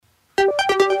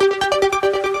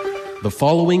The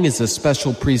following is a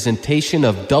special presentation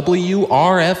of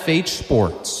WRFH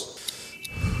Sports.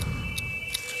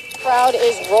 Crowd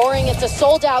is roaring. It's a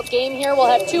sold-out game here. We'll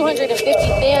have 250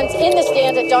 fans in the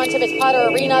stands at Don Tibbetts Potter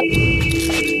Arena.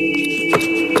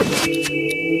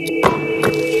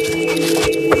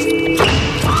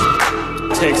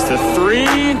 Takes the three,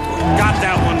 got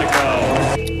that one to go.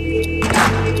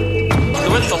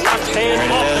 With the left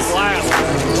hand off the glass,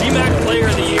 GMAC Player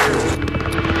of the Year.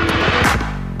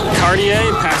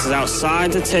 Cartier passes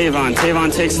outside to Tavon.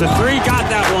 Tavon takes the three, got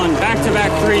that one.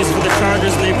 Back-to-back threes for the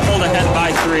Chargers, and they pulled ahead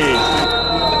by 3.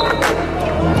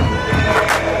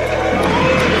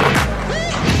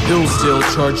 Hillsdale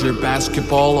Charger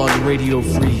basketball on Radio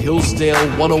Free Hillsdale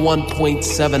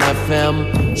 101.7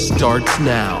 FM starts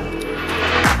now.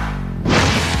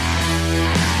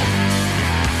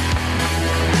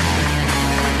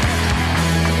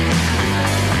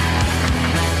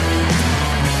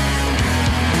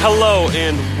 Hello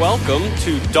and welcome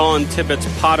to Don Tibbetts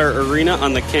Potter Arena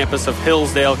on the campus of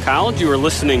Hillsdale College. You are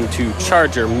listening to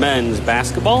Charger men's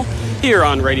basketball here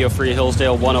on Radio Free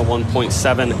Hillsdale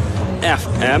 101.7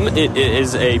 FM. It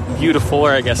is a beautiful,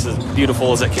 or I guess as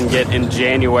beautiful as it can get in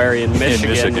January in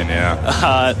Michigan.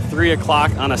 3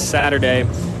 o'clock on a Saturday.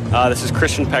 This is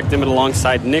Christian Peck-Dimmitt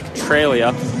alongside Nick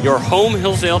Tralia. Your home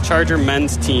Hillsdale Charger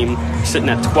men's team sitting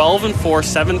at 12-4,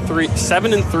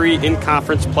 7-3 in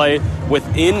conference play,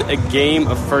 within a game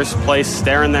of first place,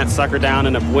 staring that sucker down,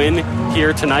 and a win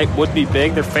here tonight would be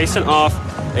big. They're facing off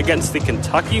against the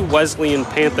Kentucky Wesleyan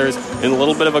Panthers in a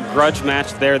little bit of a grudge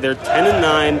match there. They're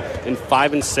 10-9 and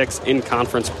 5-6 in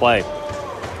conference play.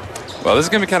 Well, this is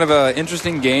going to be kind of an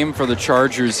interesting game for the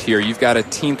Chargers here. You've got a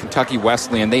team, Kentucky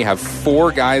Wesleyan. They have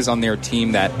 4 guys on their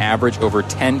team that average over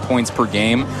 10 points per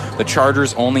game. The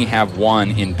Chargers only have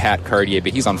 1 in Pat Cartier,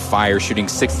 but he's on fire, shooting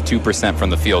 62% from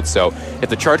the field. So if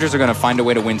the Chargers are going to find a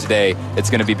way to win today,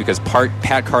 it's going to be because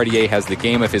Pat Cartier has the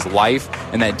game of his life,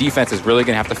 and that defense is really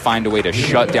going to have to find a way to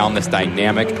shut down this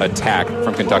dynamic attack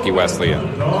from Kentucky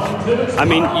Wesleyan. I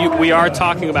mean, we are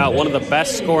talking about one of the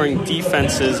best scoring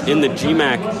defenses in the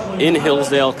GMAC in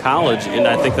Hillsdale College, and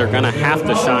I think they're going to have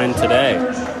to shine today.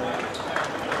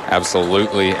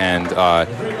 Absolutely, and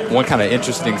one kind of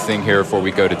interesting thing here before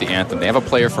we go to the anthem. They have a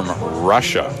player from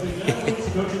Russia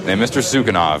named Mr.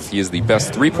 Zuganov. He is the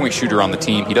best three-point shooter on the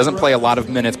team. He doesn't play a lot of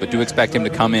minutes, but do expect him to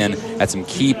come in at some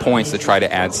key points to try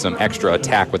to add some extra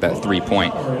attack with that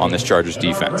three-point on this Chargers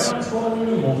defense.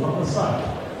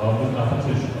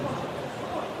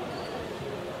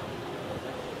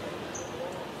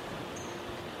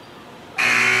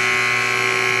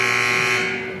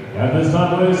 At this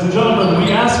time, ladies and gentlemen,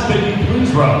 we ask that you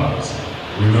please rise.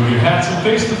 Remove your hats and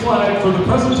face the flag for the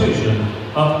presentation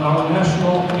of our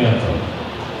national anthem.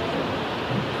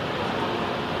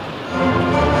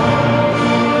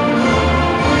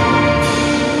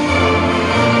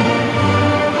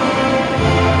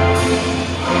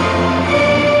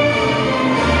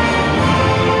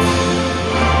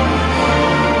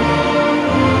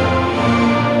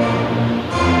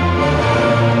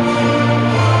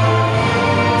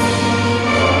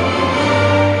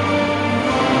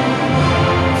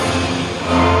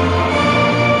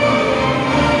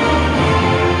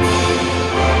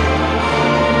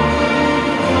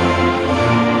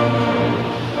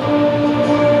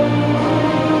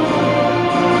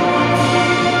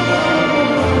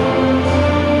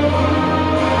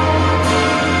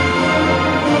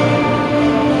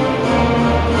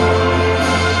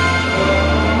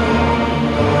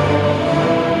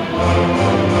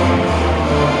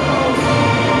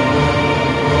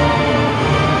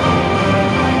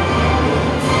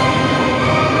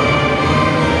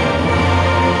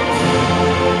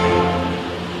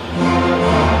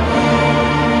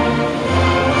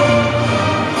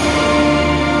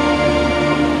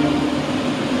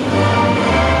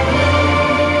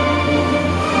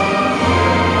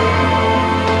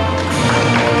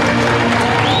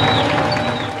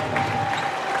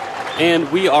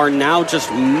 And we are now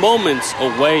just moments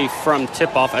away from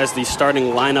tip-off as the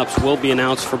starting lineups will be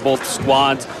announced for both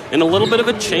squads. And a little bit of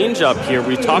a change-up here.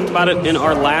 We talked about it in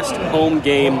our last home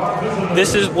game.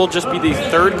 This will just be the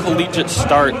third collegiate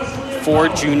start for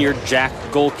junior Jack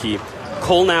Golke.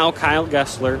 Cole Now, Kyle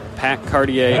Gessler, Pat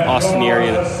Cartier, Austin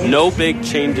Arian. No big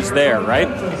changes there, right?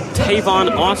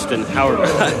 Tavon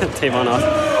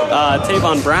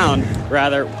Brown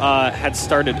had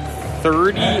started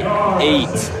 38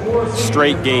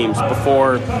 straight games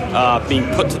before being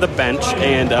put to the bench,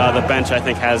 and the bench, I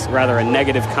think, has rather a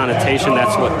negative connotation.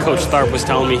 That's what Coach Tharp was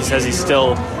telling me. He says he's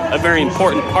still a very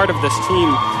important part of this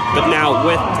team, But now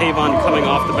with Tavon coming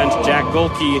off the bench, Jack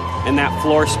Golke and that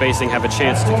floor spacing have a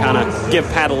chance to kind of give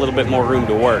Pat a little bit more room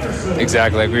to work.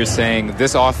 Exactly. Like we were saying,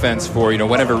 this offense for,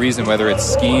 whatever reason, whether it's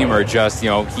scheme or just,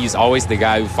 he's always the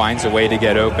guy who finds a way to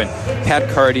get open. Pat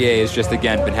Cartier has just,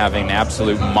 again, been having an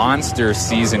absolute monster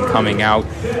season coming out,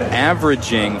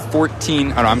 averaging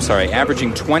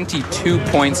 22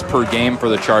 points per game for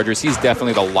the Chargers. He's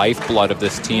definitely the lifeblood of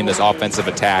this team, this offensive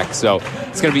attack. So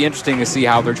it's going to be interesting to see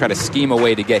how they're trying to scheme a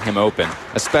way to get him open,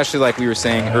 especially like we were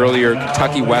saying earlier,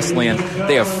 Kentucky Wesleyan,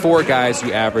 they have 4 guys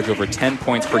who average over 10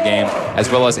 points per game,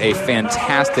 as well as a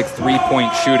fantastic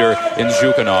three-point shooter in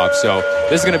Zhukanov. So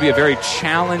this is going to be a very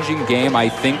challenging game, I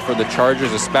think, for the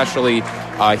Chargers, especially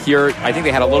here. I think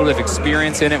they had a little bit of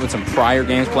experience in it with some prior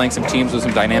games, playing some teams with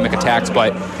some dynamic attacks.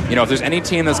 But, if there's any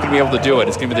team that's going to be able to do it,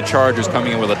 it's going to be the Chargers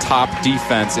coming in with a top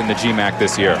defense in the GMAC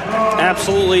this year.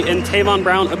 Absolutely, and Tavon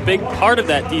Brown, a big part of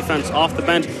that defense off the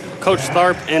bench. Coach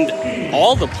Tharp and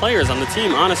all the players on the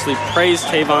team honestly praised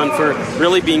Tavon for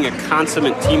really being a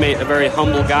consummate teammate, a very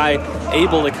humble guy,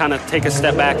 able to kind of take a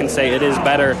step back and say it is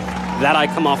better that I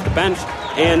come off the bench.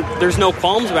 And there's no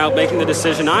qualms about making the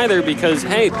decision either because,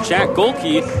 hey, Jack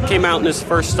Golke came out in his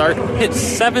first start, hit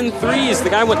 7 threes. The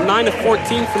guy went 9 of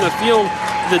 14 from the field,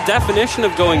 the definition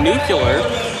of going nuclear.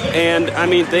 And, I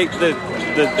mean,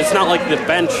 it's not like the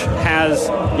bench has,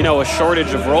 a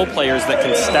shortage of role players that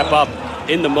can step up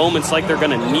in the moments like they're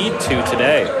going to need to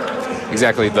today.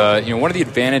 Exactly. One of the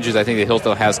advantages I think that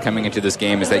Hillsdale has coming into this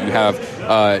game is that you have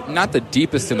not the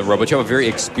deepest in the row, but you have a very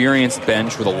experienced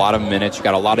bench with a lot of minutes. You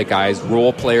got a lot of guys,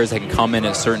 role players that can come in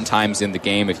at certain times in the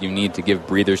game if you need to give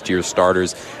breathers to your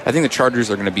starters. I think the Chargers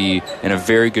are going to be in a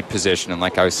very good position. And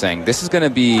like I was saying, this is going to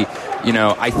be,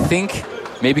 I think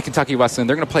maybe Kentucky Wesleyan,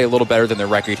 they're going to play a little better than their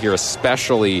record here,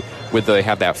 especially with they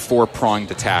have that 4-pronged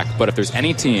attack. But if there's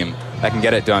any team that can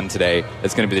get it done today,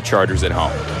 it's going to be the Chargers at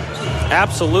home.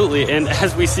 Absolutely, and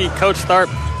as we see Coach Tharp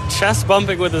chest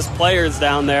bumping with his players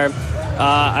down there,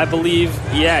 I believe,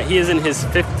 he is in his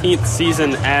 15th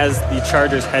season as the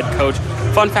Chargers head coach.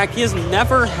 Fun fact, he has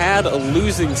never had a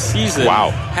losing season. Wow.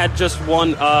 Had just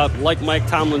one, like Mike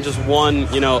Tomlin, just won,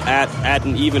 at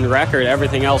an even record,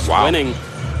 everything else winning.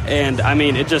 And, I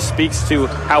mean, it just speaks to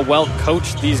how well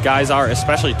coached these guys are,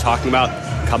 especially talking about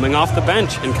coming off the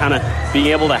bench and kind of being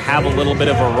able to have a little bit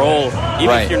of a role,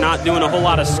 even if you're not doing a whole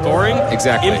lot of scoring.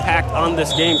 Exactly. Impact on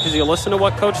this game because you listen to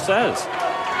what Coach says.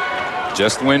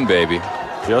 Just win, baby.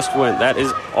 Just win. That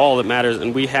is all that matters.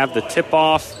 And we have the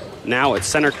tip-off now at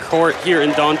center court here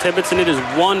in Don Tibbetts, and it is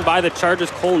won by the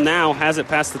Chargers. Cole now has it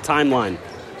past the timeline.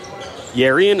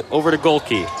 Yarian over to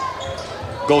Golke.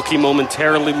 Golke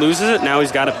momentarily loses it. Now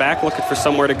he's got it back, looking for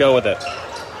somewhere to go with it.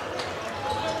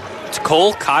 It's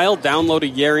Cole. Kyle down low to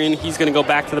Yarian. He's going to go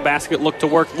back to the basket, look to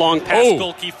work long pass.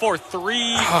 Golke for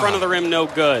 3. Front of the rim, no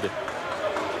good.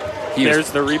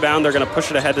 There's the rebound. They're going to push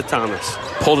it ahead to Thomas.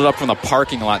 Pulled it up from the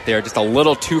parking lot there. Just a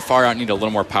little too far out. Need a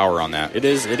little more power on that. It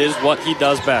is what he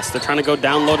does best. They're trying to go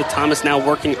down low to Thomas, now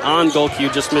working on Golke, who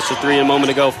just missed a 3 a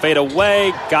moment ago. Fade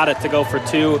away. Got it to go for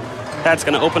 2. That's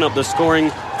going to open up the scoring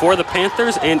for the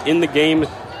Panthers and in the game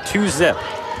 2-zip.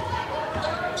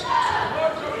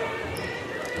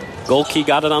 Golke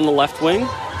got it on the left wing.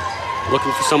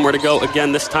 Looking for somewhere to go.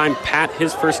 Again, this time, Pat,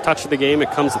 his first touch of the game. It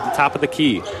comes at the top of the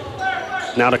key.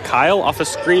 Now to Kyle, off a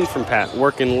screen from Pat.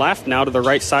 Working left, now to the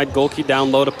right side. Golke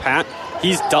down low to Pat.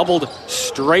 He's doubled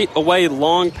straight away.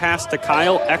 Long pass to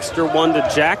Kyle. Extra one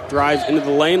to Jack. Drives into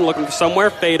the lane, looking for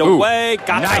somewhere. Fade away.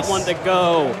 Got that one to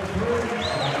go.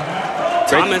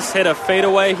 Thomas hit a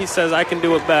fadeaway. He says, I can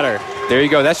do it better. There you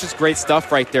go. That's just great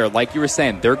stuff right there. Like you were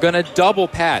saying, they're going to double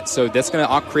Pat, so that's going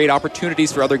to create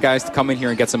opportunities for other guys to come in here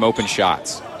and get some open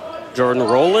shots. Jordan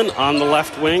Rowland on the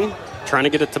left wing, trying to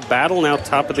get it to Battle, now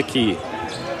top of the key.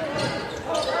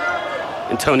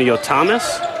 Antonio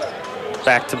Thomas,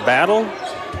 back to Battle.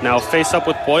 Now face up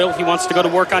with Boyle. He wants to go to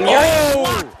work on Yarian.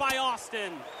 Blocked by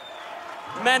Austin.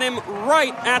 Met him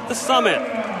right at the summit.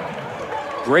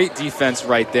 Great defense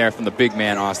right there from the big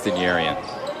man, Austin Yarian.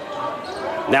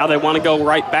 Now they want to go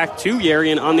right back to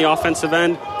Yarian on the offensive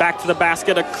end. Back to the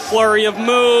basket, a flurry of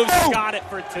moves. Got it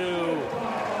for 2.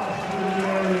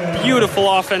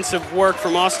 Beautiful offensive work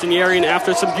from Austin Yarian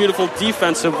after some beautiful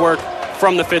defensive work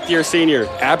from the fifth-year senior.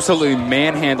 Absolutely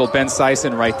manhandled Ben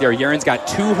Sison right there. Yarian's got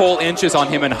 2 whole inches on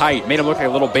him in height. Made him look like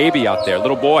a little baby out there,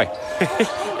 little boy.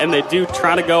 And they do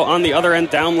try to go on the other end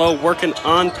down low, working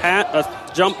on Pat. A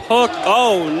jump hook.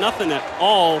 Oh, nothing at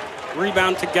all.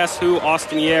 Rebound to guess who?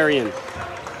 Austin Yarian.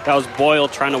 That was Boyle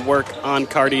trying to work on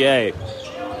Cartier.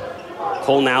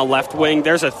 Cole now left wing.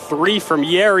 There's a 3 from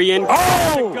Yarian.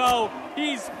 Oh! To go.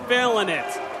 He's feeling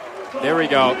it. There we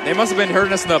go. They must have been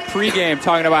hearing us in the pregame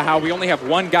talking about how we only have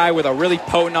one guy with a really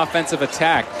potent offensive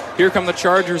attack. Here come the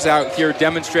Chargers out here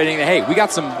demonstrating that, hey, we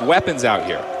got some weapons out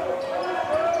here.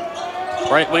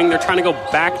 Right wing, they're trying to go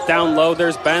back down low.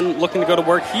 There's Ben looking to go to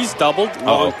work. He's doubled.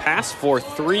 Long pass for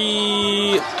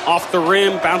 3 off the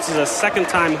rim. Bounces a second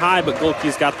time high, but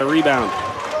Golke's got the rebound.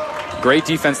 Great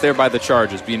defense there by the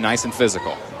Chargers, being nice and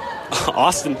physical.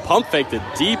 Austin pump faked a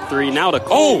deep 3. Now to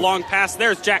Cole. Long pass.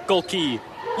 There's Jack Golke.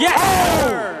 Yes,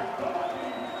 sir!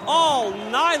 All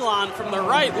nylon from the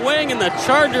right wing, and the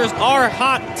Chargers are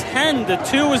hot.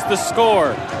 10-2 is the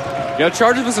score. You know,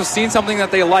 Chargers must have seen something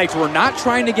that they liked. We're not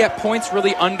trying to get points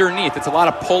really underneath. It's a lot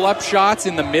of pull-up shots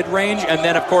in the mid-range, and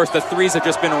then, of course, the threes have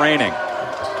just been raining.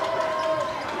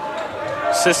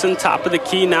 Sisson, top of the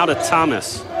key, now to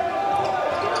Thomas.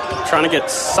 Trying to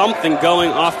get something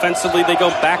going offensively. They go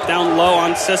back down low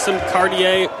on Sisson.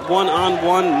 Cartier,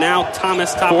 one-on-one. Now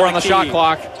Thomas, top 4 of on the the key. shot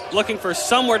clock. Looking for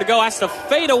somewhere to go. Has to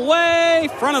fade away.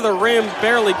 Front of the rim,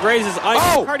 barely grazes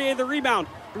ice. Cartier the rebound.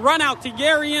 Run out to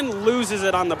Yarian, loses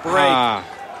it on the break.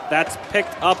 That's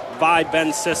picked up by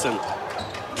Ben Sisson.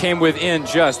 Came within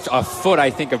just a foot,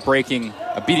 I think, of beating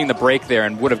the break there,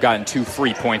 and would have gotten 2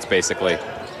 free points, basically.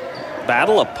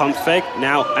 Battle, a pump fake,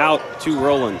 now out to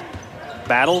Roland.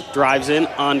 Battle drives in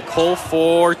on Cole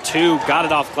for 2. Got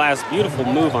it off glass. Beautiful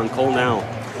move on Cole now.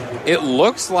 It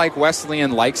looks like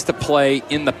Wesleyan likes to play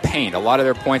in the paint. A lot of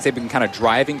their points, they've been kind of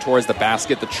driving towards the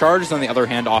basket. The Chargers, on the other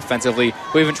hand, offensively,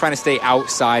 we've been trying to stay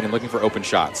outside and looking for open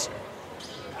shots.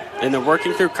 And they're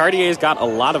working through. Cartier's got a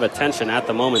lot of attention at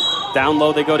the moment. Down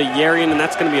low, they go to Yarian, and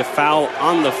that's going to be a foul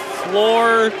on the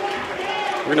floor.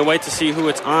 We're going to wait to see who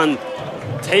it's on.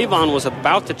 Tavon was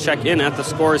about to check in at the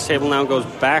scorer's table, now goes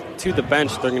back to the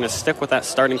bench. They're going to stick with that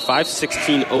starting 5.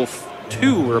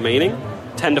 16:02 remaining.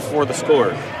 10-4 the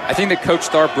score. I think that Coach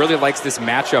Tharp really likes this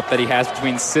matchup that he has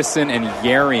between Sisson and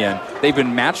Yarian. They've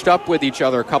been matched up with each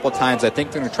other a couple times. I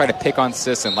think they're going to try to pick on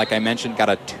Sisson. Like I mentioned, got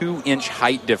a 2-inch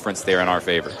height difference there in our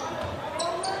favor.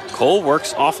 Cole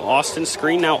works off Austin's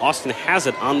screen. Now Austin has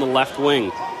it on the left wing.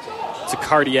 To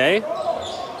Cartier.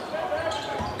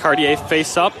 Cartier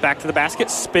face up, back to the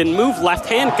basket. Spin move, left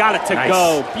hand, got it to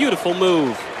go. Beautiful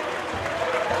move.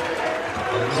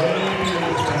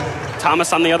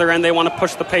 Thomas on the other end, they want to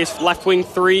push the pace. Left wing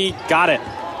 3, got it.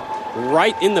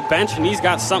 Right in the bench, and he's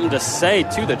got something to say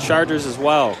to the Chargers as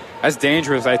well. That's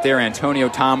dangerous right there. Antonio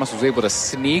Thomas was able to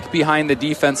sneak behind the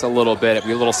defense a little bit. It'd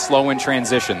be a little slow in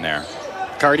transition there.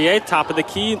 Cartier, top of the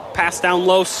key, pass down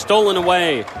low, stolen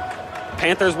away.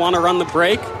 Panthers want to run the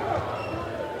break.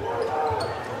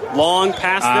 Long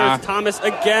pass, there's Thomas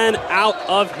again, out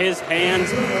of his hands.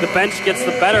 The bench gets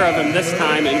the better of him this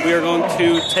time, and we are going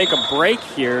to take a break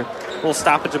here. We'll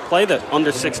stoppage of play, the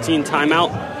under 16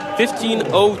 timeout.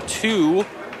 15:02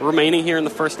 remaining here in the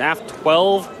first half.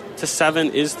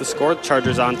 12-7 is the score. The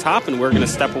Chargers on top, and we're going to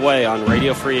step away on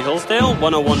Radio Free Hillsdale,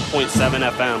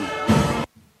 101.7 FM.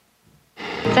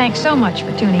 Thanks so much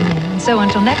for tuning in. So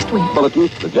until next week.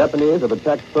 The Japanese have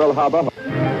attacked Pearl Harbor.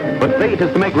 But fate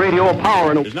is to make radio a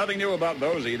power. There's nothing new about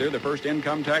those either. The first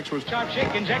income tax was... Sharp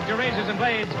Chick Injector Razors and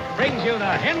Blades brings you the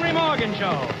Henry Morgan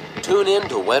Show. Tune in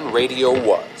to When Radio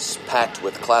Was, packed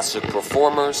with classic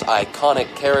performers, iconic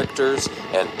characters,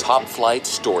 and top-flight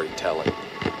storytelling.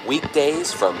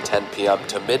 Weekdays from 10 p.m.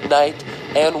 to midnight,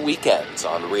 and weekends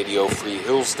on Radio Free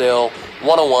Hillsdale,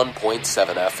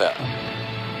 101.7 FM.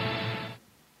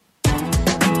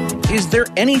 Is there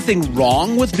anything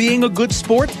wrong with being a good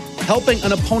sport? Helping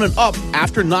an opponent up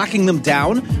after knocking them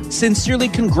down? Sincerely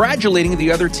congratulating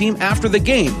the other team after the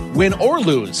game, win or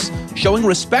lose? Showing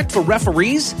respect for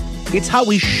referees? It's how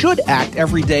we should act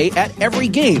every day at every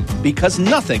game, because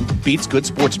nothing beats good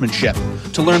sportsmanship.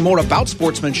 To learn more about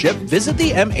sportsmanship, visit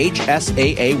the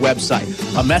MHSAA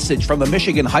website. A message from the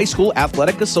Michigan High School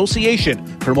Athletic Association,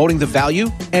 promoting the value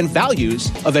and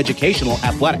values of educational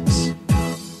athletics.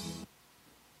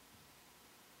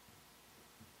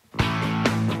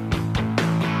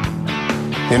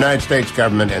 The United States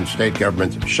government and state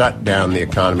governments shut down the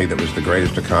economy that was the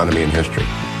greatest economy in history.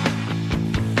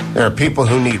 There are people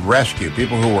who need rescue,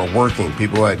 people who are working,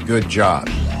 people who had good jobs.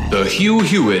 The Hugh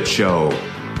Hewitt Show.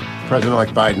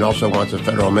 President-elect Biden also wants a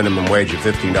federal minimum wage of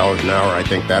 $15 an hour. I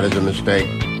think that is a mistake.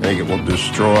 I think it will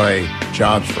destroy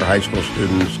jobs for high school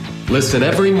students. Listen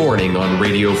every morning on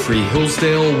Radio Free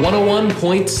Hillsdale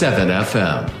 101.7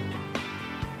 FM.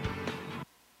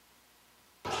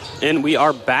 And we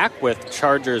are back with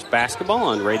Chargers basketball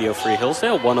on Radio Free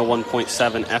Hillsdale,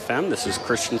 101.7 FM. This is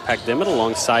Christian Peck-Dimmitt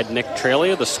alongside Nick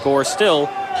Tralia. The score still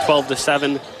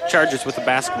 12-7, Chargers with the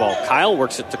basketball. Kyle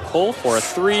works it to Cole for a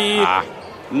 3.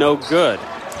 No good.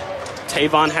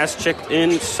 Tavon has chipped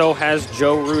in, so has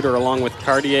Joe Reuter, along with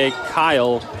Cartier,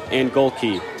 Kyle, and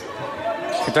Golke.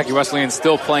 Kentucky Wesleyan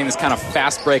still playing this kind of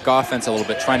fast break offense a little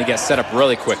bit, trying to get set up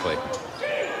really quickly.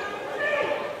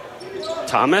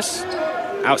 Thomas,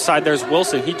 outside there's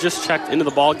Wilson. He just checked into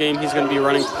the ball game. He's going to be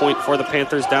running point for the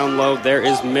Panthers down low. There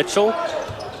is Mitchell.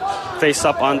 Face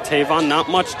up on Tavon. Not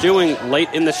much doing late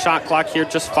in the shot clock here.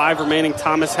 Just 5 remaining.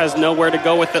 Thomas has nowhere to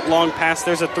go with it. Long pass.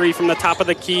 There's a 3 from the top of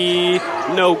the key.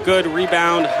 No good.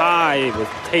 Rebound high with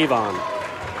Tavon.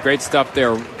 Great stuff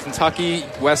there. Kentucky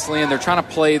Wesleyan, they're trying to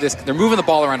play this. They're moving the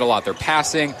ball around a lot. They're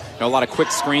passing, a lot of quick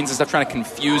screens and stuff, trying to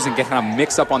confuse and get kind of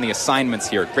mix up on the assignments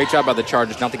here. Great job by the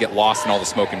Chargers not to get lost in all the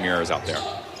smoke and mirrors out there.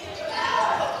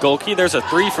 Golke, there's a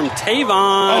 3 from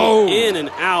Tavon. In and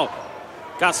out.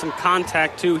 Got some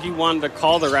contact, too. He wanted to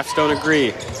call. The refs don't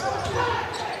agree.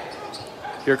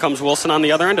 Here comes Wilson on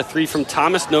the other end. A 3 from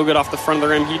Thomas. No good off the front of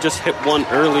the rim. He just hit one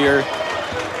earlier.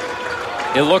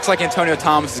 It looks like Antonio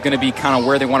Thomas is going to be kind of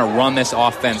where they want to run this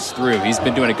offense through. He's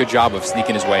been doing a good job of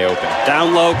sneaking his way open.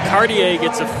 Down low, Cartier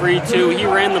gets a free 2. He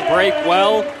ran the break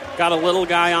well. Got a little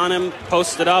guy on him.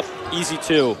 Posted up. Easy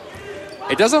 2.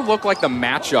 It doesn't look like the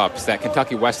matchups that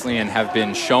Kentucky Wesleyan have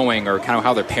been showing or kind of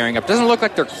how they're pairing up. Doesn't look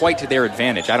like they're quite to their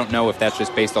advantage. I don't know if that's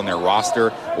just based on their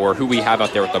roster or who we have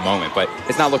out there at the moment, but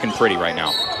it's not looking pretty right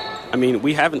now. I mean,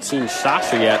 we haven't seen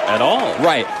Sasha yet at all.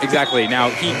 Right, exactly. Now,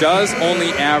 he does only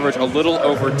average a little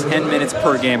over 10 minutes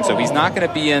per game, so he's not going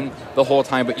to be in the whole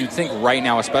time, but you'd think right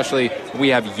now, especially we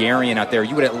have Yarian out there,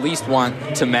 you would at least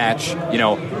want to match,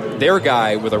 their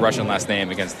guy with a Russian last name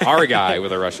against our guy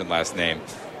with a Russian last name.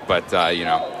 But,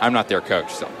 I'm not their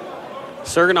coach, so.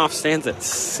 Serganov stands at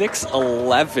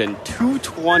 6'11",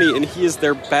 220, and he is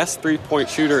their best three-point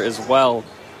shooter as well.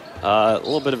 A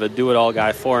little bit of a do-it-all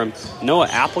guy for him. Noah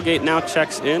Applegate now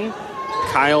checks in.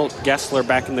 Kyle Gessler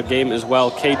back in the game as well.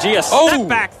 KG, a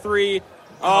step-back 3.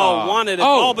 Wanted it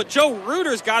all, but Joe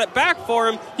Reuter's got it back for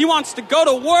him. He wants to go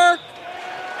to work.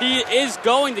 He is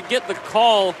going to get the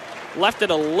call. Left it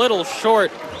a little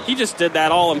short. He just did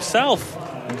that all himself.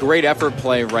 Great effort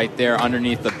play right there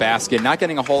underneath the basket. Not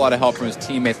getting a whole lot of help from his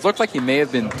teammates. Looked like he may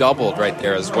have been doubled right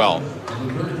there as well.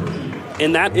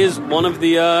 And that is one of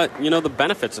the, the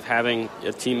benefits of having a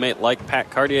teammate like Pat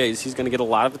Cartier is he's going to get a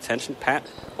lot of attention. Pat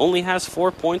only has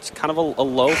 4 points, kind of a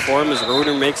low for him as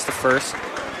Reuter makes the first.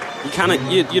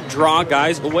 You draw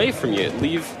guys away from you. It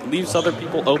leaves other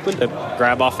people open to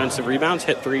grab offensive rebounds,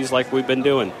 hit threes like we've been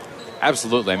doing.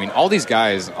 Absolutely. I mean, all these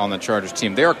guys on the Chargers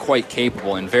team, they are quite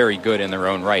capable and very good in their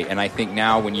own right. And I think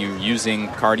now when you're using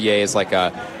Cartier as like I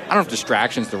don't know if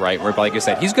distraction's the right word, but like I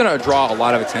said, he's going to draw a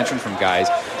lot of attention from guys.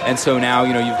 And so now,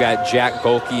 you've got Jack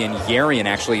Golke and Yarian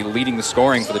actually leading the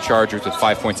scoring for the Chargers with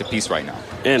 5 points apiece right now.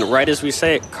 And right as we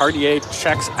say it, Cartier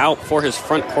checks out for his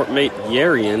front court mate,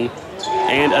 Yarian.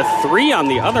 And a 3 on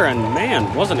the other end.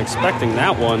 Man, wasn't expecting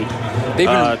that one.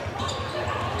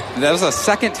 That was the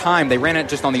second time they ran it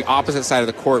just on the opposite side of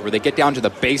the court where they get down to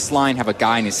the baseline, have a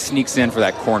guy, and he sneaks in for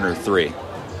that corner 3.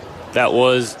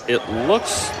 It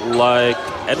looks like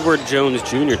Edward Jones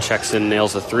Jr. checks in,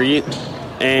 nails a 3.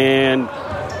 And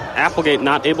Applegate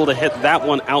not able to hit that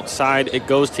one outside. It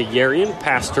goes to Yarian,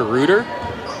 pass to Reuter.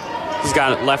 He's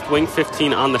got it left wing,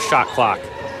 15 on the shot clock.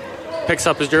 Picks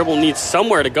up his dribble, needs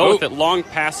somewhere to go with it. Long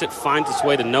pass, it finds its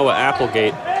way to Noah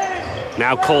Applegate.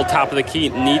 Now Cole, top of the key,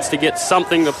 needs to get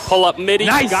something to pull up midi.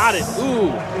 Nice. Got it.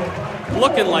 Ooh.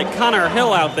 Looking like Connor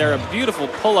Hill out there. A beautiful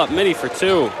pull-up midi for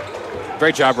 2.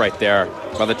 Great job right there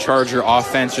by the Charger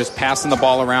offense, just passing the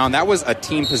ball around. That was a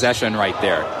team possession right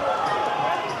there.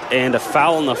 And a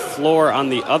foul on the floor on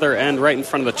the other end, right in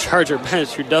front of the Charger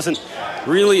bench, who doesn't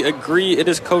really agree. It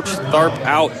is Coach Tharp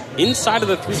out inside of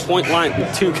the three-point line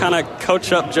to kind of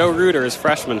coach up Joe Reuter, his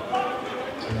freshman.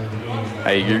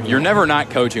 Hey, you're never not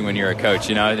coaching when you're a coach.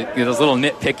 Those little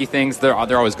nitpicky things, they're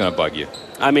always going to bug you.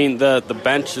 I mean, the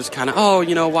bench is kind of,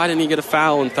 why didn't he get a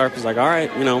foul? And Tharp is like, all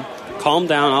right, calm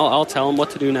down. I'll tell him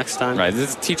what to do next time. Right,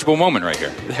 this is a teachable moment right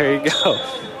here. There you go.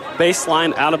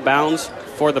 Baseline out of bounds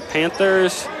for the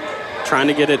Panthers. Trying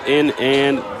to get it in,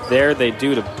 and there they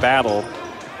do to battle.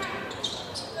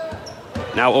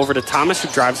 Now over to Thomas, who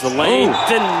drives the lane.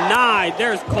 Denied.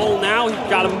 There's Cole now. He's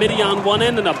got a midi on one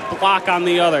end and a block on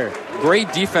the other.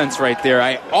 Great defense right there.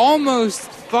 I almost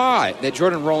thought that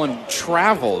Jordan Rowland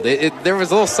traveled. There was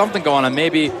a little something going on.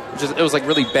 Maybe it was like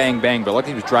really bang, bang, but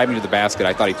luckily he was driving to the basket.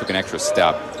 I thought he took an extra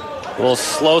step. A little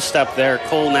slow step there.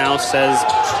 Cole now says,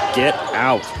 get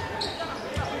out.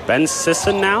 Ben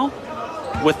Sisson now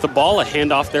with the ball. A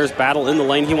handoff. There's Battle in the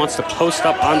lane. He wants to post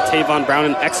up on Tavon Brown.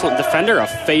 An excellent defender. A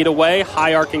fadeaway,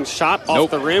 high arcing shot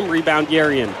off the rim. Rebound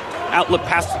Yarian. Outlet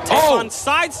pass to Tavon.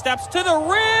 Sidesteps to the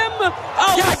rim.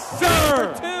 Oh, yes,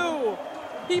 sir! For two.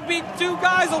 He beat two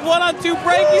guys, a 1-on-2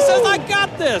 break. He says, I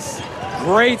got this.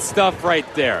 Great stuff right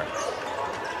there.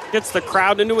 Gets the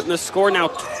crowd into it, and the score now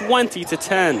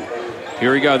 20-10.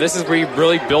 Here we go. This is where you're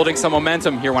really building some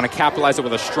momentum here. Want to capitalize it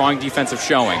with a strong defensive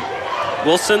showing.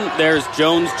 Wilson, there's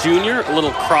Jones Jr., a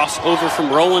little crossover from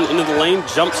Rowland into the lane.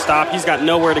 Jump stop. He's got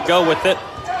nowhere to go with it.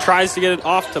 Tries to get it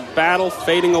off to Battle,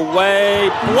 fading away.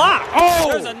 Block! Oh!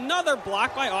 There's another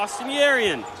block by Austin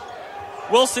Yerian.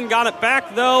 Wilson got it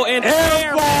back, though, and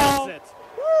airballs it.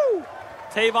 Woo!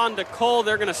 Tavon DeCole,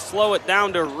 they're going to slow it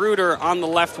down to Reuter on the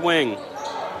left wing.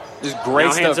 This is great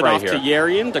now stuff hands it right off here. to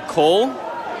Yerian. DeCole.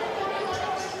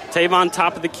 Tavon,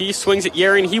 top of the key, swings at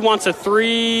Yerian. He wants a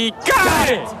three. Got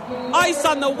it! Ice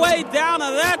on the way down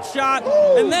of that shot,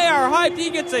 and they are hyped. He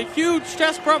gets a huge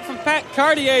chest bump from Pat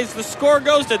Cartier. The score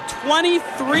goes to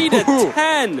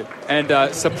 23-10.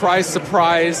 And surprise,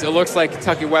 surprise, it looks like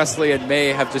Kentucky Wesleyan may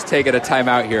have just taken a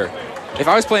timeout here. If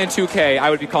I was playing 2K, I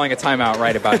would be calling a timeout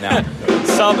right about now.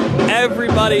 Sub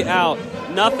everybody out.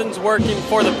 Nothing's working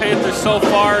for the Panthers so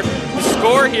far. The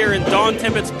score here in Dawn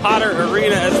Tippett's Potter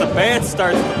Arena as the band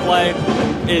starts to play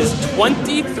is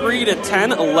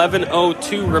 23-10,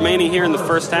 11:02 remaining here in the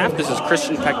first half. This is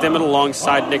Christian Peckdimit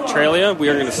alongside Nick Tralia. We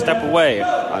are going to step away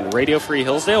on Radio Free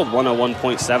Hillsdale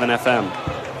 101.7 FM.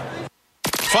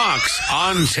 Fox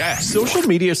on Tech. Social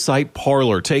media site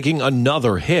Parler taking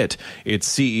another hit.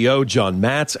 Its CEO, John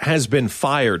Matz, has been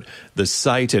fired. The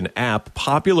site and app,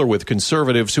 popular with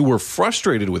conservatives who were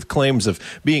frustrated with claims of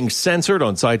being censored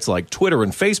on sites like Twitter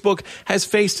and Facebook, has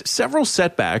faced several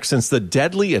setbacks since the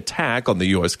deadly attack on the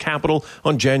U.S. Capitol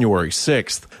on January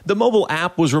 6th. The mobile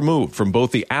app was removed from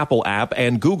both the Apple app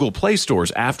and Google Play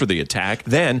stores after the attack.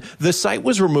 Then, the site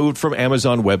was removed from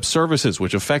Amazon Web Services,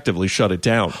 which effectively shut it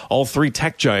down. All three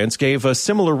tech giants gave a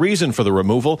similar reason for the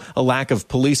removal, a lack of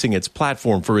policing its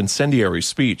platform for incendiary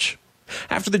speech.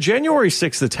 After the January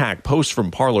 6th attack, posts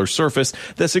from Parler surfaced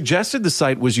that suggested the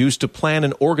site was used to plan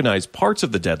and organize parts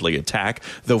of the deadly attack,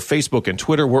 though Facebook and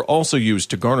Twitter were also used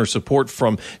to garner support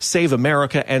from Save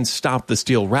America and Stop the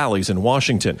Steal rallies in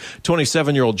Washington.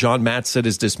 27-year-old John Matz said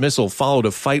his dismissal followed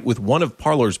a fight with one of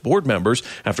Parler's board members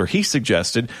after he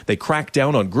suggested they crack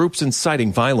down on groups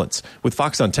inciting violence. With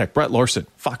Fox on Tech, Brett Larson,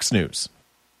 Fox News.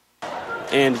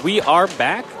 And we are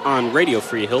back on Radio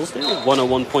Free Hillsdale,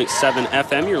 101.7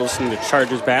 FM. You're listening to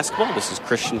Chargers basketball. This is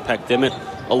Christian Peckdimit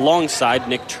alongside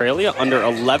Nick Tralia. Under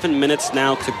 11 minutes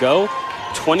now to go.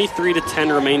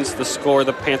 23-10 remains the score.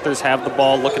 The Panthers have the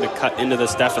ball, looking to cut into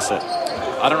this deficit.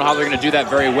 I don't know how they're going to do that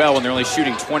very well when they're only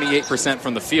shooting 28%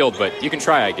 from the field, but you can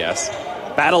try, I guess.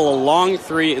 Battle a long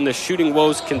three, and the shooting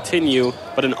woes continue,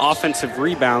 but an offensive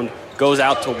rebound goes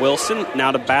out to Wilson.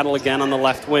 Now to Battle again on the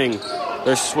left wing.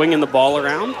 They're swinging the ball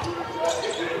around.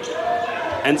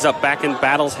 Ends up back in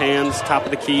Battle's hands, top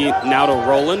of the key. Now to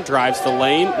Rowland, drives the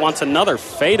lane, wants another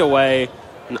fadeaway.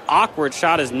 An awkward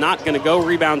shot is not going to go.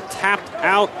 Rebound tapped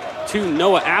out to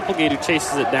Noah Applegate, who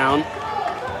chases it down.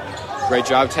 Great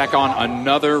job, Tech, on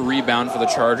another rebound for the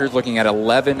Chargers, looking at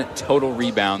 11 total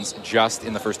rebounds just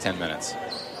in the first 10 minutes.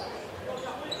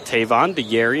 Tavon to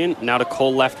Yerian, now to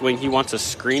Cole left wing. He wants a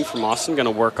screen from Austin, going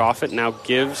to work off it. Now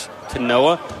gives to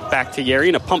Noah, back to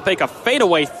Yerian. A pump fake, a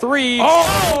fadeaway three.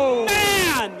 Oh!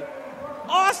 Man!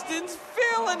 Austin's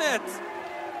feeling it!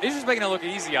 He's just making it look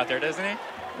easy out there, doesn't he?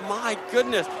 My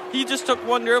goodness. He just took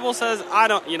one dribble, says,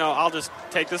 I'll just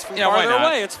take this from farther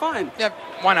away. It's fine. Yeah,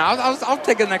 why not? I'll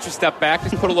take an extra step back,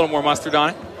 just put a little more mustard on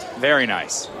it. Very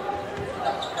nice.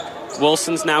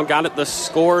 Wilson's now got it. The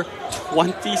score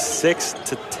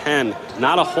 26-10.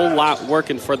 Not a whole lot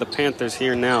working for the Panthers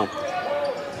here now.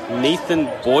 Nathan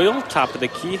Boyle, top of the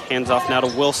key, hands off now to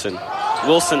Wilson.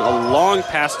 Wilson, a long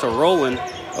pass to Rowland.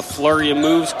 A flurry of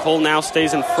moves. Cole now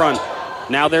stays in front.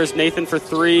 Now there's Nathan for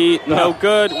three. No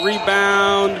good.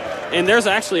 Rebound. And there's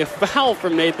actually a foul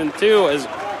from Nathan, too, as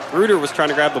Reuter was trying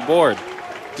to grab the board.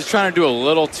 Just trying to do a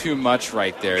little too much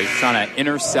right there. He's trying to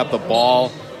intercept the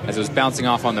ball as it was bouncing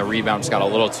off on the rebound. Just got a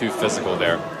little too physical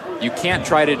there. You can't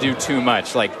try to do too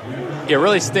much. Like, it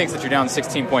really stinks that you're down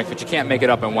 16 points, but you can't make it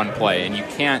up in one play. And you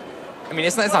can't,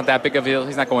 it's not that big of a deal.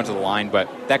 He's not going to the line, but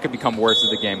that could become worse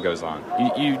as the game goes on.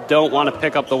 You don't want to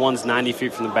pick up the ones 90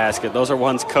 feet from the basket. Those are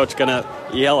ones coach going to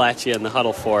yell at you in the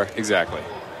huddle for. Exactly.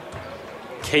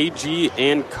 KG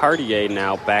and Cartier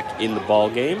now back in the ball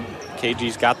game.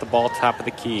 KG's got the ball top of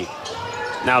the key.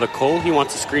 Now to Cole. He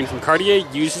wants a screen from Cartier.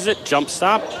 Uses it. Jump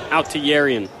stop. Out to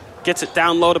Yerian. Gets it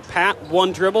down low to Pat.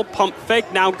 One dribble. Pump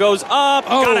fake. Now goes up.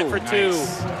 Got it for two.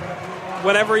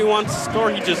 Whenever he wants to score,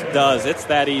 he just does. It's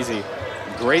that easy.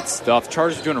 Great stuff.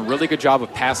 Chargers are doing a really good job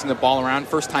of passing the ball around.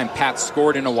 First time Pat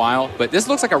scored in a while, but this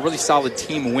looks like a really solid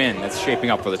team win that's shaping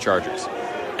up for the Chargers.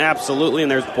 Absolutely,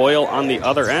 and there's Boyle on the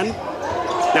other end.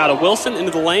 Now to Wilson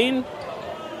into the lane.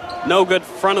 No good,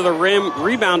 front of the rim.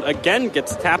 Rebound again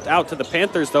gets tapped out to the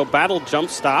Panthers, though. Battle jump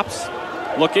stops.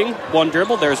 Looking, one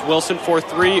dribble. There's Wilson for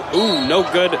three. Ooh, no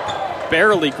good.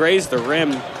 Barely grazed the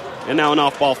rim, and now an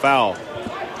off-ball foul.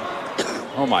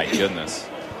 Oh, my goodness.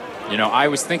 You know, I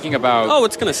was thinking about... Oh,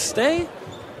 it's going to stay?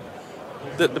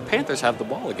 The Panthers have the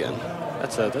ball again.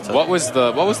 That's a. What was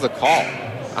the call?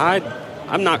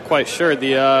 I'm not quite sure.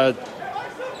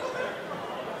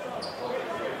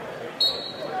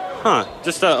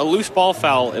 Just a loose ball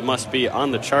foul, it must be,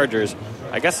 on the Chargers.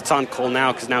 I guess it's on Cole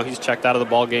now because now he's checked out of the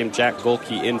ball game. Jack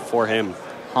Golke in for him.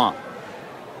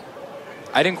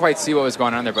 I didn't quite see what was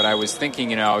going on there, but I was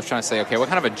thinking, I was trying to say, okay, what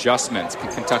kind of adjustments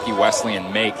can Kentucky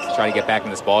Wesleyan make to try to get back in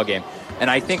this ball game? And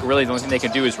I think really the only thing they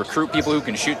can do is recruit people who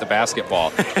can shoot the basketball.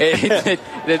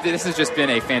 This has just been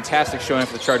a fantastic showing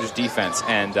for the Chargers defense,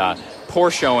 and poor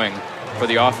showing for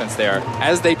the offense there,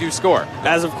 as they do score.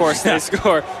 As, of course, they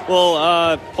score.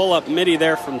 Well, pull up midi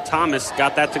there from Thomas.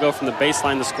 Got that to go from the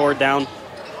baseline. The score down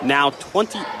now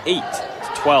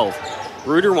 28-12.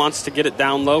 Reuter wants to get it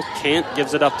down low. Can't.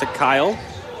 Gives it up to Kyle.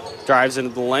 Drives into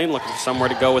the lane, looking for somewhere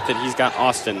to go with it. He's got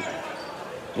Austin.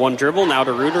 One dribble, now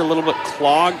to Reuter. A little bit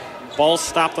clogged. Ball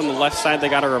stopped on the left side. They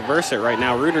got to reverse it right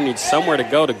now. Reuter needs somewhere to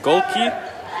go to Golke.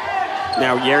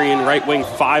 Now Yarian, right wing,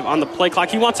 5 on the play clock.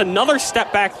 He wants another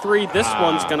step back 3. This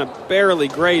one's going to barely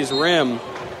graze rim.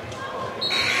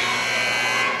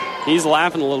 He's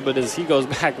laughing a little bit as he goes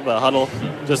back to the huddle.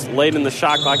 Just late in the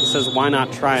shot clock, he says, why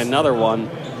not try another one?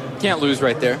 Can't lose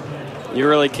right there. You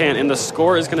really can't. And the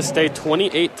score is going to stay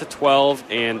 28-12,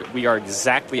 and we are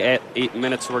exactly at 8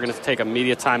 minutes, so we're going to take a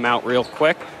media timeout real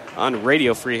quick on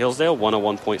Radio Free Hillsdale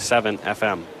 101.7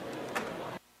 FM.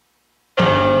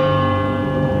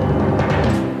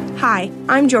 Hi,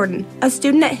 I'm Jordan, a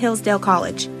student at Hillsdale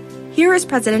College. Here is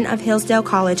President of Hillsdale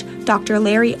College, Dr.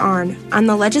 Larry Arnn, on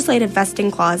the legislative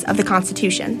vesting clause of the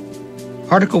Constitution.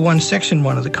 Article 1, Section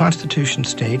 1 of the Constitution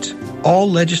states, all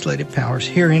legislative powers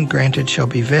herein granted shall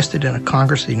be vested in a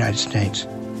Congress of the United States.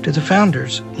 To the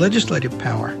founders, legislative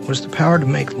power was the power to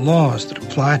make laws that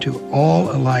apply to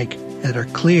all alike and that are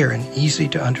clear and easy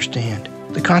to understand.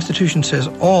 The Constitution says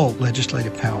all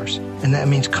legislative powers, and that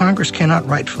means Congress cannot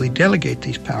rightfully delegate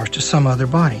these powers to some other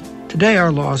body. Today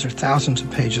our laws are thousands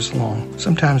of pages long.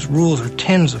 Sometimes rules are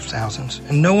tens of thousands,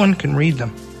 and no one can read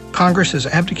them. Congress has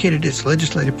abdicated its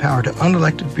legislative power to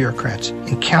unelected bureaucrats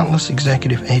in countless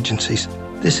executive agencies.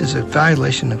 This is a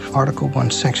violation of Article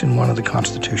 1, Section 1 of the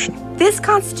Constitution. This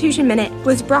Constitution Minute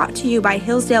was brought to you by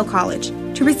Hillsdale College.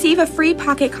 To receive a free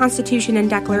pocket Constitution and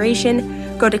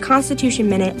Declaration, go to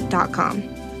constitutionminute.com.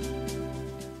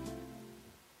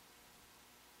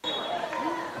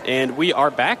 And we are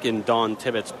back in Dawn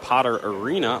Tibbetts Potter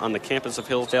Arena on the campus of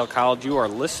Hillsdale College. You are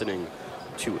listening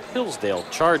to Hillsdale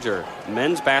Charger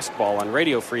men's basketball on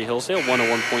Radio Free Hillsdale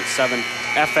 101.7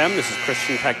 FM. This is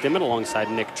Christian Peck-Dimmitt alongside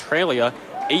Nick Tralia.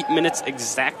 8 minutes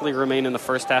exactly remain in the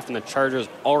first half, and the Chargers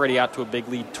already out to a big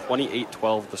lead,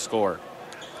 28-12 the score.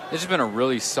 This has been a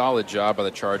really solid job by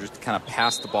the Chargers to kind of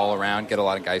pass the ball around, get a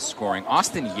lot of guys scoring.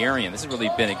 Austin Yarian, this has really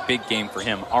been a big game for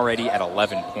him, already at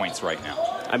 11 points right now.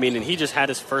 I mean, and he just had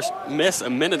his first miss a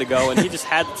minute ago, and he just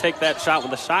had to take that shot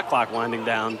with the shot clock winding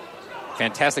down.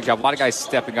 Fantastic job. A lot of guys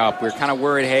stepping up. We were kind of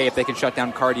worried, hey, if they can shut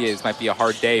down Cartier, this might be a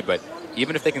hard day, but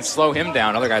even if they can slow him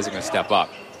down, other guys are going to step up.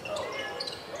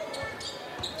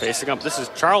 Facing up, this is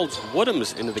Charles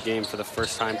Woodhams into the game for the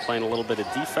first time, playing a little bit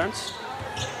of defense.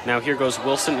 Now here goes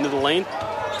Wilson into the lane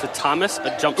to Thomas.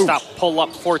 A jump stop, pull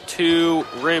up for 2,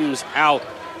 rims out.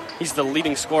 He's the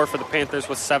leading scorer for the Panthers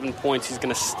with 7 points. He's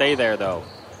going to stay there, though.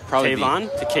 Tavon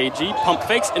to KG, pump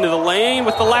fakes into the lane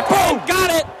with the left. Oh,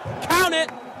 got it! Count it!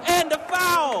 And a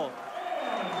foul!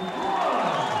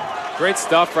 Great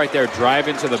stuff right there, drive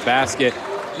into the basket.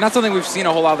 Not something we've seen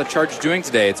a whole lot of the Chargers doing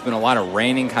today. It's been a lot of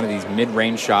raining, kind of these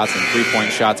mid-range shots and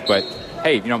three-point shots, but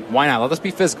hey, why not? Let us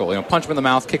be physical. Punch them in the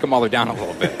mouth, kick them while they're down a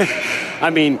little bit. I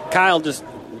mean, Kyle, just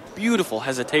beautiful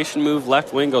hesitation move.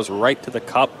 Left wing goes right to the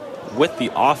cup with the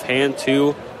offhand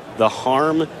to the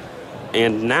harm.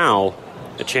 And now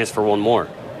a chance for one more.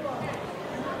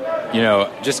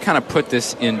 Just kind of put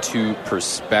this into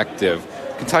perspective.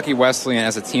 Kentucky Wesleyan,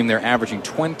 as a team, they're averaging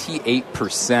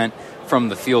 28% from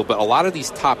the field, but a lot of these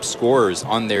top scorers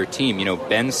on their team,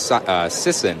 Ben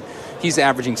Sisson, he's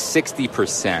averaging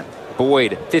 60%.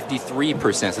 Boyd,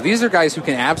 53%. So these are guys who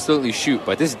can absolutely shoot,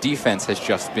 but this defense has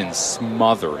just been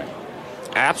smothering.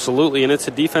 Absolutely, and it's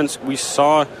a defense we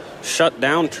saw shut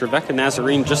down Trevecca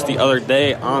Nazarene just the other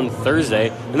day on Thursday.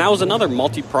 And that was another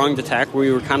multi-pronged attack where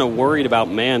we were kind of worried about,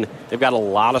 man, they've got a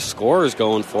lot of scorers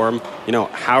going for them.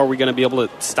 How are we going to be able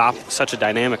to stop such a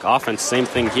dynamic offense? Same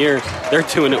thing here. They're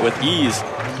doing it with ease.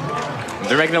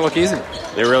 They're making it look easy.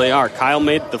 They really are. Kyle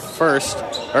made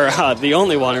the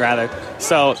only one, rather.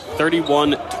 So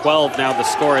 31-12 now the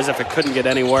score, as if it couldn't get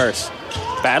any worse.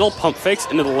 Battle, pump fakes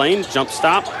into the lane, jump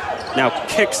stop. Now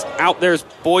kicks out. There's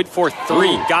Boyd for 3.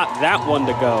 Got that one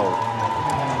to go.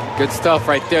 Good stuff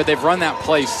right there. They've run that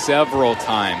play several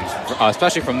times,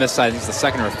 especially from this side. I think it's the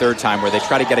second or third time where they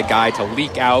try to get a guy to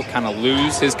leak out, kind of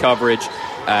lose his coverage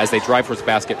as they drive towards the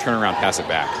basket, turn around, pass it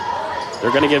back.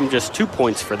 They're going to give him just 2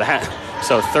 points for that.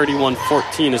 So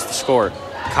 31-14 is the score.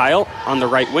 Kyle on the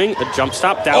right wing, a jump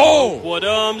stop down.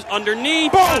 Woodhams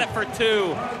underneath, got it for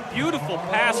 2. Beautiful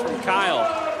pass from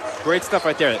Kyle. Great stuff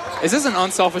right there. Is this an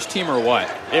unselfish team or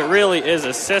what? It really is.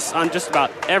 Assists on just about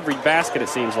every basket, it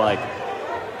seems like.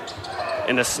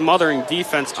 And a smothering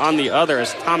defense on the other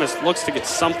as Thomas looks to get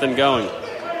something going.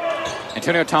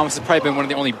 Antonio Thomas has probably been one of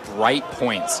the only bright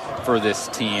points for this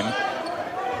team.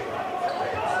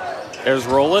 There's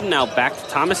Rowland. Now back to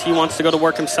Thomas. He wants to go to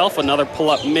work himself. Another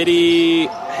pull-up midi.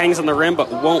 Hangs on the rim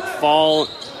but won't fall.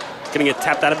 Going to get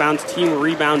tapped out of bounds. Team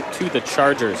rebound to the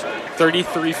Chargers.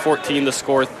 33-14 the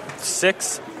score.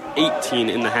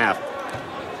 6-18 in the half.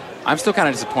 I'm still kind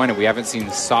of disappointed we haven't seen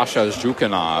Sasha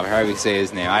Zhukanov, how do we say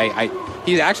his name?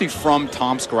 He's actually from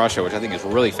Tomsk, Russia, which I think is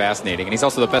really fascinating. And he's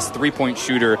also the best three-point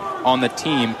shooter on the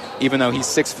team, even though he's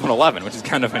 6'11", which is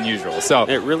kind of unusual. So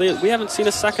it really is. We haven't seen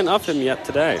a second of him yet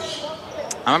today.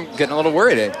 I'm getting a little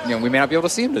worried. We may not be able to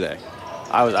see him today.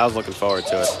 I was looking forward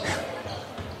to it.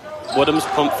 Woodhams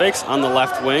pump fakes on the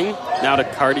left wing. Now to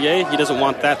Cartier. He doesn't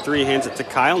want that 3. Hands it to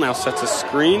Kyle. Now sets a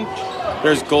screen.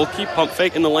 There's Golke, pump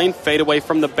fake in the lane. Fade away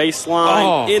from the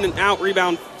baseline. In and out.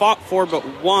 Rebound fought for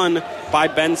but won by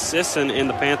Ben Sisson in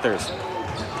the Panthers.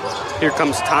 Here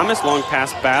comes Thomas. Long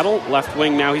pass battle. Left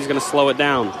wing now. He's going to slow it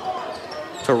down.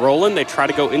 To Rowland. They try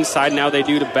to go inside. Now they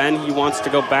do to Ben. He wants to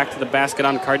go back to the basket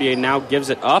on Cartier. Now gives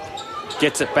it up.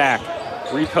 Gets it back.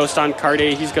 Repost on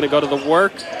Cartier. He's going to go to the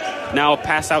work. Now a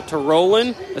pass out to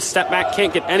Rowland. A step back,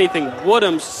 can't get anything.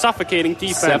 Woodhams suffocating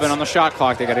defense. 7 on the shot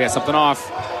clock. They got to get something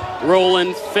off.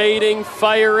 Rowland fading,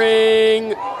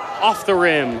 firing, off the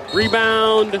rim.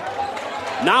 Rebound,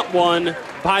 not won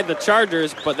by the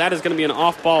Chargers, but that is going to be an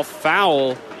off-ball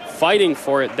foul. Fighting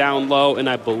for it down low, and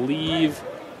I believe,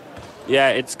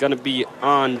 it's going to be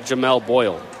on Jamel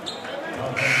Boyle.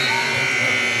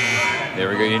 There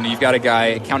we go. And you've got a guy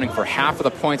accounting for half of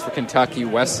the points for Kentucky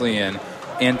Wesleyan.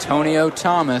 Antonio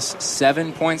Thomas,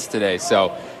 7 points today.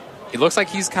 So it looks like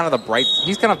he's kind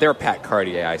of their Pat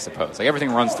Cartier, I suppose. Like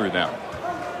everything runs through them.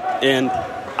 And,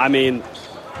 I mean,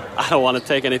 I don't want to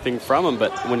take anything from him,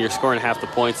 but when you're scoring half the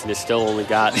points and you still only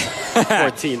got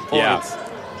 14 points. Yeah.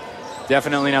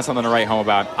 Definitely not something to write home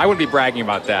about. I wouldn't be bragging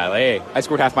about that. Like, hey, I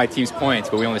scored half my team's points,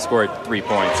 but we only scored 3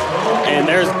 points. And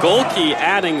there's Golke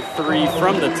adding 3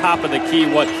 from the top of the key.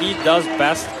 What he does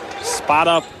best, spot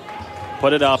up,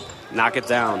 put it up, knock it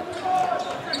down.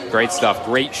 Great stuff.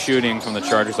 Great shooting from the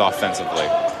Chargers offensively.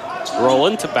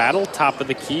 Rowland to battle, top of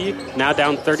the key. Now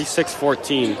down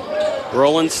 36-14.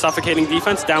 Rowland suffocating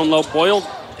defense, down low Boyle.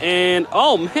 And,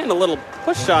 a little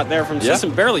push shot there from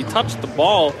Sisson. Barely touched the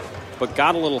ball, but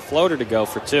got a little floater to go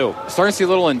for 2. Starting to see a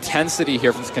little intensity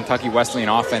here from this Kentucky Wesleyan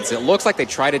offense. It looks like they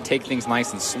try to take things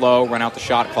nice and slow, run out the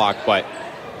shot clock, but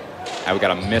we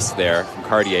got a miss there from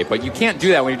Cartier. But you can't do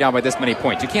that when you're down by this many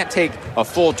points. You can't take a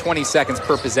full 20 seconds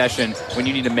per possession when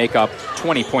you need to make up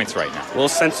 20 points right now. A little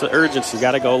sense of urgency. You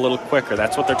got to go a little quicker.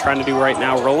 That's what they're trying to do right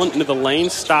now. Rolling into the lane,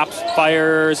 stops,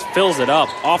 fires, fills it up,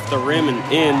 off the rim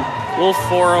and in. Little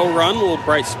 4-0 run, little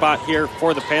bright spot here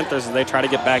for the Panthers as they try to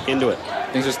get back into it.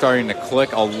 Things are starting to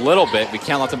click a little bit. We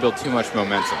can't let them build too much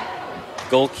momentum.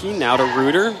 Golke now to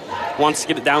Reuter. Wants to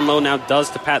get it down low, now does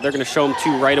to Pat. They're going to show him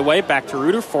 2 right away. Back to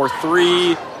Reuter for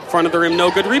 3. Front of the rim, no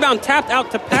good. Rebound tapped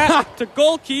out to Pat. To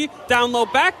Golke. Down low,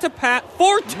 back to Pat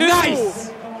for 2. Nice!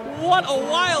 What a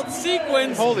wild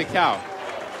sequence. Holy cow.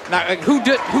 Now, who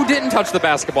didn't touch the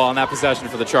basketball on that possession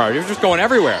for the Chargers? It was just going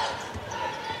everywhere.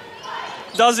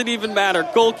 Doesn't even matter.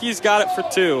 Golke's got it for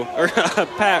 2. Or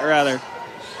Pat, rather.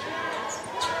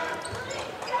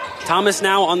 Thomas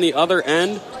now on the other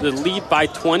end, the lead by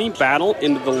 20, battle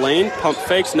into the lane, pump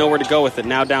fakes, nowhere to go with it.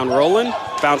 Now down Rowland,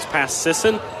 bounce past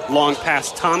Sisson, long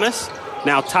pass Thomas.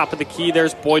 Now top of the key,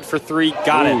 there's Boyd for 3,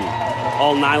 got it.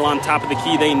 All nylon top of the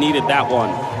key, they needed that one.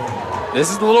 This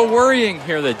is a little worrying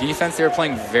here. The defense, they were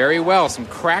playing very well. Some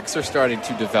cracks are starting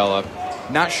to develop.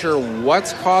 Not sure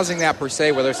what's causing that per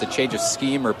se, whether it's a change of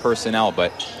scheme or personnel,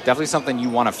 but definitely something you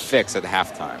want to fix at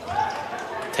halftime.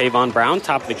 Tavon Brown,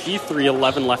 top of the key,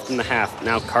 3:11 left in the half.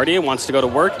 Now Cartier wants to go to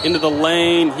work into the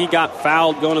lane. He got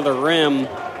fouled going to the rim.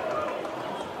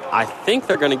 I think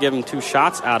they're going to give him 2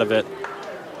 shots out of it,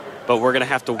 but we're going to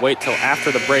have to wait till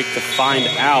after the break to find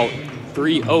out.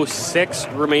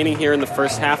 3:06 remaining here in the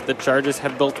first half. The Chargers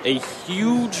have built a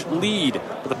huge lead,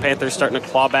 but the Panthers starting to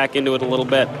claw back into it a little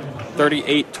bit.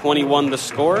 38-21 the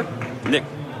score. Nick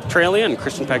Tralia and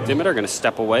Christian Peck-Dimmitt are going to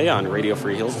step away on Radio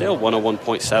Free Hillsdale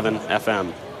 101.7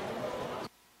 FM.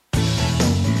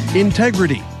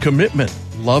 Integrity, commitment,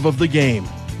 love of the game.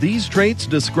 These traits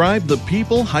describe the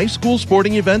people high school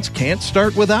sporting events can't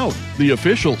start without. The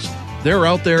officials. They're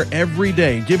out there every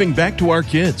day giving back to our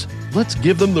kids. Let's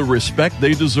give them the respect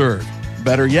they deserve.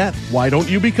 Better yet, why don't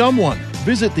you become one?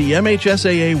 Visit the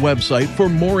MHSAA website for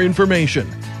more information.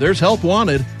 There's help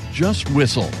wanted. Just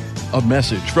whistle. A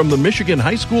message from the Michigan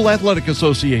High School Athletic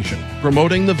Association,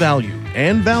 promoting the value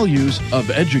and values of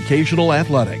educational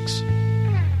athletics.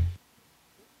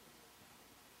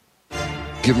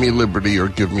 Give me liberty or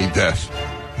give me death.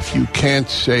 If you can't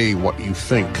say what you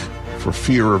think for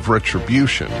fear of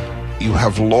retribution, you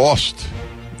have lost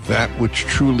that which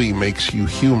truly makes you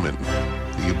human,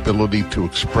 the ability to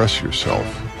express yourself.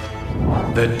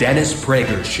 The Dennis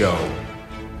Prager Show.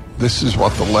 This is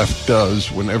what the left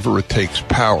does whenever it takes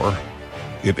power.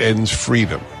 It ends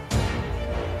freedom.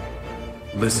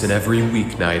 Listen every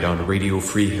weeknight on Radio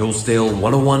Free Hillsdale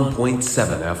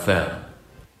 101.7 FM.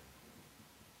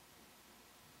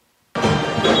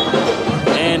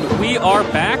 And we are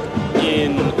back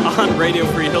on Radio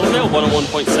Free Hillsdale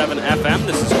 101.7 FM.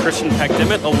 This is Christian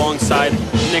Peck-Dimmitt alongside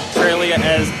Nick Tralia.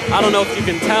 As I don't know if you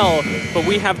can tell, but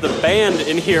we have the band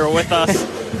in here with us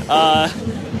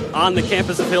on the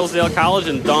campus of Hillsdale College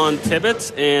and Dawn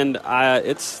Tibbetts, and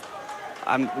it's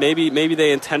maybe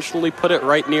they intentionally put it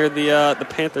right near the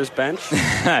Panthers bench.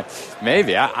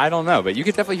 Maybe, I don't know, but you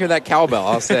could definitely hear that cowbell,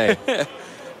 I'll say.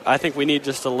 I think we need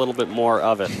just a little bit more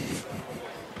of it.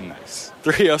 Nice.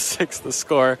 3:06 the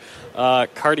score.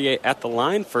 Cartier at the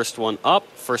line, first one up,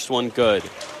 first one good.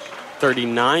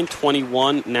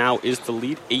 39-21 now is the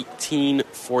lead, 18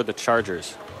 for the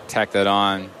Chargers. Tack that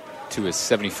on to his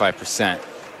 75%.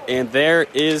 And there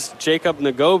is Jacob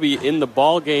Nagobi in the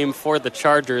ball game for the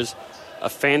Chargers. A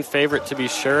fan favorite to be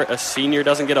sure. A senior,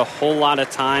 doesn't get a whole lot of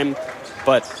time,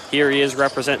 but here he is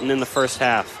representing in the first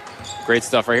half. Great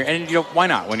stuff right here. And why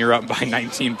not when you're up by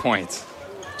 19 points?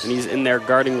 And he's in there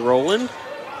guarding Rowland.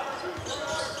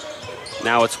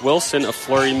 Now it's Wilson. A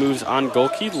flurry moves on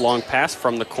Golke. Long pass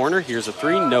from the corner. Here's a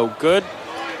three. No good.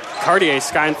 Cartier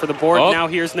skying for the board. Oh. Now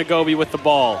here's Nagobi with the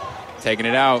ball. Taking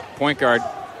it out. Point guard.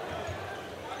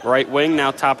 Right wing, now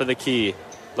top of the key.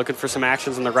 Looking for some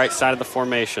actions on the right side of the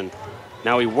formation.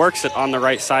 Now he works it on the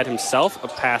right side himself. A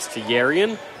pass to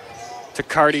Yarian. To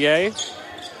Cartier.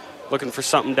 Looking for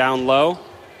something down low.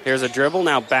 Here's a dribble.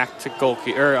 Now back to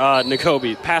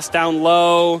Nagobi. Pass down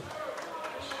low.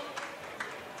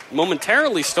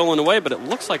 Momentarily stolen away, but it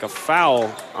looks like a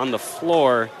foul on the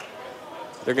floor.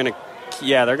 They're gonna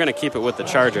keep it with the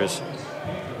Chargers.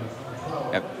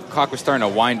 Yeah, clock was starting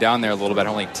to wind down there a little bit.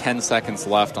 Only 10 seconds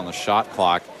left on the shot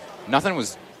clock. Nothing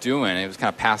was doing. It was kind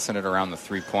of passing it around the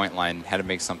 3-point line. Had to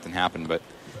make something happen, but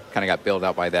kind of got bailed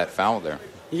out by that foul there.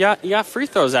 Yeah, you got free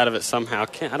throws out of it somehow.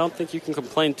 I don't think you can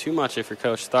complain too much if you're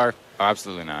Coach Starr. Oh,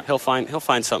 absolutely not. He'll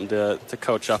find something to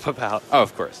coach up about. Oh,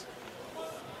 of course.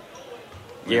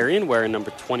 Yarian wearing number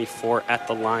 24 at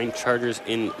the line. Chargers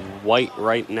in white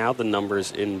right now. The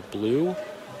numbers in blue.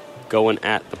 Going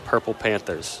at the Purple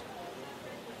Panthers.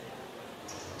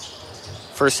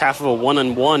 First half of a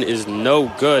 1-on-1 is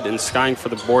no good, and skying for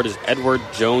the board is Edward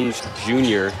Jones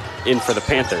Jr. in for the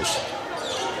Panthers.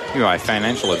 You're my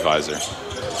financial advisor.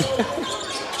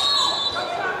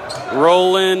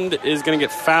 Rowland is going to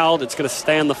get fouled. It's going to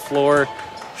stay on the floor.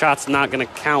 Shot's not going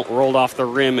to count. Rolled off the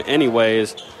rim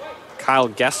anyways. Kyle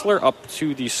Gessler up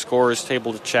to the scorer's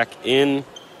table to check in.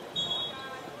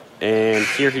 And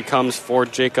here he comes for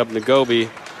Jacob Nagobi,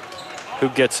 who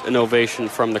gets an ovation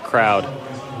from the crowd.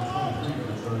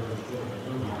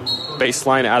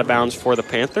 Baseline out of bounds for the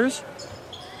Panthers.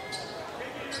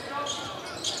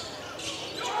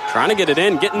 Trying to get it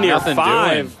in, getting near Nothing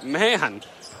five. doing. Man,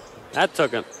 that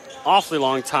took an awfully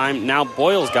long time. Now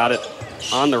Boyle's got it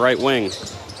on the right wing.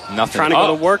 Nothing. Trying to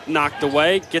go to work, knocked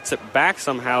away, gets it back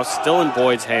somehow, still in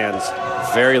Boyd's hands.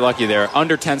 Very lucky there.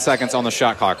 Under 10 seconds on the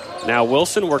shot clock. Now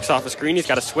Wilson works off a screen. He's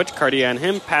got a switch. Cartier on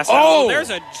him. Pass out. Oh! There's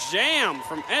a jam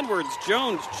from Edwards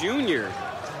Jones Jr.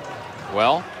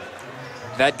 Well,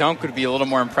 that dunk would be a little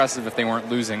more impressive if they weren't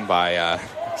losing by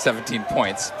 17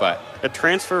 points. But a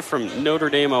transfer from Notre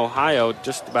Dame, Ohio,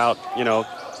 just about,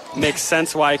 makes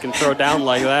sense why he can throw down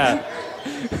like that.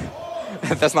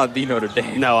 That's not the Notre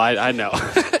Dame. No, I know.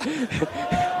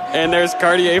 And there's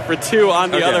Cartier for 2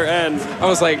 on the other end. I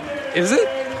was like, is it?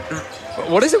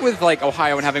 What is it with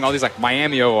Ohio and having all these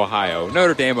Miami of Ohio,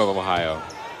 Notre Dame of Ohio?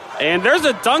 And there's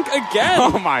a dunk again.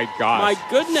 Oh my gosh. My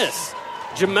goodness.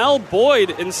 Jamel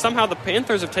Boyd, and somehow the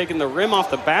Panthers have taken the rim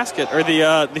off the basket, or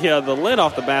the lid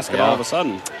off the basket all of a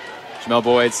sudden. Jamel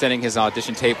Boyd sending his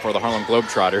audition tape for the Harlem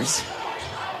Globetrotters.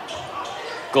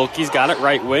 Golke's got it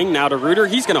right wing. Now to Reuter.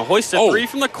 He's going to hoist a 3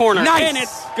 from the corner. Nice. And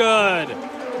it's good.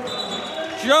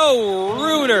 Joe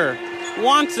Reuter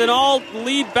wants it all,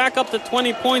 lead back up to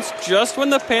 20 points just when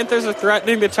the Panthers are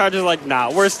threatening. The Chargers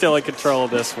nah, we're still in control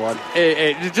of this one.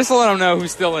 Just to let them know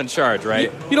who's still in charge,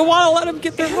 right? You don't want to let them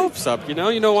get their hopes up, You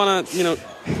don't want to,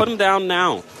 put them down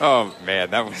now. Oh,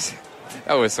 man, that was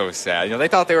so sad. They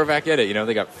thought they were back at it.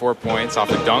 They got 4 points off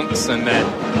the dunks, and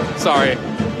then, sorry.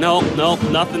 No,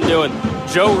 nothing doing.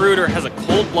 Joe Reuter has a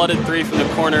cold-blooded 3 from the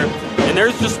corner, and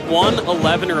there's just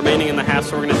 1:11 remaining in the half,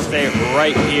 so we're going to stay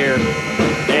right here.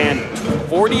 And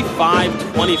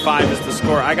 45-25 is the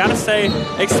score. I got to say,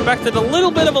 expected a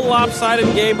little bit of a lopsided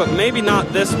game, but maybe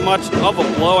not this much of a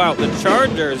blowout. The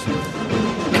Chargers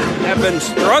have been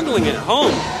struggling at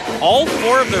home. All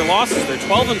 4 of their losses, they're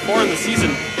 12-4 in the season,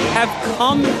 have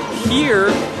come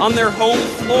here on their home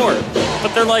floor.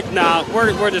 But they're nah,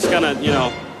 we're just going to,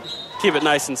 keep it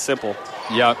nice and simple.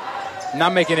 Yep.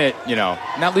 Not making it,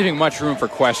 not leaving much room for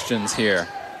questions here.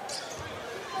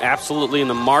 Absolutely, and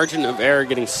the margin of error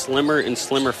getting slimmer and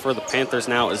slimmer for the Panthers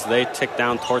now as they tick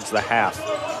down towards the half.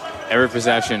 Every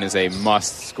possession is a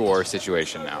must-score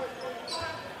situation now.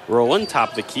 Rowland, top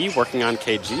of the key, working on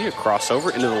KG. A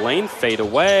crossover into the lane, fade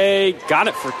away. Got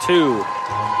it for 2.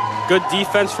 Good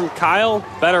defense from Kyle.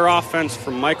 Better offense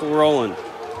from Michael Rowland.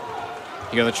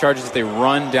 The Chargers, if they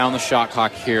run down the shot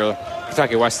clock here,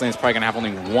 Kentucky Wesleyan's probably going to have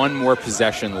only 1 more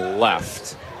possession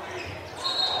left.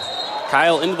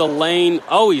 Kyle into the lane.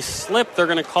 Oh, he slipped. They're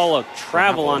going to call a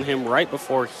travel on him right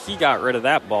before he got rid of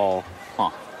that ball.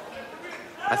 Huh.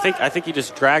 I think he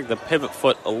just dragged the pivot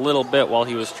foot a little bit while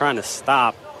he was trying to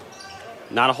stop.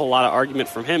 Not a whole lot of argument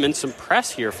from him. And some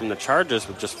press here from the Chargers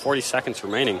with just 40 seconds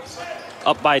remaining.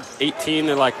 Up by 18,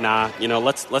 they're nah,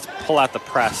 let's pull out the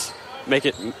press. Make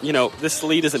it, this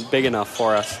lead isn't big enough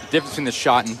for us. The difference between the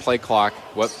shot and play clock,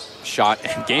 shot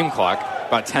and game clock,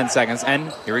 about 10 seconds.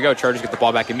 And here we go, Chargers get the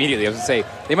ball back immediately. I was going to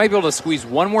say, they might be able to squeeze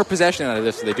 1 more possession out of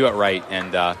this if they do it right,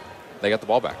 and they got the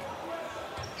ball back.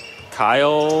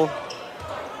 Kyle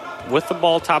with the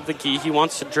ball top of the key. He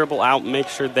wants to dribble out and make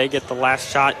sure they get the last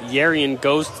shot. Yarian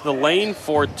goes to the lane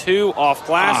for 2 off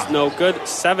glass. No good.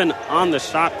 7 on the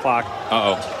shot clock.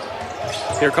 Uh-oh.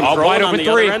 Here comes Rowland on the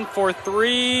other end for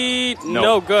 3.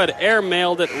 No good. Air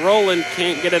mailed it. Rowland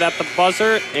can't get it at the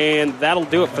buzzer, and that'll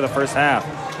do it for the first half.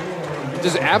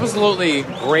 Just absolutely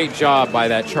great job by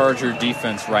that Charger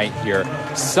defense right here.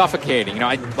 Suffocating.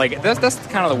 That's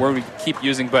kind of the word we keep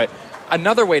using, but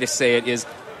another way to say it is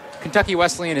Kentucky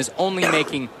Wesleyan is only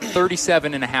making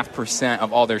 37.5%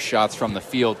 of all their shots from the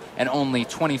field and only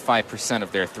 25%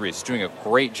 of their threes. It's doing a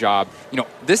great job.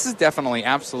 This is definitely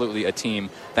absolutely a team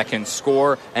that can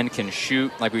score and can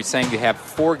shoot. Like we were saying, they have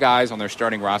 4 guys on their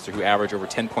starting roster who average over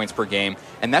 10 points per game,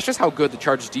 and that's just how good the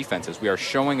Chargers defense is. We are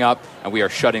showing up, and we are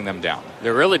shutting them down.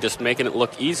 They're really just making it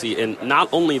look easy, and not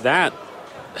only that,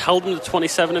 held them to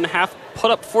 27.5,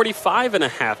 put up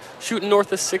 45.5, shooting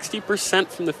north of 60%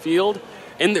 from the field.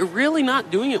 And they're really not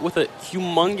doing it with a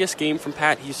humongous game from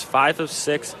Pat. He's 5 of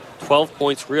 6, 12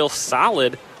 points, real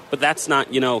solid. But that's not,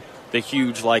 the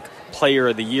huge, player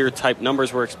of the year type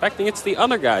numbers we're expecting. It's the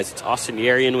other guys. It's Austin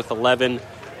Yarian with 11,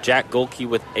 Jack Golke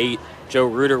with 8, Joe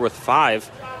Reuter with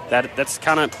 5. That's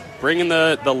kind of bringing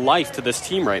the life to this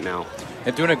team right now.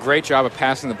 They're doing a great job of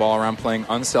passing the ball around, playing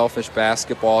unselfish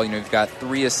basketball. You've got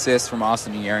 3 assists from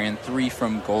Austin Yarian, 3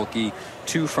 from Golke,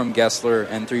 2 from Gessler,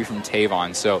 and 3 from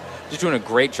Tavon. So just doing a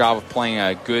great job of playing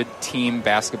a good team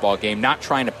basketball game, not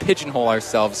trying to pigeonhole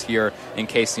ourselves here in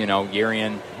case,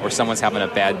 Yarian or someone's having a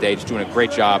bad day. Just doing a great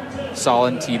job.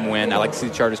 Solid team win. I like to see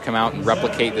the Chargers come out and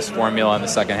replicate this formula in the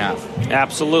second half.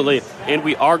 Absolutely. And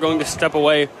we are going to step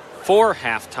away for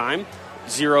halftime.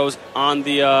 Zeros on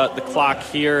the clock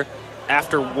here.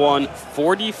 After 1,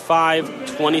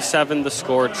 45-27 the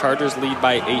score. Chargers lead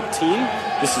by 18.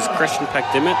 This is Christian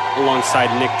Peck-Dimmitt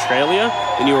alongside Nick Tralia,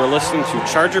 and you are listening to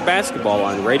Charger Basketball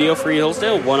on Radio Free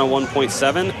Hillsdale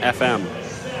 101.7 FM.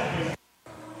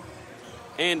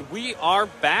 And we are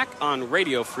back on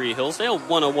Radio Free Hillsdale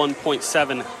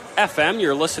 101.7 FM.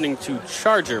 You're listening to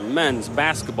Charger Men's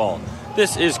Basketball.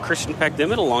 This is Christian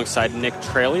Peck-Dimmitt alongside Nick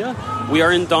Tralia. We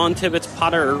are in Don Tibbetts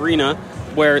Potter Arena,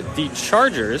 where the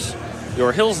Chargers,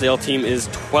 your Hillsdale team, is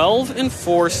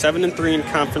 12-4, 7-3 in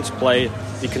conference play.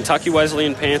 The Kentucky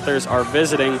Wesleyan Panthers are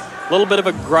visiting. A little bit of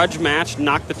a grudge match,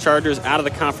 knocked the Chargers out of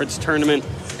the conference tournament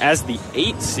as the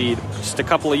 8th seed just a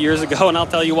couple of years ago. And I'll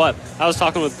tell you what, I was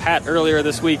talking with Pat earlier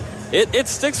this week. It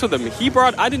sticks with him.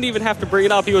 I didn't even have to bring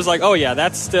it up. He was like, oh yeah,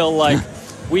 that's still like,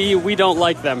 we don't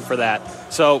like them for that.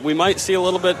 So we might see a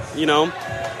little bit,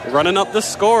 running up the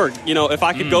score. If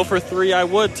I could go for 3, I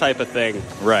would type of thing.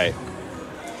 Right.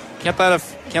 Can't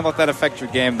let that affect your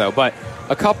game, though. But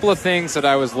a couple of things that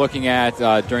I was looking at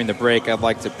during the break I'd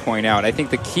like to point out. I think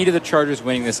the key to the Chargers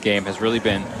winning this game has really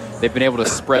been they've been able to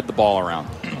spread the ball around.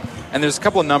 And there's a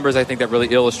couple of numbers I think that really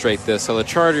illustrate this. So the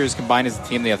Chargers combined as a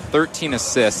team, they have 13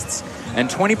 assists, and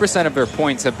 20% of their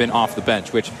points have been off the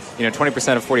bench, which,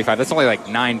 20% of 45, that's only like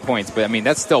 9 points. But,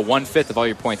 that's still 1/5 of all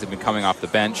your points have been coming off the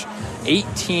bench.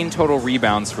 18 total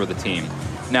rebounds for the team.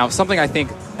 Now, something I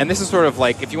think, and this is sort of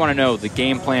like, if you want to know the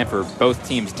game plan for both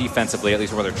teams defensively, at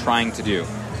least what they're trying to do.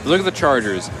 Look at the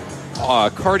Chargers.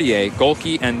 Cartier,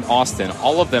 Golke, and Austin,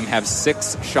 all of them have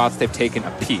 6 shots they've taken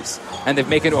apiece. And they've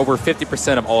made over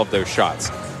 50% of all of those shots.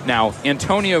 Now,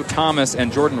 Antonio Thomas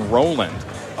and Jordan Rowland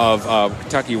of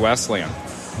Kentucky Wesleyan.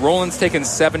 Rowland's taken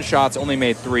 7 shots, only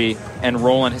made 3, and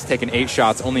Rowland has taken 8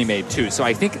 shots, only made 2. So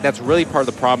I think that's really part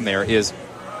of the problem there is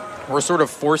we're sort of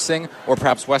forcing, or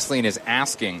perhaps Wesleyan is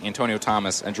asking Antonio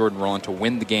Thomas and Jordan Rowland to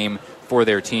win the game for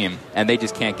their team, and they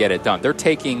just can't get it done. They're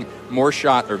taking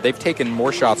they've taken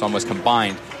more shots almost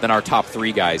combined than our top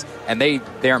 3 guys, and they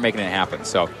aren't making it happen.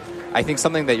 So I think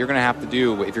something that you're going to have to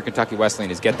do if you're Kentucky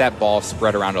Wesleyan is get that ball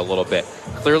spread around a little bit.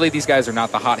 Clearly, these guys are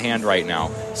not the hot hand right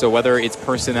now. So whether it's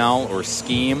personnel or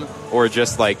scheme or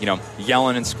just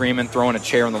yelling and screaming, throwing a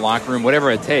chair in the locker room,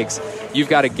 whatever it takes, you've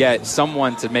got to get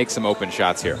someone to make some open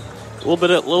shots here. A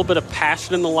little bit of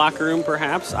passion in the locker room,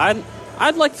 perhaps.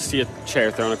 I'd like to see a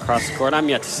chair thrown across the court. I'm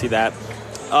yet to see that.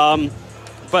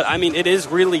 But, it is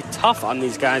really tough on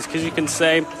these guys because you can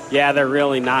say, yeah, they're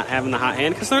really not having the hot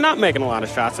hand because they're not making a lot of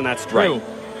shots, and that's true.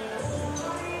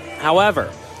 Right.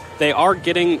 However, they are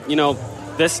getting,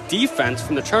 this defense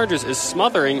from the Chargers is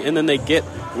smothering, and then they get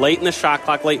late in the shot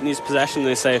clock, late in these possessions, and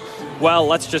they say, well,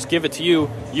 let's just give it to you.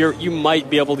 You might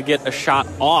be able to get a shot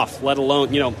off, let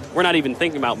alone, we're not even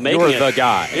thinking about making it. You're the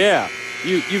guy. Yeah.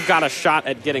 You've got a shot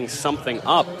at getting something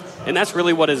up. And that's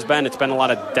really what it's been. It's been a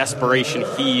lot of desperation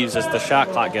heaves as the shot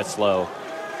clock gets low.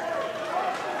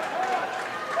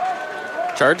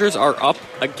 Chargers are up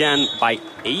again by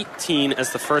 18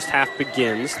 as the first half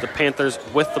begins. The Panthers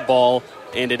with the ball,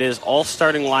 and it is all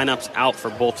starting lineups out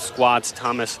for both squads.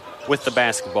 Thomas with the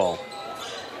basketball.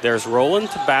 There's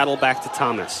Rowland to battle back to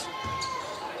Thomas.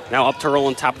 Now up to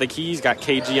Rowland, top of the key. He's got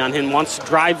KG on him. Wants to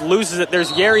drive, loses it.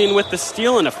 There's Yarian with the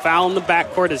steal and a foul in the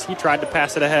backcourt as he tried to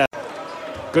pass it ahead.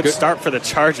 Good start for the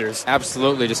Chargers.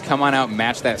 Absolutely. Just come on out and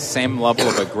match that same level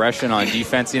of aggression on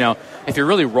defense. If you're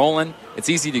really rolling, it's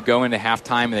easy to go into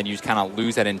halftime and then you just kind of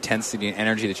lose that intensity and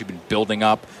energy that you've been building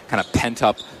up, kind of pent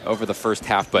up over the first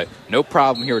half. But no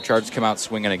problem here. Chargers come out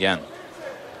swinging again.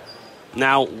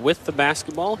 Now with the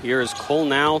basketball, here is Cole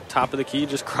now, top of the key,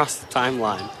 just crossed the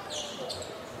timeline.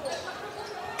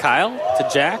 Kyle to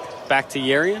Jack, back to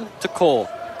Yarian to Cole.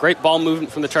 Great ball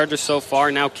movement from the Chargers so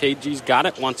far. Now KG's got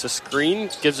it, wants a screen,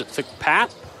 gives it to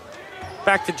Pat.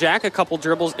 Back to Jack, a couple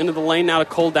dribbles into the lane. Now to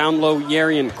Cole down low,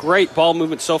 Yarian. Great ball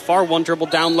movement so far. One dribble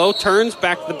down low, turns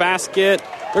back to the basket.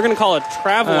 They're going to call a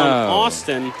travel on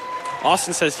Austin.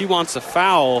 Austin says he wants a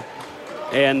foul,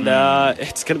 and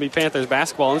it's going to be Panthers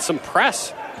basketball and some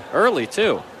press early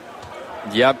too.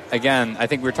 Yep. Again, I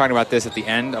think we were talking about this at the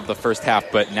end of the first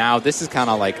half, but now this is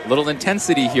kind of like little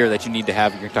intensity here that you need to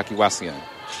have in your Kentucky Wesleyan.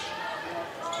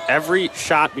 Every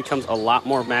shot becomes a lot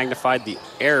more magnified. The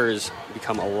errors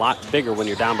become a lot bigger when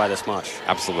you're down by this much.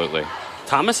 Absolutely.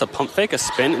 Thomas, a pump fake, a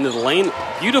spin into the lane.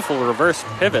 Beautiful reverse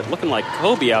pivot, looking like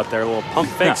Kobe out there. A little pump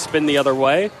fake, spin the other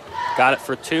way. Got it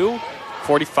for 2,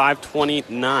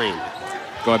 45-29.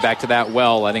 Going back to that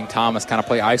letting Thomas kind of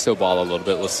play iso ball a little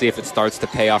bit. Let's see if it starts to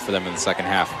pay off for them in the second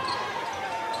half.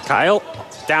 Kyle,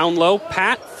 down low,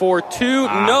 Pat for 2.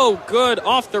 No good,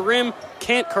 off the rim.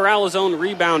 Can't corral his own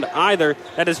rebound either.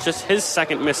 That is just his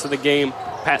second miss of the game.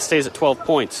 Pat stays at 12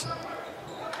 points.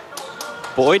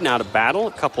 Boyd now to battle.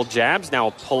 A couple jabs. Now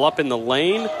a pull up in the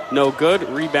lane. No good.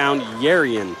 Rebound,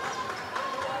 Yarian.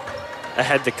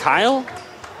 Ahead to Kyle.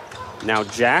 Now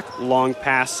Jack. Long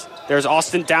pass. There's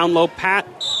Austin down low. Pat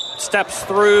steps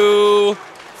through.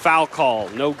 Foul call.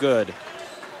 No good.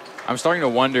 I'm starting to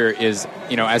wonder as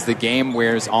the game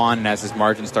wears on and as this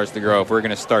margin starts to grow, if we're going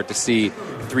to start to see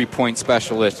 3-point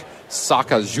specialists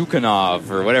Saka Zhukanov,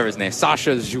 or whatever his name,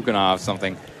 Sasha Zhukanov,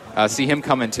 something. See him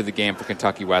come into the game for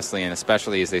Kentucky Wesleyan,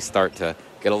 especially as they start to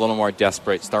get a little more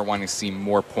desperate, start wanting to see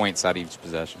more points out of each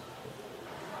possession.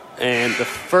 And the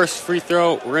first free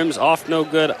throw rims off, no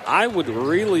good. I would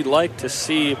really like to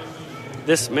see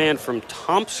this man from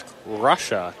Tomsk,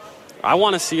 Russia. I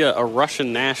want to see a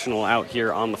Russian national out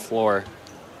here on the floor.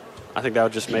 I think that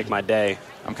would just make my day.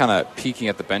 I'm kind of peeking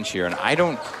at the bench here, and I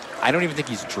don't even think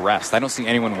he's dressed. I don't see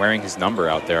anyone wearing his number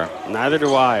out there. Neither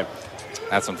do I.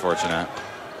 That's unfortunate.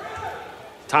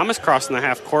 Thomas crossing the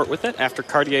half court with it after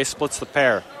Cartier splits the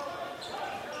pair.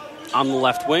 On the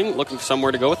left wing, looking for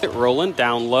somewhere to go with it. Roland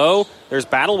down low. There's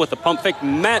battle with the pump fake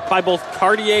met by both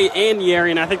Cartier and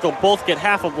Yeri, and I think they'll both get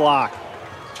half a block.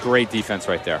 Great defense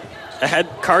right there. Ahead,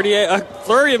 Cartier, a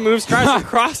flurry of moves, tries to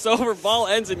cross over. Ball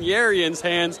ends in Yerian's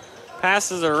hands.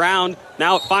 Passes around.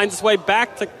 Now it finds its way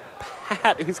back to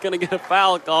Pat, who's going to get a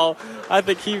foul call. I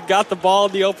think he got the ball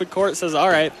in the open court, says, all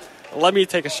right, let me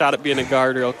take a shot at being a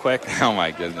guard real quick. Oh,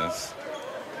 my goodness.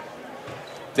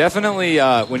 Definitely,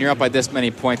 when you're up by this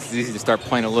many points, it's easy to start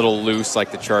playing a little loose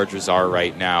like the Chargers are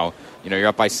right now. You know, you're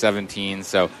up by 17,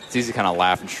 so it's easy to kind of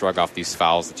laugh and shrug off these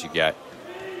fouls that you get.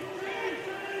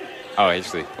 Oh,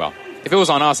 actually, well, if it was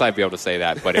on us, I'd be able to say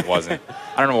that, but it wasn't.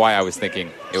 I don't know why I was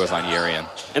thinking it was on Yerian.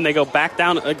 And they go back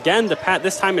down again to Pat.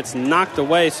 This time it's knocked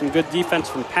away. Some good defense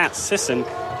from Pat Sisson.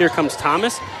 Here comes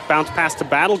Thomas. Bounce pass to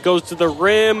Battle. Goes to the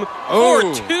rim. 4-2.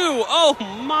 Oh,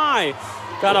 my.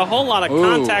 Got a whole lot of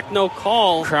contact, no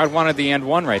call. Crowd wanted the and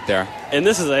one right there. And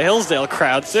this is a Hillsdale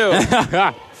crowd, too.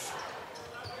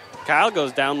 Kyle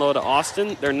goes down low to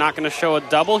Austin. They're not going to show a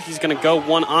double. He's going to go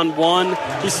one-on-one.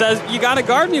 He says, you got to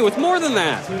guard me with more than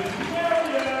that.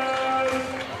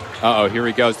 Uh-oh, here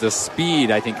he goes. The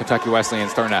speed, I think Kentucky Wesleyan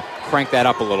is starting to crank that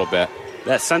up a little bit.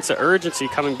 That sense of urgency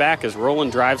coming back as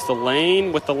Roland drives the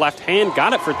lane with the left hand.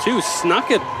 Got it for two.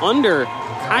 Snuck it under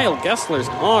Kyle Gessler's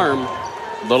arm.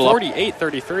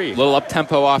 48-33. Little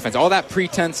up-tempo offense. All that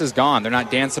pretense is gone. They're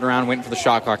not dancing around waiting for the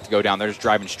shot clock to go down. They're just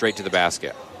driving straight to the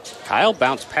basket. Kyle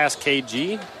bounced past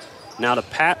KG. Now to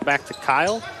Pat, back to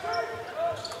Kyle.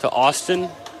 To Austin.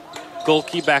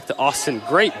 Golke back to Austin.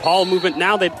 Great ball movement.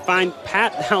 Now they find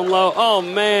Pat down low. Oh,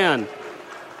 man.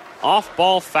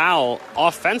 Off-ball foul.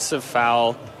 Offensive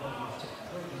foul.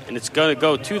 And it's going to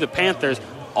go to the Panthers.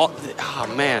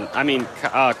 Oh, man. I mean,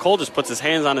 Cole just puts his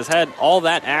hands on his head. All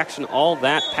that action, all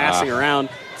that passing around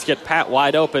to get Pat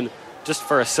wide open just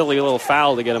for a silly little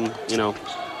foul to get him,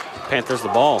 Panthers the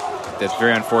ball. That's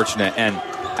very unfortunate. And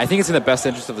I think it's in the best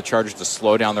interest of the Chargers to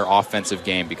slow down their offensive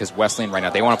game because Wesleyan right now,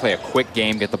 they want to play a quick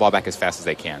game, get the ball back as fast as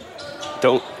they can.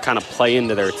 Don't kind of play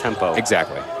into their tempo.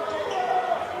 Exactly.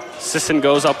 Sisson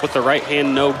goes up with the right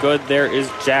hand, no good. There is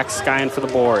Jack Skyen for the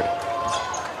board.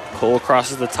 Cole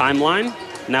crosses the timeline.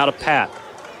 Now to Pat.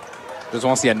 Just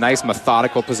want to see a nice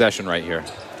methodical possession right here.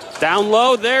 Down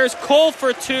low, there's Cole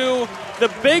for two.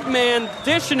 The big man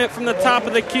dishing it from the top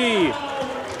of the key.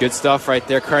 Good stuff right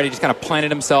there. Cardi just kind of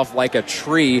planted himself like a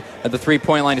tree at the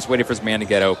three-point line, just waiting for his man to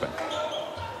get open.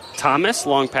 Thomas,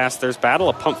 long pass, there's battle,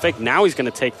 a pump fake. Now he's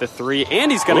going to take the three,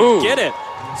 and he's going to get it.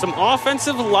 Some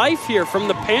offensive life here from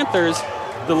the Panthers.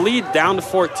 The lead down to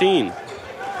 14.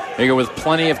 There you go. With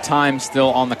plenty of time still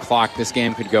on the clock, this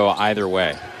game could go either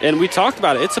way. And we talked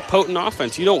about it. It's a potent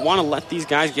offense. You don't want to let these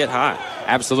guys get hot.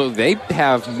 Absolutely. They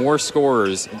have more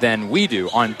scorers than we do,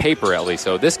 on paper at least.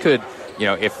 So this could,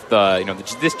 if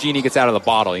this genie gets out of the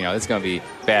bottle, it's going to be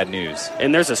bad news.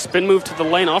 And there's a spin move to the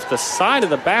lane off the side of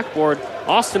the backboard.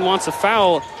 Austin wants a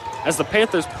foul as the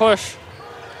Panthers push.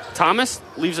 Thomas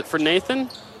leaves it for Nathan.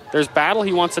 There's battle.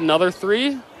 He wants another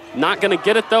three. Not going to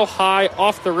get it, though. High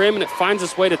off the rim, and it finds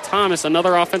its way to Thomas.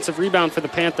 Another offensive rebound for the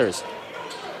Panthers.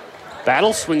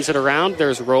 Battle swings it around.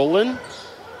 There's Roland.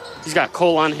 He's got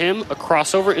Cole on him. A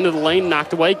crossover into the lane,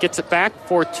 knocked away. Gets it back.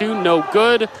 4-2, no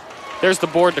good. There's the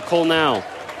board to Cole now.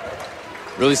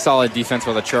 Really solid defense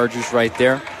by the Chargers right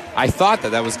there. I thought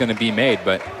that was going to be made,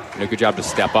 but good job to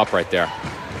step up right there.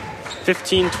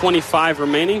 15:25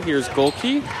 remaining. Here's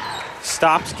Golke.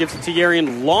 Stops, gives it to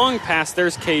Yerian. Long pass.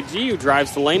 There's KG, who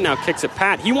drives the lane. Now kicks it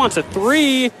Pat. He wants a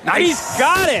three. Nice. And he's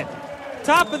got it.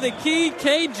 Top of the key.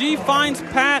 KG finds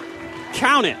Pat.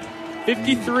 Count it.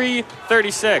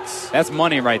 53-36. That's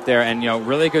money right there. And,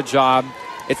 really good job.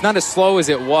 It's not as slow as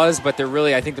it was, but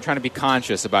I think they're trying to be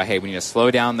conscious about, hey, we need to slow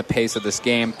down the pace of this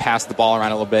game, pass the ball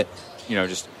around a little bit,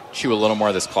 just chew a little more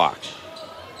of this clock.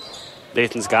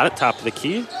 Nathan's got it. Top of the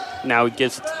key. Now he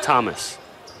gives it to Thomas.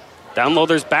 Down low,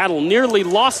 there's battle. Nearly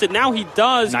lost it. Now he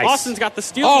does. Nice. Austin's got the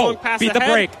steal. Going pass beat ahead.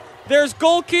 The break. There's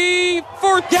Golke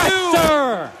for two. Yes,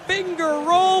 sir. Finger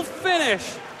roll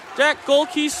finish. Jack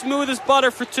Golke, smooth as butter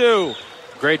for two.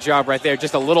 Great job right there.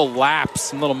 Just a little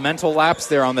lapse, a little mental lapse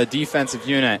there on the defensive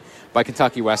unit by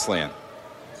Kentucky Wesleyan.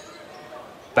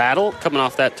 Battle coming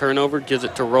off that turnover, gives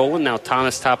it to Rowland. Now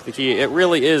Thomas top of the key. It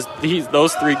really is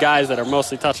those three guys that are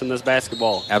mostly touching this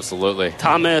basketball. Absolutely.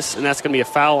 Thomas, and that's going to be a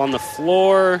foul on the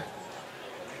floor.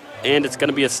 And it's going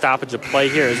to be a stoppage of play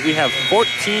here as we have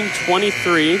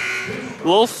 14-23. A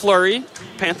little flurry.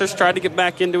 Panthers tried to get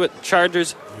back into it.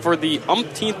 Chargers, for the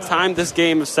umpteenth time this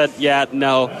game, have said, yeah,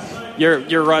 no,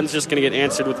 your run's just going to get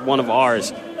answered with one of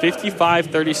ours.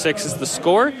 55-36 is the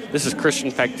score. This is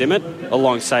Christian Peck-Dimmitt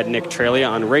alongside Nick Tralia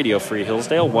on Radio Free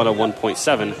Hillsdale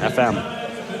 101.7 FM.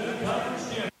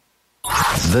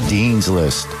 The Dean's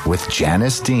List with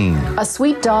Janice Dean. A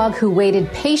sweet dog who waited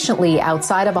patiently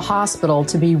outside of a hospital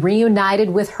to be reunited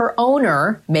with her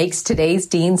owner makes today's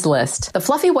Dean's List. The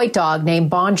fluffy white dog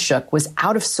named Bonshuk was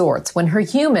out of sorts when her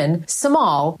human,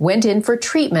 Samal, went in for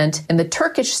treatment in the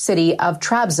Turkish city of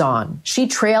Trabzon. She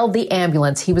trailed the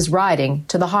ambulance he was riding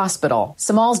to the hospital.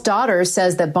 Samal's daughter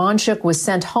says that Bonshuk was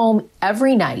sent home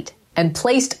every night and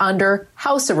placed under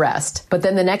house arrest. But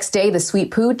then the next day, the sweet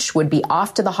pooch would be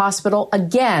off to the hospital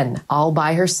again, all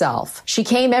by herself. She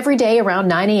came every day around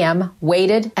 9 a.m.,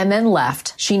 waited, and then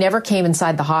left. She never came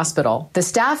inside the hospital. The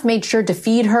staff made sure to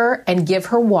feed her and give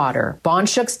her water.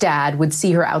 Bonshuk's dad would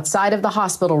see her outside of the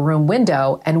hospital room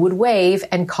window and would wave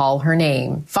and call her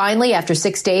name. Finally, after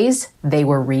 6 days, they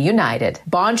were reunited.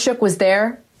 Bonshuk was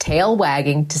there, tail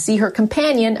wagging, to see her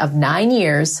companion of 9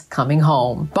 years coming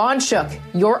home. Bonshuk,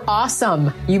 you're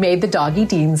awesome. You made the Doggy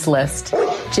Dean's List.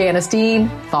 Janice Dean,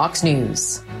 Fox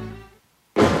News.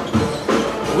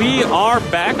 We are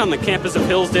back on the campus of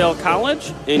Hillsdale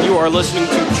College, and you are listening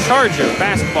to Charger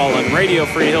Basketball on Radio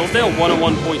Free Hillsdale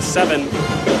 101.7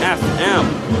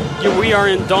 FM. We are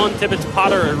in Dawn Tippett's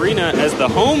Potter Arena as the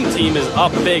home team is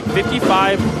up big,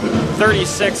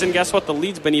 55-36, and guess what? The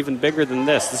lead's been even bigger than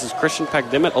this. This is Christian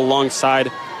Peck-Dimmitt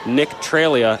alongside Nick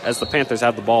Tralia as the Panthers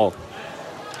have the ball.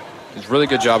 It's a really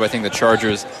good job, I think, the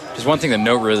Chargers. Just one thing to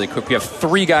note really quick, we have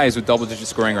three guys with double-digit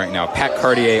scoring right now. Pat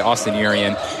Cartier, Austin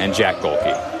Urian, and Jack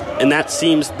Golke. And that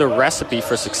seems the recipe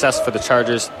for success for the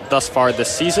Chargers thus far this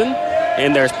season.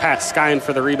 And there's Pat Skyen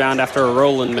for the rebound after a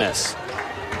Rowland miss.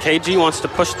 KG wants to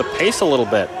push the pace a little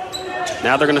bit.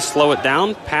 Now they're going to slow it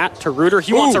down. Pat to Reuter.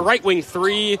 He wants a right wing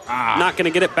three. Not going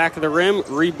to get it back to the rim.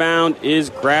 Rebound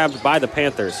is grabbed by the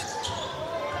Panthers.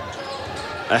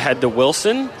 Ahead to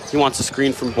Wilson. He wants a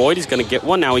screen from Boyd. He's going to get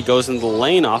one. Now he goes into the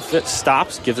lane off it.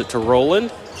 Stops. Gives it to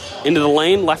Rowland. Into the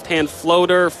lane. Left-hand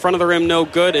floater. Front of the rim, no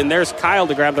good. And there's Kyle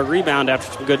to grab the rebound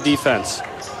after some good defense.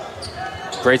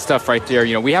 Great stuff right there.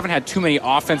 You know, we haven't had too many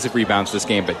offensive rebounds this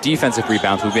game, but defensive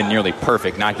rebounds, we've been nearly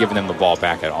perfect, not giving them the ball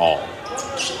back at all.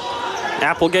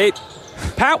 Applegate.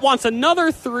 Pat wants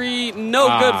another three. No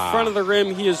good. Front of the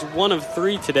rim. He is 1 of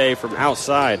 3 today from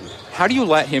outside. How do you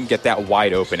let him get that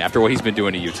wide open after what he's been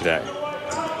doing to you today?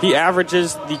 He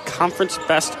averages the conference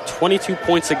best 22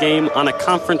 points a game on a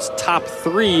conference top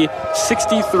 3,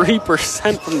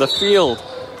 63% from the field.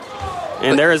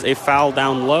 And there is a foul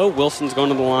down low. Wilson's going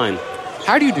to the line.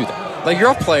 How do you do that? Like,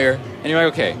 you're a player, and you're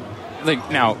like, okay.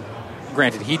 Like, now,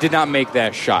 granted, he did not make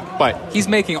that shot, but he's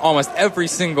making almost every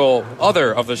single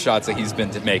other of the shots that he's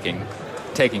been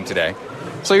taking today.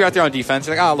 So you're out there on defense,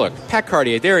 you're like, oh, look, Pat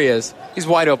Cartier, there he is. He's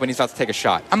wide open. He's about to take a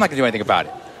shot. I'm not going to do anything about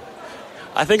it.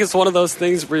 I think it's one of those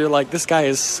things where you're like, this guy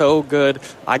is so good.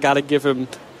 I got to give him,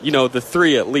 the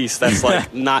 3 at least. That's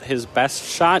like not his best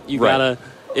shot. You got to,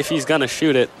 if he's going to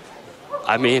shoot it,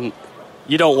 I mean,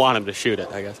 you don't want him to shoot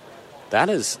it, I guess. That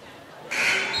is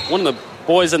one of the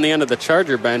boys on the end of the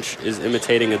Charger bench is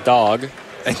imitating a dog.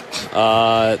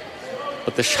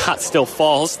 But the shot still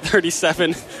falls.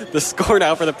 37, the score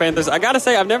now for the Panthers. I got to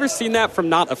say, I've never seen that from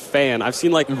not a fan. I've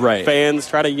seen, fans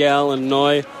try to yell and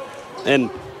annoy. And,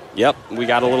 yep, we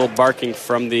got a little barking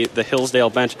from the Hillsdale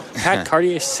bench. Pat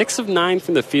Cartier, 6 of 9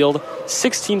 from the field,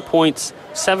 16 points,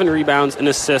 7 rebounds, and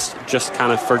assists, just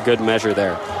kind of for good measure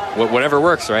there. Whatever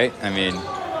works, right? I mean,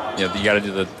 you got to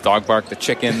do the dog bark, the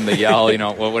chicken, the yell,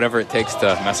 whatever it takes to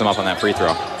mess him up on that free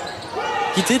throw.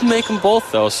 He did make them both,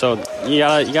 though, so you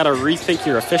gotta rethink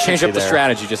your efficiency. Change up the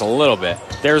strategy just a little bit.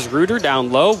 There's Reuter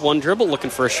down low, one dribble, looking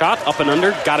for a shot, up and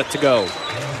under, got it to go.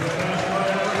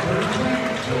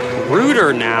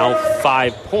 Reuter now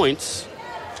 5 points.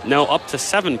 No, up to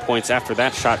 7 points after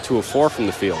that shot, 2 of 4 from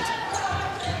the field.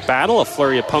 Battle, a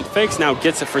flurry of pump fakes, now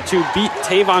gets it for 2. Beat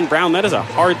Tavon Brown. That is a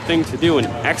hard thing to do. An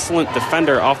excellent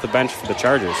defender off the bench for the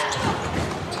Chargers.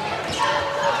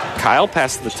 Kyle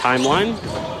passes the timeline.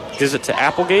 Gives it to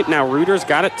Applegate. Now Reuter's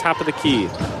got it top of the key.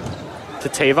 To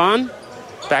Tavon.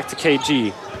 Back to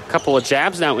KG. Couple of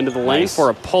jabs now into the lane for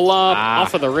a pull-up.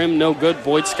 Off of the rim, no good.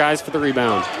 Boyd skies for the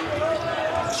rebound.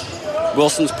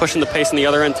 Wilson's pushing the pace on the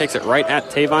other end, takes it right at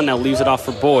Tavon, now leaves it off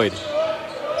for Boyd.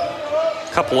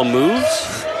 Couple of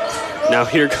moves. Now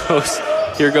here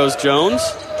goes Jones.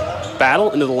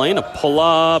 Battle into the lane, a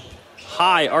pull-up.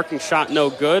 High, arcing shot, no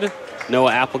good.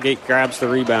 Noah Applegate grabs the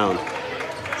rebound.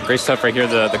 Great stuff right here.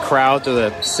 The crowd to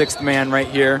the sixth man right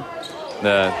here.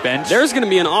 The bench. There's going to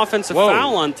be an offensive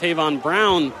foul on Tavon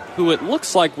Brown, who it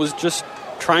looks like was just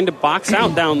trying to box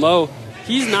out down low.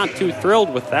 He's not too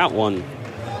thrilled with that one.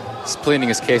 He's pleading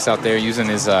his case out there using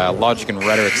his logic and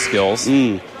rhetoric skills.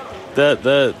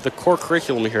 The core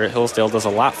curriculum here at Hillsdale does a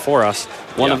lot for us.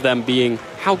 One of them being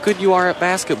how good you are at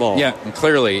basketball. Yeah, and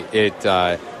clearly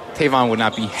Tavon would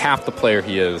not be half the player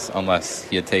he is unless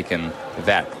he had taken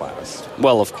that class.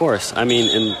 Well, of course. I mean,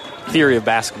 in theory of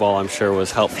basketball, I'm sure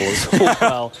was helpful as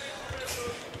well.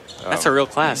 That's a real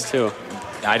class, too.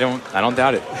 I don't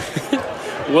doubt it.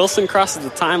 Wilson crosses the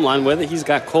timeline with it. He's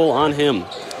got Cole on him.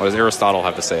 What does Aristotle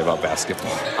have to say about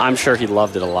basketball? I'm sure he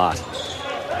loved it a lot.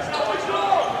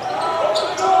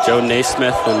 Joe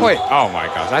Naismith. Wait, oh my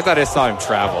gosh. I thought I saw him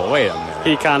travel. Wait a minute.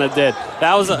 He kind of did.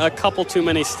 That was a couple too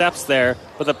many steps there,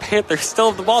 but the Panthers still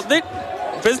have the ball.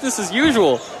 Business as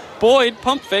usual. Boyd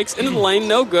pump fakes into the lane,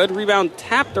 no good. Rebound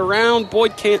tapped around.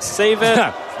 Boyd can't save it.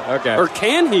 Okay. Or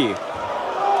can he?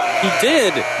 He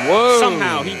did. Whoa.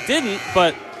 Somehow. He didn't,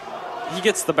 but he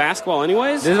gets the basketball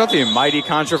anyways. This is about to be mighty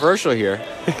controversial here.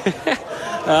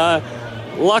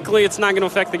 Luckily, it's not going to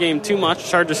affect the game too much.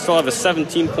 Chargers still have a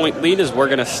 17-point lead as we're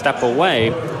going to step away.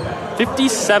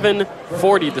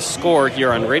 57-40 the score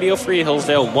here on Radio Free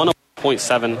Hillsdale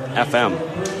 101.7 FM.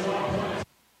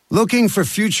 Looking for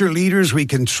future leaders we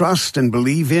can trust and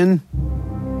believe in?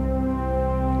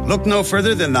 Look no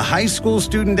further than the high school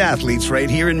student athletes right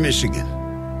here in Michigan.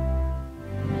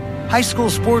 High school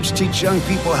sports teach young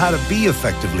people how to be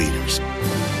effective leaders.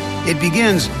 It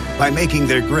begins by making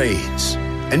their grades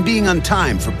and being on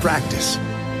time for practice.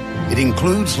 It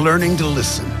includes learning to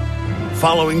listen,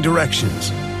 following directions,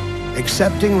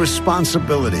 accepting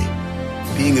responsibility,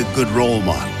 being a good role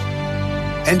model.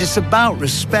 And it's about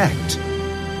respect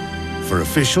for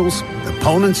officials,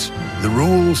 opponents, the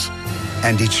rules,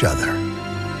 and each other.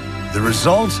 The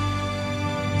result?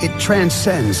 It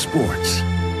transcends sports.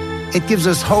 It gives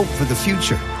us hope for the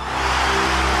future.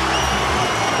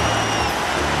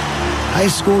 High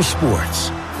school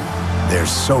sports. There's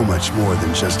so much more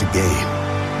than just a game.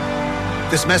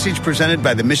 This message presented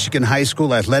by the Michigan High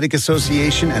School Athletic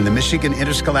Association and the Michigan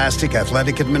Interscholastic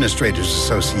Athletic Administrators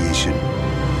Association.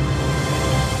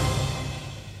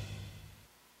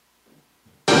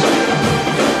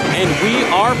 And we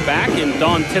are back in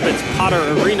Dawn Tippett's Potter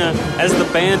Arena as the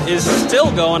band is still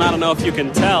going. I don't know if you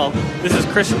can tell. This is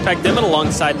Christian Peck-Dimmitt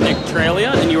alongside Nick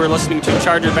Tralia, and you are listening to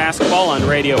Charger Basketball on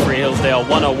Radio Free Hillsdale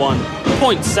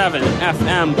 101.7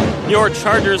 FM. Your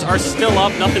Chargers are still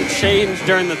up. Nothing changed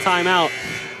during the timeout.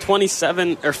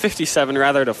 57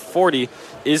 to 40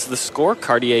 is the score.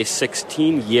 Cartier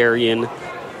 16, Yarian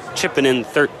chipping in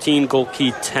 13,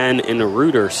 Golke 10, and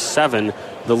Reuter 7,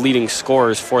 the leading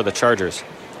scorers for the Chargers.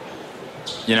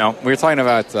 You know, we were talking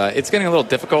about it's getting a little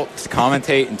difficult to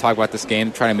commentate and talk about this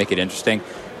game, trying to make it interesting.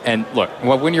 And look,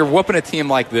 when you're whooping a team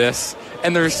like this,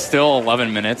 and there's still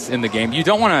 11 minutes in the game, you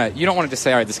don't want to just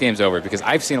say, all right, this game's over, because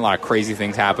I've seen a lot of crazy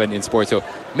things happen in sports. So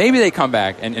maybe they come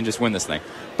back and just win this thing.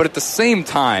 But at the same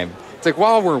time, it's like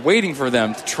while we're waiting for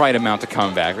them to try to mount a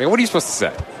comeback, what are you supposed to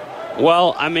say?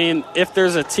 Well, I mean, if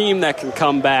there's a team that can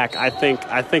come back, I think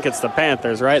it's the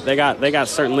Panthers, right? They got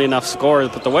certainly enough scores,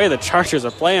 but the way the Chargers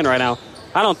are playing right now,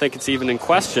 I don't think it's even in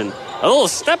question. A little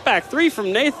step back three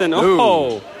from Nathan.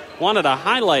 Oh, wanted a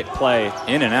highlight play.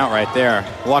 In and out right there,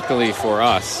 luckily for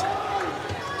us.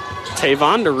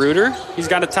 Tavon to Reuter. He's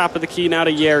got a top of the key now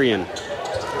to Yarian.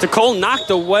 To Cole, knocked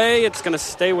away. It's going to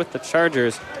stay with the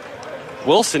Chargers.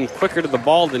 Wilson quicker to the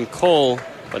ball than Cole,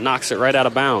 but knocks it right out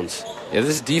of bounds. Yeah,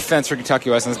 this defense for Kentucky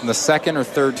Western, this is the second or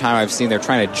third time I've seen they're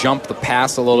trying to jump the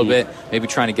pass a little bit, maybe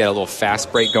trying to get a little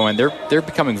fast break going. They're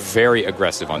becoming very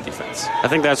aggressive on defense. I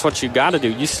think that's what you got to do.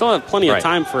 You still have plenty of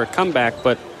time for a comeback,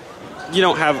 but you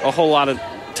don't have a whole lot of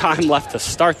time left to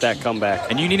start that comeback.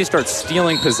 And you need to start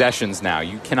stealing possessions now.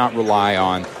 You cannot rely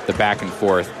on the back and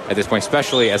forth at this point,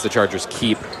 especially as the Chargers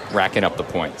keep racking up the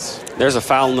points. There's a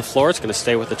foul on the floor. It's going to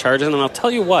stay with the Chargers. And I'll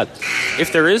tell you what,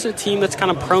 if there is a team that's kind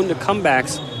of prone to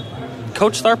comebacks,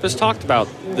 Coach Tharp has talked about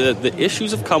the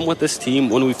issues have come with this team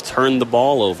when we've turned the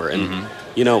ball over. And,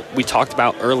 you know, we talked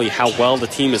about early how well the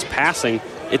team is passing.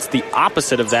 It's the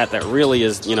opposite of that really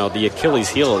is, you know, the Achilles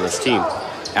heel of this team.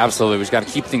 Absolutely. We've got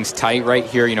to keep things tight right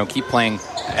here, you know, keep playing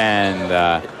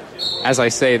and As I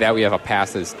say that, we have a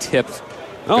pass that is tipped,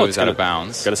 goes out of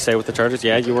bounds. Going to stay with the Chargers.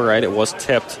 Yeah, you were right. It was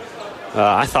tipped.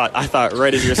 I thought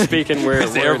right as you're speaking, we're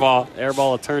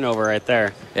airball a turnover right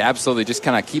there. Yeah, absolutely. Just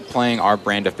kind of keep playing our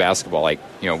brand of basketball. Like,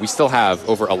 we still have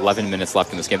over 11 minutes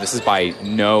left in this game. This is by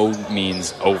no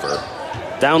means over.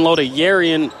 Down low to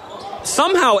Yarian.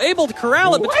 Somehow able to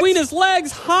corral it between his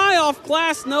legs. High off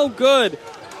glass, no good.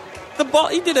 The ball,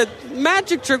 he did a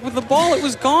magic trick with the ball. It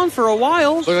was gone for a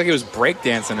while. Looked like it was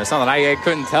breakdancing or something. I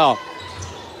couldn't tell.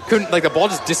 The ball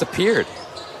just disappeared.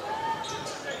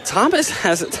 Thomas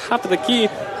has it top of the key.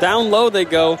 Down low they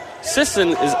go. Sisson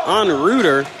is on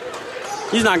Reuter.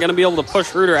 He's not going to be able to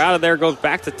push Reuter out of there. Goes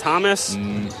back to Thomas.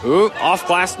 Off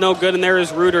glass, no good. And there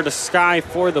is Reuter to Sky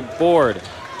for the board.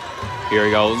 Here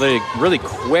we go. Really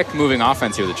quick moving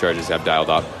offense here the Chargers have dialed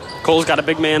up. Cole's got a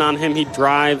big man on him. He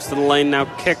drives to the lane, now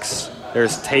kicks.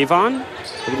 There's Tavon.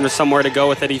 Looking for somewhere to go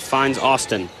with it. He finds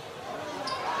Austin.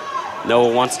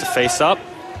 Noah wants to face up.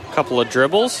 Couple of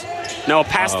dribbles. Now a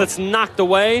pass that's knocked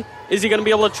away. Is he going to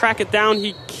be able to track it down?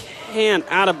 He can't.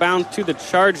 Out of bounds to the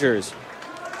Chargers.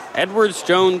 Edwards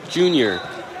Jones Jr.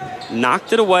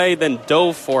 knocked it away, then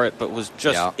dove for it, but was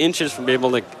just inches from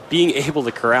being able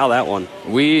to corral that one.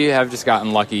 We have just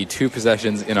gotten lucky 2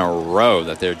 possessions in a row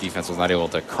that their defense was not able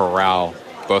to corral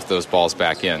both those balls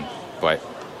back in. But,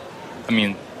 I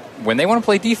mean, when they want to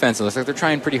play defense, it looks like they're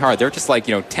trying pretty hard. They're just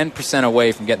 10%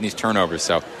 away from getting these turnovers.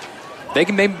 So they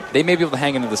may be able to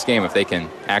hang into this game if they can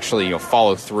actually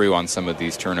follow through on some of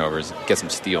these turnovers, get some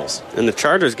steals. And the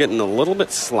Chargers getting a little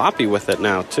bit sloppy with it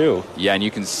now too. Yeah, and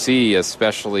you can see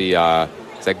especially is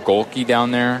that Golke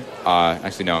down there?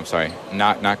 Actually, no, I'm sorry,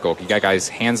 not Golke. You got guys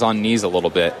hands on knees a little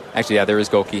bit. Actually, yeah, there is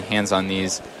Golke, hands on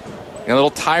knees. A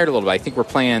little tired a little bit. I think we're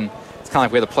playing. It's kind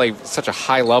of like we have to play such a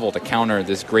high level to counter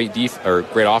this great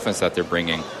great offense that they're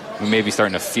bringing. We may be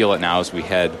starting to feel it now as we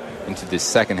head into the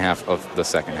second half of the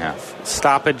second half.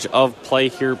 Stoppage of play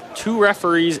here. 2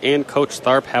 referees and Coach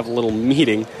Tharp have a little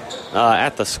meeting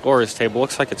at the scorer's table.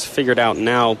 Looks like it's figured out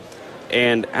now.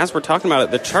 And as we're talking about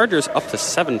it, the Chargers up to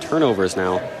 7 turnovers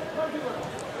now.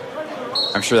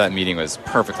 I'm sure that meeting was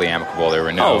perfectly amicable. There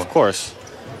were no... Oh, of course.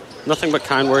 Nothing but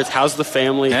kind words. How's the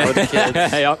family? How are the kids?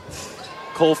 Yep.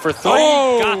 Cole for 3.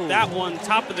 Oh! Got that one.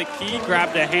 Top of the key.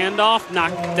 Grabbed a handoff.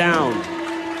 Knocked it down.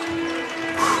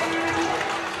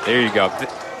 There you go.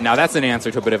 Now that's an answer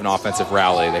to a bit of an offensive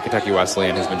rally that Kentucky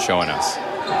Wesleyan has been showing us.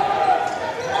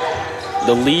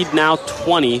 The lead now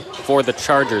 20 for the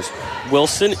Chargers.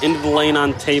 Wilson into the lane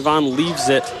on Tavon, leaves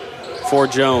it for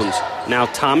Jones. Now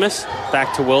Thomas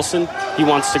back to Wilson. He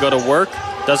wants to go to work.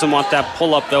 Doesn't want that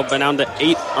pull-up, though. Been down to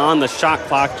 8 on the shot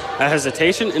clock. A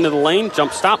hesitation into the lane.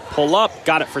 Jump stop. Pull up.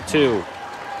 Got it for 2.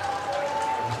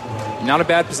 Not a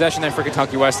bad possession then for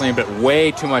Kentucky Wesleyan, but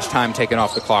way too much time taken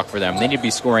off the clock for them. They need to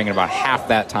be scoring in about half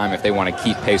that time if they want to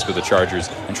keep pace with the Chargers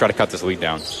and try to cut this lead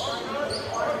down.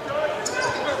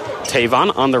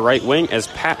 Tavon on the right wing as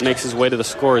Pat makes his way to the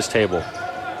scorer's table.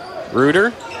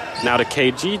 Reuter now to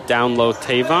KG. Down low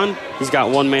Tavon. He's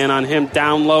got one man on him.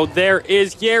 Down low there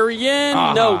is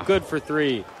Yarian. No good for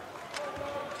 3.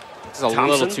 There's a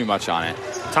little too much on it.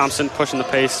 Thompson pushing the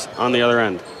pace on the other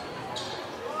end.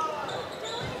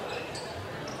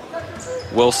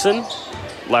 Wilson,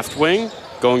 left wing,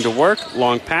 going to work,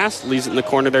 long pass, leaves it in the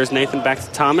corner. There's Nathan back to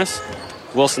Thomas.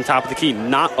 Wilson top of the key.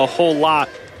 Not a whole lot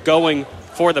going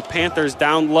for the Panthers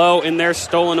down low, and they're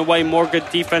stolen away. More good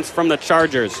defense from the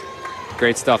Chargers.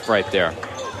 Great stuff right there.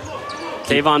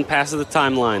 Tavon passes the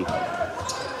timeline.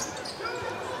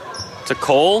 To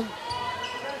Cole.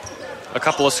 A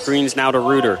couple of screens now to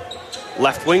Reuter.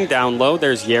 Left wing down low.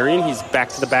 There's Yarian. He's back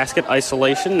to the basket.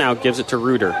 Isolation. Now gives it to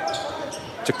Reuter.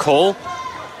 To Cole.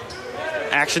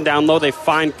 Action down low. They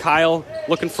find Kyle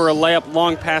looking for a layup.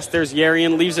 Long pass. There's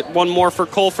Yarian. Leaves it one more for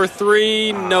Cole for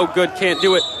 3. No good. Can't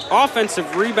do it.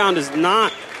 Offensive rebound is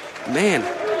not. Man,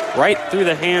 right through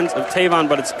the hands of Tavon,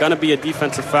 but it's going to be a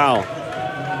defensive foul.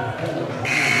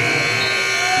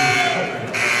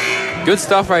 Good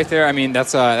stuff right there. I mean,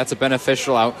 that's a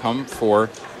beneficial outcome for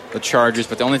the Chargers,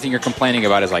 but the only thing you're complaining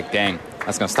about is dang,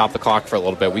 that's going to stop the clock for a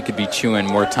little bit. We could be chewing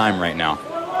more time right now.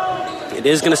 It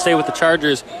is going to stay with the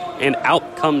Chargers, and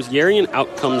out comes Yarian,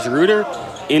 out comes Reuter,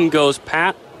 in goes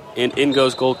Pat, and in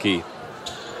goes Golke.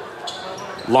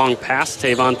 Long pass,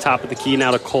 Tavon top of the key,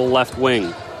 now to Cole left wing.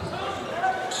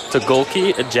 To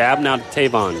Golke, a jab, now to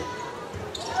Tavon.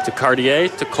 To Cartier,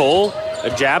 to Cole,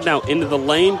 a jab, now into the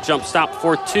lane, jump stop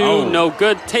for 2, no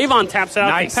good. Tavon taps it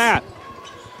out to Pat.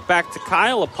 Back to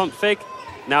Kyle, a pump fake,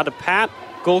 now to Pat.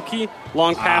 Golke,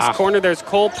 long pass, corner. There's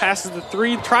Cole, passes the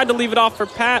 3. Tried to leave it off for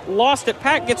Pat. Lost it.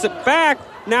 Pat gets it back.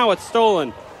 Now it's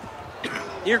stolen.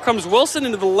 Here comes Wilson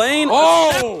into the lane.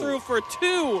 A step through for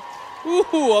two.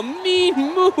 Ooh, a mean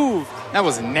move. That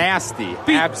was nasty.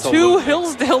 Beat Absolutely. two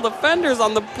Hillsdale defenders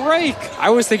on the break.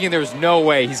 I was thinking there's no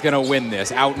way he's going to win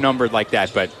this, outnumbered like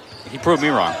that, but he proved me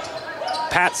wrong.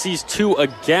 Pat sees two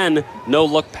again. No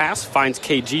look pass. Finds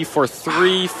KG for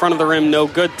three. Front of the rim, no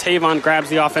good. Tavon grabs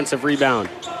the offensive rebound.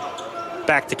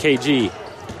 Back to KG.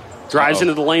 Drives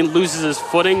into the lane, loses his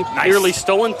footing. Nice. Nearly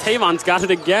stolen. Tavon's got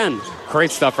it again.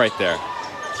 Great stuff right there.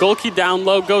 Golke down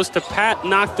low, goes to Pat.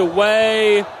 Knocked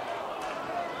away.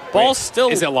 Ball still.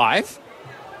 Is it live?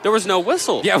 There was no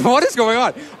whistle. Yeah, what is going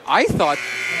on? I thought...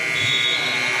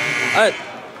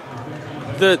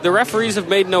 The referees have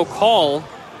made no call.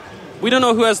 We don't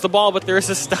know who has the ball, but there is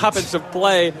a stoppage of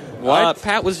play. What?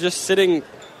 Pat was just sitting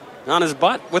on his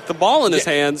butt with the ball in his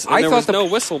hands, and there was no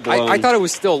whistle blown. I thought it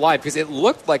was still live because it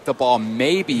looked like the ball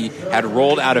maybe had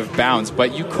rolled out of bounds,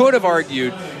 but you could have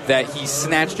argued that he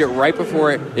snatched it right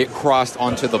before it crossed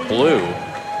onto the blue.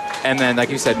 And then,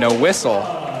 like you said, no whistle.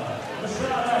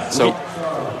 So,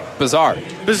 bizarre.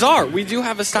 Bizarre. We do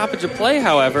have a stoppage of play,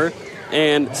 however,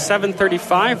 and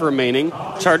 7:35 remaining.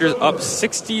 Chargers up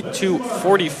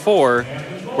 60-44.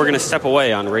 We're going to step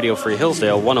away on Radio Free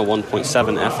Hillsdale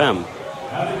 101.7 FM.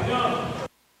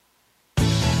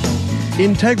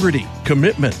 Integrity,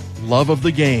 commitment, love of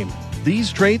the game.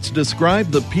 These traits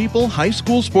describe the people high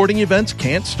school sporting events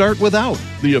can't start without.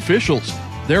 The officials.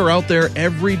 They're out there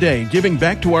every day giving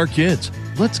back to our kids.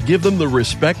 Let's give them the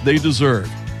respect they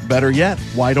deserve. Better yet,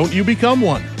 why don't you become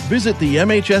one? Visit the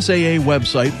MHSAA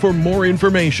website for more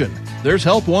information. There's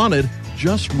help wanted.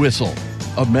 Just whistle.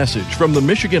 A message from the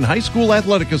Michigan High School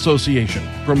Athletic Association,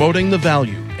 promoting the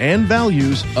value and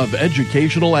values of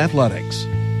educational athletics.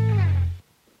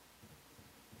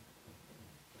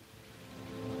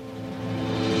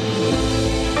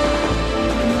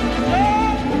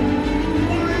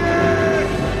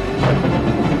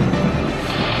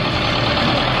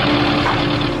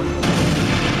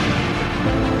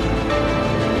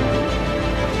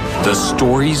 The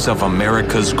stories of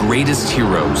America's greatest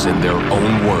heroes in their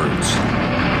own words.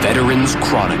 Veterans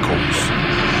Chronicles.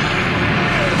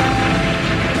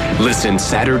 Listen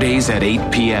Saturdays at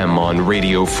 8 p.m. on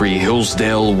Radio Free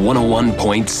Hillsdale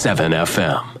 101.7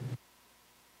 FM.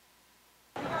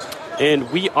 And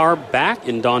we are back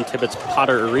in Don Tibbetts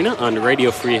Potter Arena on Radio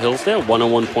Free Hillsdale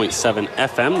 101.7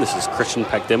 FM. This is Christian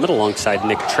Peck-Dimmitt alongside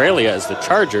Nick Tralia as the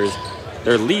Chargers.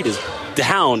 Their lead is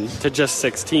down to just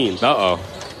 16. Uh-oh.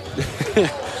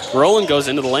 Roland goes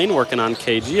into the lane working on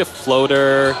KG. A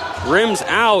floater. Rims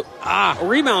out. A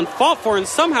rebound fought for and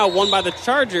somehow won by the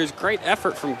Chargers. Great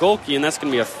effort from Golke, and that's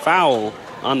going to be a foul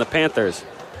on the Panthers.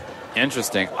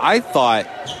 Interesting. I thought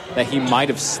that he might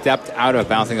have stepped out of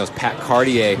bounds. I think it was Pat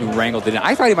Cartier who wrangled it in.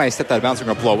 I thought he might have stepped out of bounds. We're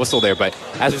going to blow a whistle there, but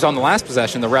as we saw in the last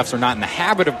possession, the refs are not in the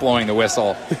habit of blowing the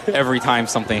whistle every time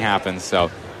something happens, so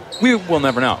we will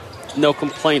never know. No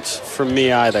complaints from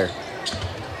me either.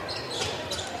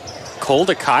 Cole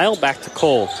to Kyle, back to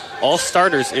Cole. All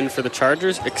starters in for the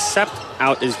Chargers, except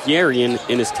out is Yarian,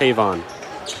 in is Tavon.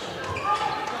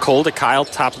 Cole to Kyle,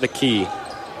 top of the key.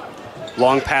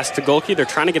 Long pass to Golke. They're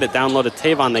trying to get it down low to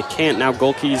Tavon. They can't. Now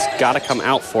Golke's got to come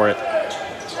out for it.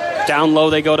 Down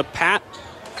low they go to Pat.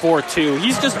 4-2.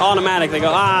 He's just automatic. They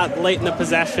go, late in the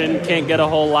possession, can't get a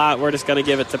whole lot. We're just going to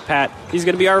give it to Pat. He's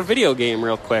going to be our video game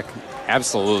real quick.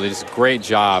 Absolutely. Just a great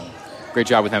job. Great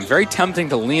job with him. Very tempting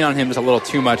to lean on him just a little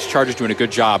too much. Chargers doing a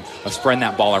good job of spreading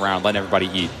that ball around, letting everybody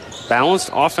eat. Balanced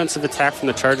offensive attack from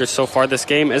the Chargers so far this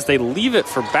game. As they leave it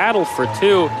for battle for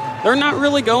two, they're not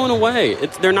really going away.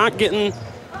 They're not getting,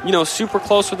 super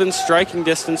close within striking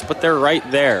distance, but they're right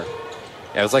there.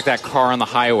 Yeah, it was like that car on the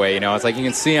highway, It's like you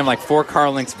can see them like 4 car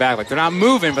lengths back. Like they're not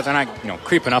moving, but they're not,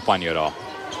 creeping up on you at all.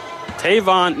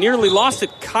 Tavon nearly lost it.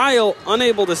 Kyle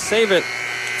unable to save it.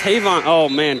 Tavon, oh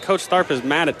man, Coach Tharp is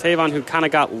mad at Tavon, who kind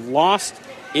of got lost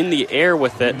in the air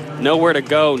with it. Nowhere to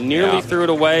go. Nearly threw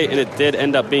it away, and it did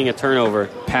end up being a turnover.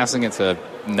 Passing it to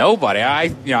nobody.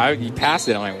 He passed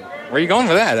it. I'm like, where are you going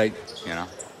for that?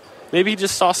 Maybe he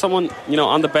just saw someone,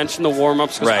 on the bench in the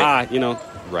warm-ups. Right.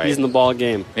 Right. He's in the ball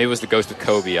game. Maybe it was the ghost of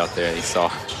Kobe out there he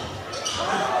saw.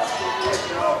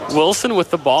 Wilson with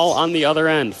the ball on the other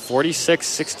end.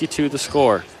 46-62 the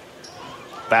score.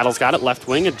 Battle's got it left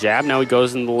wing, a jab. Now he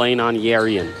goes in the lane on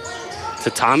Yarian. To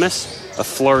Thomas, a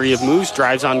flurry of moves,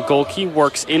 drives on Golke,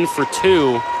 works in for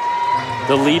two.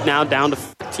 The lead now down to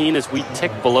 15 as we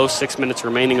tick below 6 minutes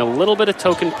remaining. A little bit of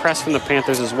token press from the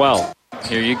Panthers as well.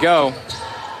 Here you go.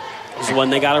 This is when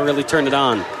they got to really turn it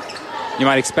on. You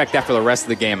might expect that for the rest of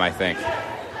the game, I think.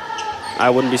 I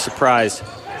wouldn't be surprised.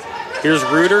 Here's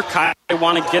Reuter. Kyle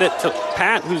want to get it to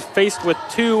Pat, who's faced with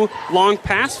two. Long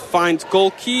pass, finds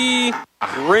Golke.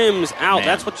 rims out. Man.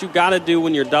 That's what you got to do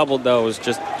when you're doubled, though, is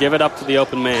just give it up to the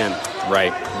open man.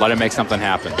 Right. Let him make something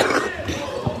happen.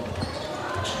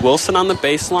 Wilson on the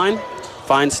baseline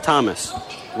finds Thomas.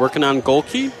 Working on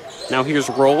Golke. Now here's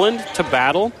Roland to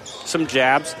battle. Some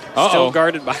jabs. Still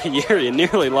guarded by Yeri.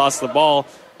 Nearly lost the ball.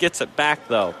 Gets it back,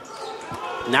 though.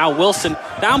 Now Wilson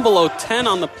down below 10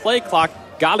 on the play clock.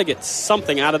 Got to get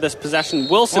something out of this possession.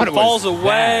 Wilson falls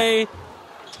away.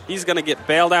 He's going to get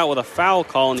bailed out with a foul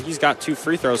call, and he's got 2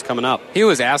 free throws coming up. He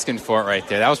was asking for it right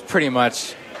there. That was pretty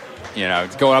much,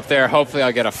 going up there. Hopefully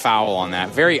I'll get a foul on that.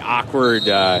 Very awkward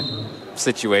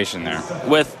situation there.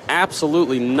 With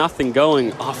absolutely nothing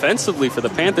going offensively for the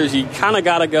Panthers, you kind of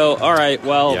got to go, all right,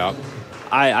 well, Yep.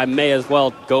 I may as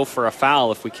well go for a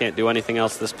foul if we can't do anything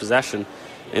else this possession.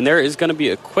 And there is going to be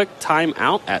a quick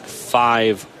timeout at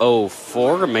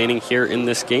 5:04 remaining here in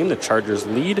this game. The Chargers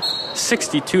lead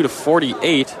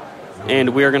 62-48.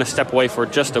 And we are going to step away for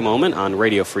just a moment on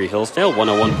Radio Free Hillsdale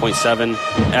 101.7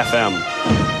 FM.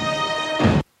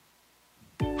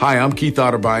 Hi, I'm Keith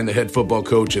Otterbein, the head football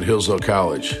coach at Hillsdale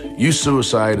College. Youth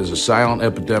suicide is a silent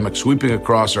epidemic sweeping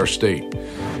across our state.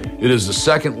 It is the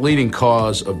second leading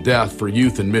cause of death for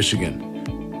youth in Michigan.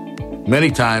 Many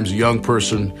times, a young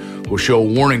person will show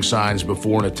warning signs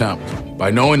before an attempt. By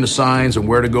knowing the signs and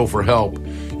where to go for help,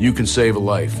 you can save a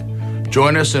life.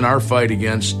 Join us in our fight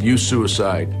against youth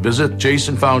suicide. Visit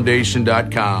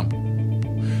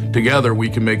jasonfoundation.com. Together, we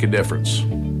can make a difference.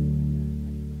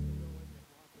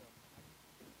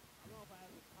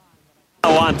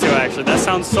 I want to, actually. That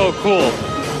sounds so cool.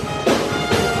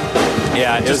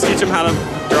 Yeah, just teach them how to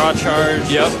draw a charge.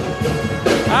 Yep.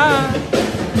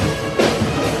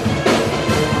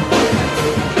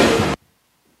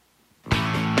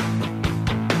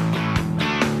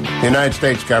 The United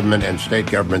States government and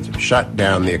state governments shut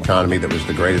down the economy that was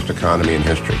the greatest economy in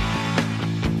history.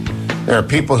 There are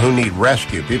people who need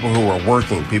rescue, people who are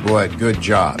working, people who had good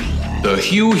jobs. The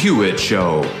Hugh Hewitt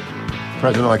Show.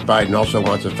 President-elect Biden also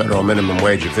wants a federal minimum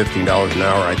wage of $15 an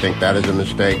hour. I think that is a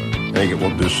mistake. I think it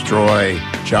will destroy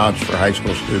jobs for high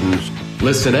school students.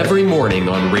 Listen every morning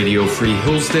on Radio Free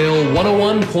Hillsdale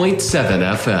 101.7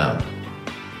 FM.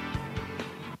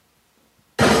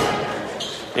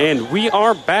 And we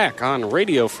are back on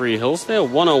Radio Free Hillsdale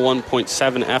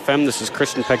 101.7 FM. This is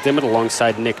Christian Peck-Dimmitt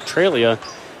alongside Nick Tralia.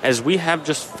 As we have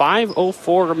just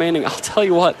 5:04 remaining, I'll tell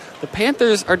you what, the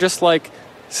Panthers are just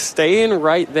staying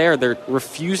right there. They're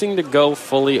refusing to go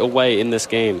fully away in this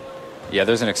game. Yeah,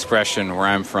 there's an expression where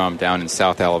I'm from down in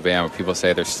South Alabama. People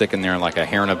say they're sticking there like a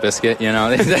hair in a biscuit.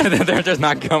 They're just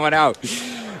not coming out.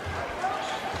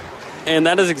 And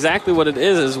that is exactly what it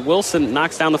is Wilson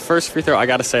knocks down the first free throw. I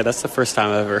got to say, that's the first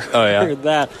time I've ever heard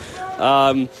that.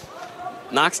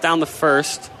 Knocks down the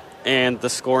first, and the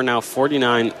score now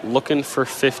 49, looking for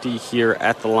 50 here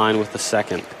at the line with the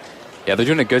second. Yeah, they're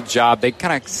doing a good job. They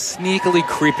kind of sneakily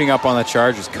creeping up on the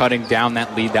Chargers, cutting down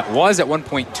that lead that was at one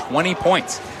point 20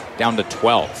 points, down to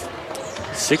 12.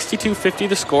 62-50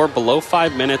 to score, below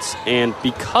 5 minutes, and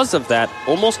because of that,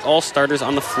 almost all starters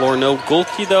on the floor. No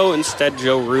Golke, though, instead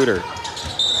Joe Reuter.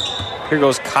 Here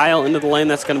goes Kyle into the lane.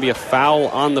 That's going to be a foul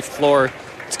on the floor.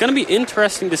 It's going to be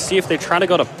interesting to see if they try to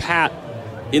go to Pat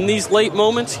in these late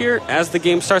moments here as the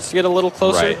game starts to get a little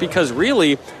closer, because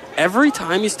really, every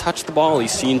time he's touched the ball,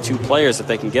 he's seen 2 players if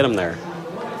they can get him there.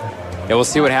 Yeah, we'll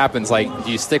see what happens. Do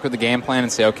you stick with the game plan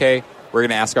and say, okay, we're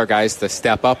going to ask our guys to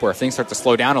step up, or if things start to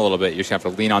slow down a little bit, you just have to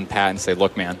lean on Pat and say,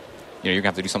 look, man, you're going to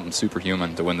have to do something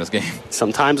superhuman to win this game.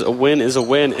 Sometimes a win is a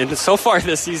win, and so far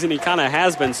this season he kind of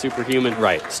has been superhuman.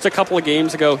 Right. Just a couple of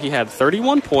games ago, he had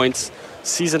 31 points,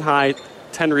 season high,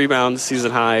 10 rebounds,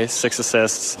 season high, 6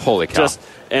 assists. Holy cow.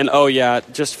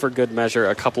 Just for good measure,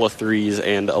 a couple of threes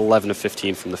and 11 of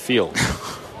 15 from the field.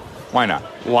 Why not?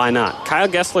 Why not? Kyle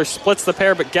Gessler splits the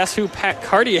pair, but guess who? Pat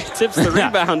Cartier tips the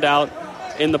rebound out,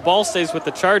 and the ball stays with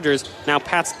the Chargers. Now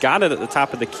Pat's got it at the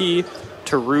top of the key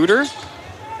to Reuter.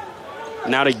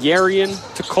 Now to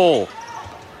Yarian, to Cole.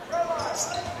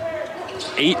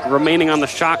 8 remaining on the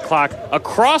shot clock. A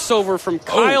crossover from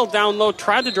Kyle down low.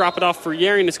 Tried to drop it off for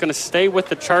Yarian. It's going to stay with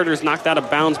the Chargers. Knocked out of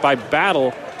bounds by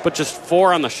Battle, but just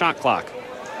 4 on the shot clock.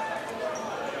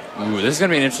 Ooh, this is going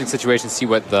to be an interesting situation to see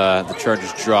what the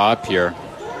Chargers draw up here.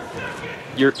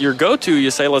 Your go-to, you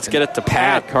say, let's get it to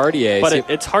Pat Cartier. But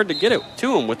it's hard to get it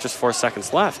to him with just 4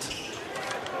 seconds left.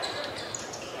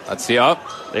 Let's see up.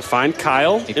 They find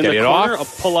Kyle in the corner. A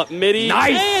pull-up midi.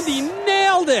 Nice. And he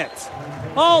nailed it.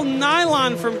 All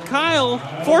nylon from Kyle.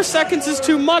 4 seconds is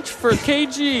too much for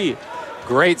KG.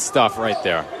 Great stuff right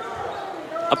there.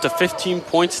 Up to 15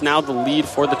 points now, the lead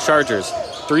for the Chargers.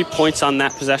 3 points on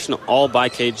that possession, all by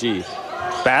KG.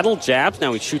 Battle jabs.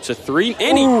 Now he shoots a three,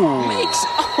 and he makes.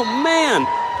 Oh man!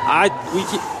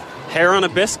 Hair on a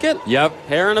biscuit? Yep.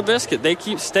 Hair on a biscuit. They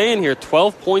keep staying here.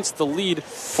 12 points the lead.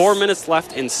 4 minutes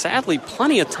left, and sadly,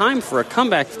 plenty of time for a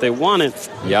comeback if they want it.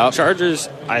 Yep. Chargers,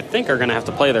 I think, are going to have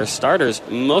to play their starters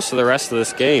most of the rest of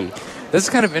this game. This is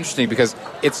kind of interesting because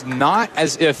it's not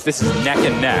as if this is neck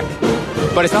and neck,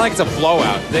 but it's not like it's a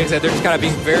blowout. They're just kind of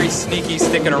being very sneaky,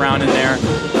 sticking around in there.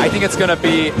 I think it's going to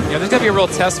be, there's going to be a real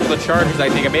test for the Chargers, I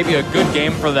think, and maybe a good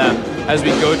game for them as we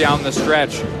go down the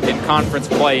stretch in conference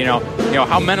play.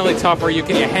 How mentally tough are you?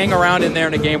 Can you hang around in there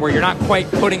in a game where you're not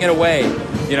quite putting it away?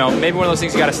 Maybe one of those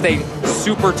things you got to stay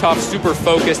super tough, super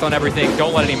focused on everything.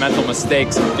 Don't let any mental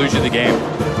mistakes lose you the game.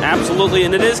 Absolutely,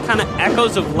 and it is kind of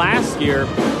echoes of last year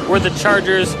where the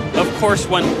Chargers, of course,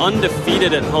 went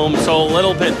undefeated at home, so a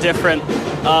little bit different.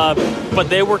 But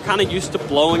they were kind of used to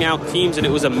blowing out teams, and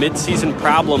it was a mid-season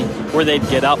problem where they'd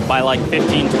get up by like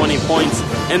 15, 20 points,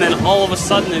 and then all of a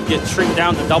sudden it'd get shrink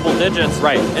down to double digits.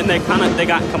 Right. And they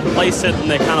got complacent, and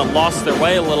they kind of lost their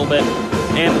way a little bit.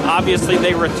 And obviously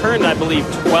they returned, I believe,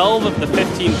 12 of the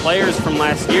 15 players from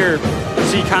last year.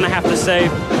 So you kind of have to say,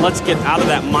 let's get out of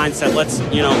that mindset. Let's,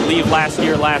 leave last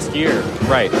year.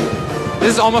 Right.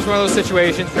 This is almost one of those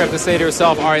situations where you have to say to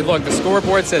yourself, all right, look, the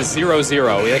scoreboard says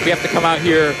 0-0. We have to come out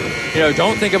here,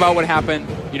 don't think about what happened,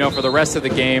 for the rest of the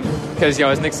game. Because,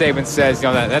 as Nick Saban says,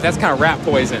 that's kind of rat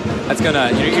poison. That's going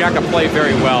to, you're not going to play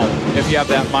very well if you have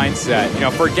that mindset.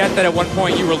 Forget that at one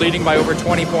point you were leading by over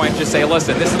 20 points. Just say,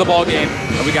 listen, this is the ball game,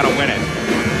 and we got to win it.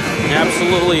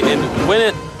 Absolutely. And win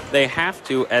it, they have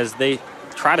to, as they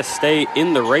try to stay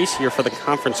in the race here for the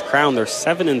conference crown. They're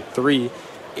 7-3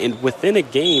 and within a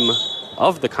game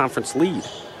of the conference lead.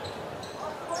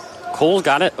 Cole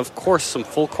got it. Of course, some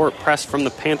full court press from the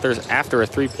Panthers after a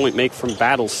three-point make from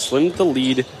Battle slimmed the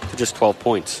lead to just 12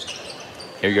 points.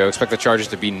 Here you go. Expect the Chargers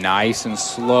to be nice and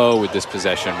slow with this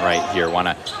possession right here. Want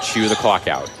to chew the clock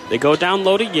out. They go down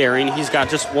low to Yaring. He's got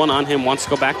just one on him. Wants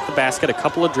to go back to the basket. A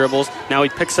couple of dribbles. Now he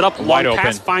picks it up. Wide Long open.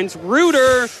 pass finds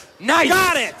Reuter. Nice.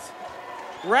 Got it.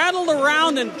 Rattled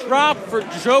around and dropped for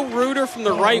Joe Reuter from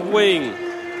the right wing.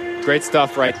 Great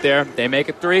stuff right there. They make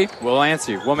it three. We'll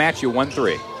answer you. We'll match you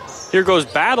 1-3. Here goes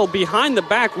Battle behind the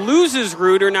back. Loses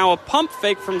Reuter. Now a pump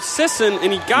fake from Sisson,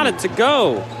 and he got it to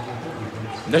go.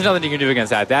 There's nothing you can do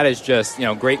against that. That is just,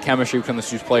 great chemistry between the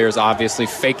two players, obviously,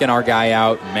 faking our guy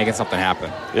out and making something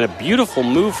happen. And a beautiful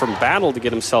move from Battle to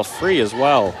get himself free as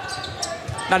well.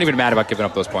 Not even mad about giving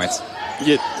up those points.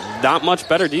 Not much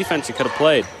better defense you could have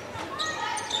played.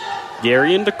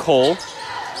 Gary into Cole.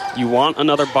 You want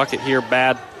another bucket here,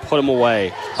 bad. Put him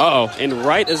away. Uh-oh. And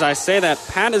right as I say that,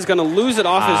 Pat is going to lose it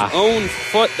off his own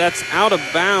foot. That's out of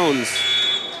bounds.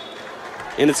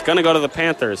 And it's going to go to the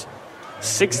Panthers.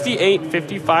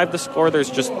 68-55 the score. There's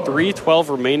just 3:12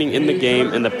 remaining in the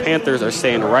game, and the Panthers are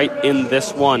staying right in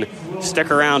this one.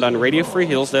 Stick around on Radio Free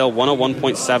Hillsdale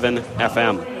 101.7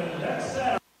 FM.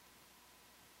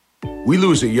 We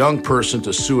lose a young person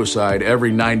to suicide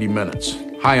every 90 minutes.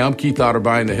 Hi, I'm Keith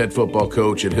Otterbein, the head football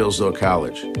coach at Hillsdale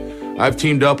College. I've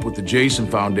teamed up with the Jason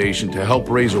Foundation to help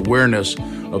raise awareness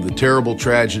of the terrible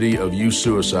tragedy of youth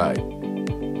suicide.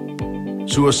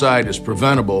 Suicide is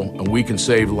preventable, and we can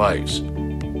save lives.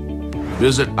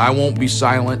 Visit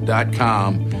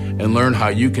IWon'tBeSilent.com and learn how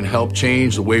you can help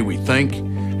change the way we think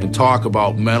and talk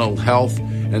about mental health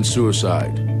and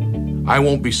suicide. I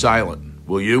won't be silent,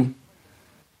 will you?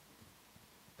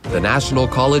 The National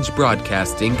College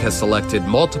Broadcasting has selected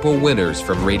multiple winners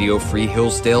from Radio Free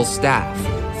Hillsdale staff.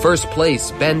 First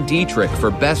place, Ben Dietrich for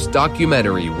Best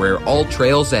Documentary, Where All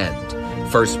Trails End.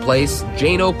 First place,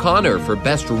 Jane O'Connor for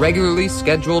Best Regularly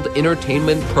Scheduled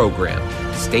Entertainment Program,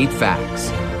 State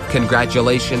Facts.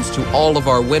 Congratulations to all of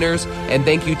our winners, and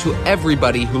thank you to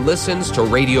everybody who listens to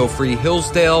Radio Free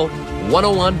Hillsdale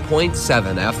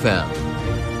 101.7 FM.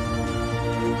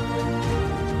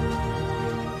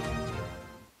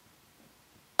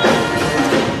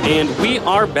 And we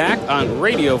are back on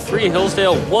Radio Free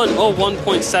Hillsdale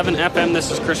 101.7 FM. This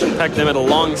is Christian Peckdemit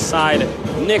alongside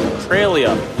Nick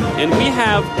Tralia. And we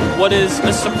have what is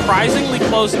a surprisingly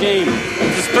close game.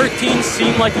 Does 13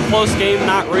 seem like a close game?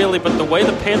 Not really, but the way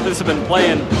the Panthers have been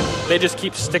playing, they just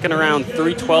keep sticking around.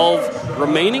 3:12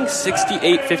 remaining,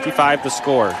 68-55 the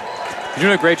score. You're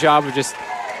doing a great job of just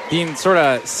being sort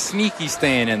of sneaky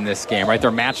staying in this game, right? They're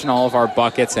matching all of our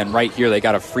buckets, and right here they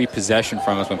got a free possession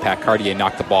from us when Pat Cartier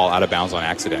knocked the ball out of bounds on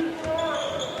accident.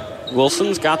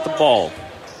 Wilson's got the ball.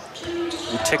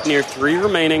 We tick near 3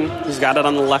 remaining. He's got it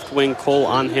on the left wing. Cole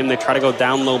on him. They try to go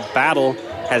down low. Battle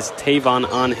has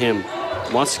Tavon on him.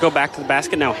 Wants to go back to the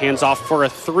basket now. Hands off for a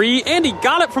 3, and he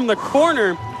got it from the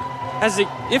corner.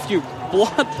 If you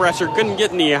blood pressure couldn't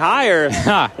get any higher.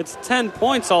 It's 10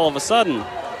 points all of a sudden.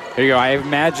 There you go. I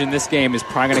imagine this game is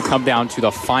probably going to come down to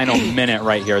the final minute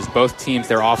right here as both teams,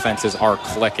 their offenses are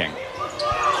clicking.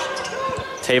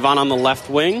 Tavon on the left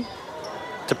wing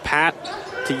to Pat,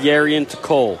 to Yarian, to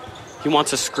Cole. He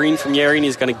wants a screen from Yarian.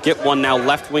 He's going to get one now.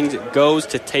 Left wing goes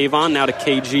to Tavon, now to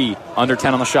KG. Under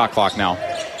 10 on the shot clock now.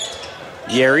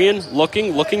 Yarian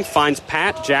looking, finds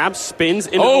Pat, jabs, spins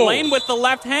into the lane with the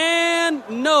left hand.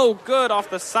 No good off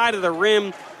the side of the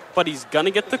rim, but he's going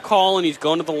to get the call, and he's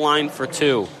going to the line for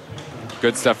 2.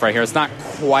 Good stuff right here. It's not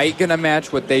quite going to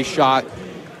match what they shot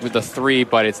with the 3,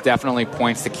 but it's definitely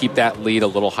points to keep that lead a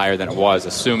little higher than it was,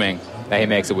 assuming that he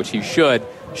makes it, which he should,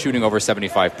 shooting over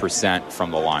 75%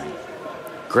 from the line.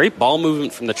 Great ball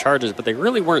movement from the Chargers, but they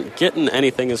really weren't getting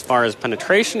anything as far as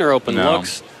penetration or open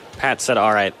looks. Pat said,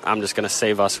 all right, I'm just going to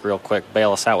save us real quick,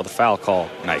 bail us out with a foul call.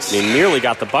 Nice. And he nearly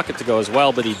got the bucket to go as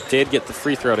well, but he did get the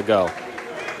free throw to go.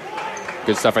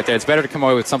 Good stuff right there. It's better to come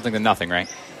away with something than nothing,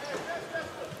 right?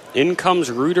 In comes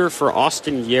Reuter for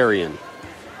Austin Yarian.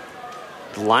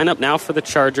 The lineup now for the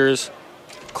Chargers,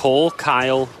 Cole,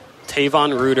 Kyle,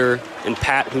 Tavon Reuter, and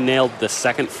Pat, who nailed the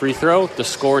second free throw. The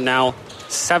score now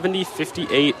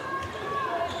 70-58.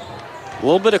 A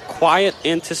little bit of quiet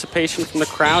anticipation from the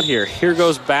crowd here. Here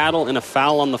goes Battle and a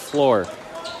foul on the floor.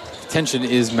 Tension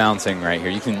is mounting right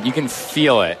here. You can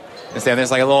feel it.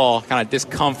 There's like a little kind of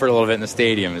discomfort a little bit in the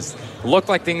stadium. It looked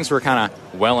like things were kind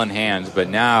of well in hand, but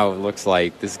now it looks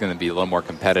like this is going to be a little more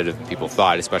competitive than people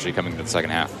thought, especially coming into the second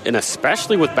half. And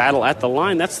especially with Battle at the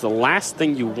line, that's the last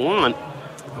thing you want.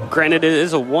 Granted, it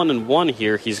is a 1-and-1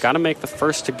 here. He's got to make the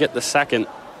first to get the second.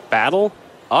 Battle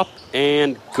up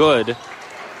and good,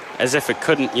 as if it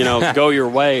couldn't, go your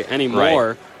way anymore.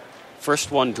 Right.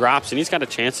 First one drops, and he's got a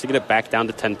chance to get it back down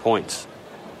to 10 points.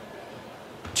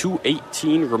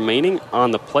 2:18 remaining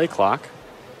on the play clock.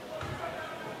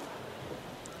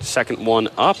 Second one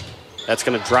up. That's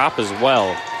going to drop as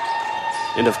well.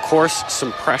 And, of course,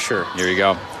 some pressure. Here you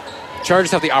go.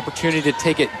 Chargers have the opportunity to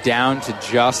take it down to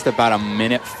just about a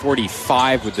minute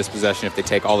 45 with this possession if they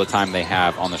take all the time they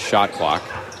have on the shot clock.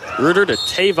 Reuter to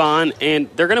Tavon, and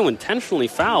they're going to intentionally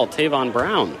foul Tavon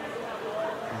Brown.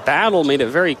 Battle made it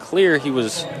very clear he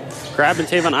was grabbing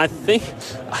Tavon. I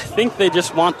think they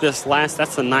just want this last.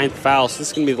 That's the 9th foul, so this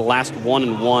is going to be the last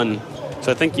 1-and-1.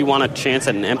 So I think you want a chance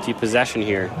at an empty possession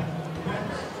here.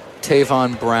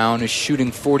 Tavon Brown is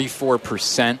shooting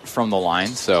 44% from the line,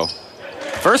 so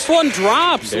first one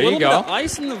drops. There you go. A little bit of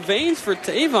ice in the veins for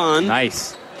Tavon.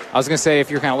 Nice. I was going to say, if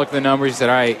you're kind of looking at the numbers, you said,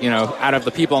 all right, out of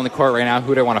the people on the court right now,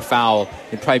 who do I want to foul?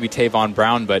 It'd probably be Tavon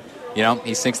Brown, but,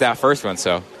 he sinks that first one,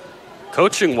 so.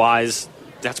 Coaching-wise,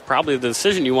 that's probably the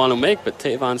decision you want to make, but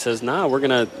Tavon says, nah, we're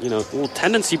going to, a little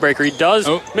tendency breaker. He does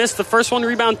miss the first one,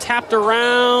 rebound tapped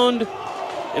around,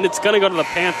 and it's going to go to the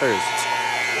Panthers.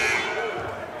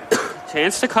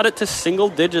 Chance to cut it to single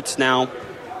digits now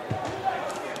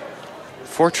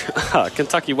for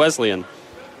Kentucky Wesleyan.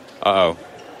 Uh-oh.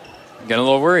 Getting a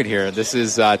little worried here. This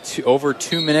is over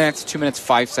 2 minutes, 2 minutes,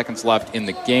 5 seconds left in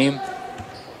the game.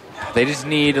 They just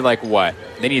need, what?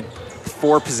 They need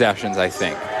 4 possessions, I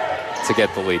think, to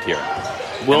get the lead here.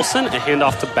 Wilson, a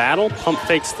handoff to Battle. Pump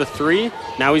fakes the 3.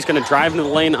 Now he's going to drive into the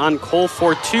lane on Cole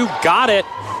for 2. Got it.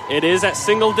 It is at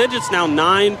single digits now.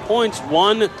 9 points,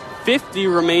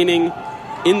 1:50 remaining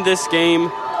in this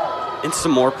game. And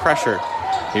some more pressure.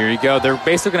 Here you go. They're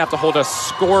basically going to have to hold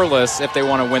us scoreless if they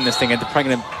want to win this thing. And they're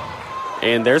probably going to...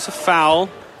 And there's a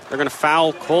foul. They're going to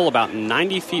foul Cole about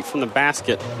 90 feet from the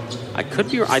basket. I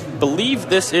believe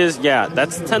this is,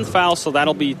 that's the 10th foul, so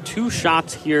that'll be 2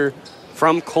 shots here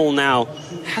from Cole now.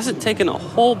 Hasn't taken a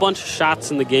whole bunch of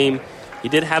shots in the game. He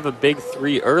did have a big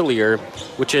 3 earlier,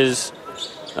 which is,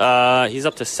 he's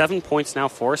up to 7 points now,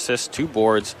 4 assists, 2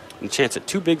 boards, and a chance at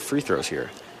 2 big free throws here.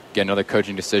 Again, another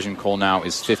coaching decision. Cole now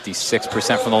is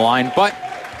 56% from the line, but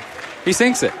he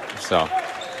sinks it. So,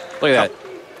 look at that.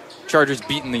 Chargers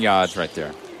beating the odds right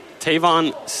there.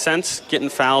 Tavon, since getting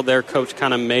fouled there, coach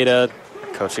kind of made a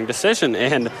coaching decision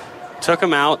and took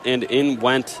him out, and in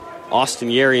went Austin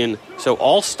Yarian. So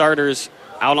all starters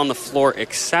out on the floor,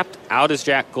 except out is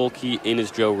Jack Golke, in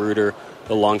is Joe Reuter,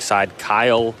 alongside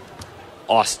Kyle,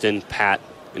 Austin, Pat,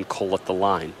 and Cole at the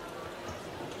line.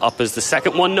 Up is the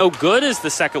second one. No good is the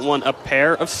second one. A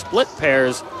pair of split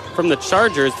pairs from the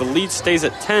Chargers. The lead stays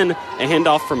at 10. A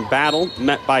handoff from Battle,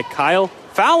 met by Kyle.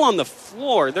 Foul on the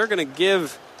floor. They're going to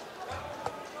give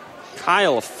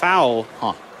Kyle a foul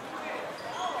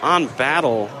on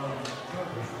Battle.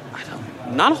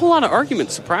 Not a whole lot of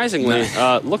argument, surprisingly.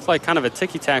 Looked like kind of a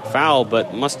ticky-tack foul,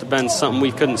 but must have been something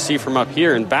we couldn't see from up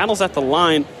here. And Battle's at the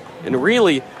line. And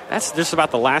really, that's just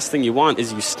about the last thing you want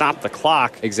is you stop the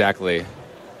clock. Exactly.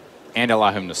 And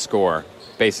allow him to score,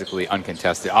 basically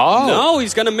uncontested. Oh! No,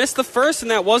 he's going to miss the first,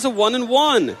 and that was a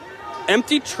 1-and-1.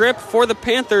 Empty trip for the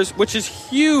Panthers, which is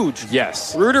huge.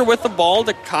 Yes. Reuter with the ball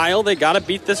to Kyle. They got to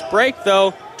beat this break,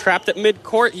 though. Trapped at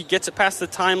midcourt. He gets it past the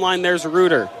timeline. There's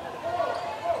Reuter.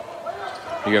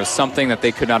 You have something that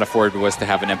they could not afford was to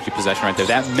have an empty possession right there.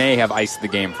 That may have iced the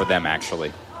game for them,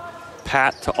 actually.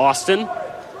 Pat to Austin.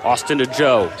 Austin to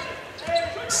Joe.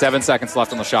 7 seconds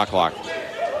left on the shot clock.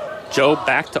 Joe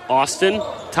back to Austin.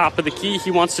 Top of the key.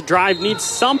 He wants to drive. Needs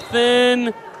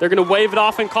something. They're going to wave it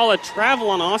off and call a travel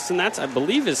on Austin. That's, I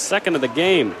believe, his second of the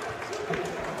game.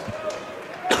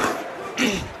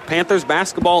 Panthers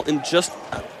basketball in just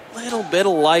a little bit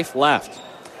of life left.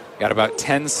 Got about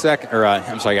 10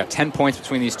 got 10 points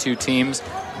between these two teams.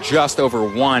 Just over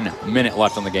 1 minute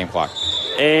left on the game clock.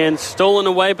 And stolen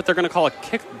away, but they're going to call a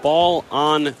kick ball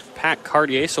on Pat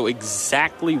Cartier. So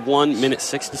exactly 1 minute,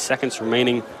 60 seconds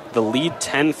remaining. The lead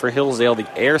 10 for Hillsdale.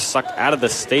 The air sucked out of the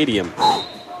stadium.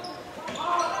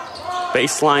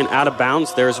 Baseline out of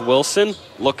bounds. There's Wilson.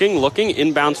 Looking.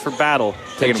 Inbounds for Battle.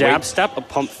 A jab step, a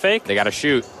pump fake. They got to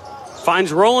shoot.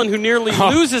 Finds Roland, who nearly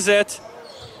loses it.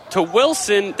 To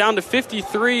Wilson, down to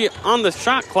 53 on the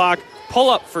shot clock. Pull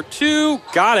up for 2.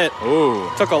 Got it. Ooh.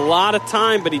 Took a lot of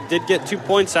time, but he did get 2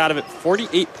 points out of it.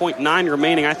 48.9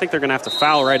 remaining. I think they're going to have to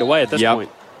foul right away at this point.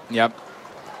 Yep.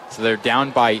 So they're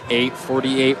down by 8,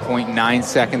 48.9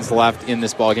 seconds left in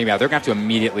this ball game. Yeah, they're going to have to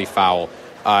immediately foul.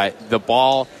 The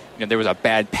ball, there was a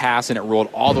bad pass, and it rolled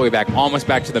all the way back, almost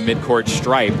back to the midcourt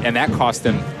stripe, and that cost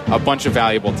them a bunch of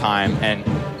valuable time. And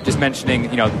just mentioning,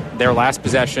 their last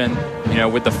possession,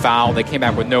 with the foul, they came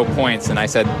back with no points, and I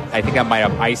said, I think I might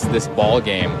have iced this ball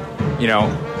game.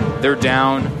 They're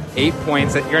down 8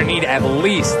 points. You're going to need at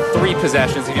least 3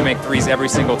 possessions if you make threes every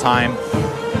single time.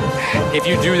 If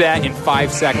you do that in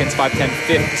 5 seconds, 5, 10,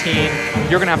 15,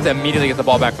 you're going to have to immediately get the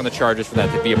ball back from the Chargers for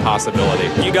that to be a possibility.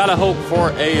 You got to hope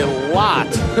for a lot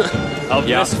of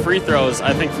missed free throws,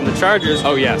 I think, from the Chargers.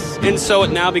 Oh, yes. And so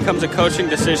it now becomes a coaching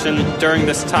decision during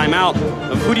this timeout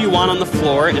of who do you want on the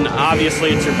floor, and obviously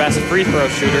it's your best free throw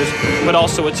shooters, but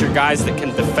also it's your guys that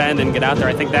can defend and get out there.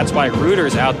 I think that's why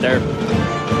Reuter's out there.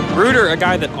 Reuter, a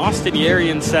guy that Austin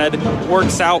Yerian said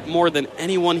works out more than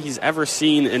anyone he's ever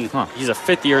seen, and he's a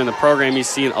 5th year in the program. He's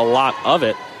seen a lot of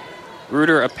it.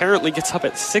 Reuter apparently gets up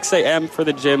at 6 a.m. for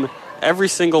the gym every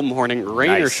single morning,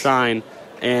 rain or shine,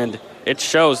 and it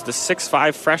shows. The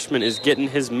 6'5 freshman is getting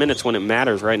his minutes when it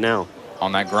matters right now.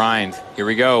 On that grind. Here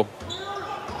we go.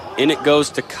 In it goes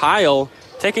to Kyle,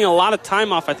 taking a lot of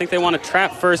time off. I think they want to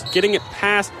trap first, getting it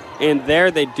past, and there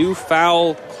they do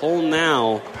foul Cole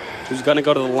now, who's going to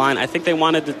go to the line. I think they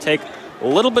wanted to take a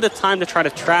little bit of time to try to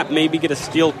trap, maybe get a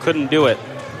steal, couldn't do it.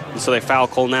 And so they foul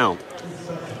Cole now.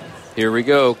 Here we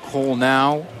go. Cole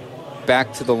now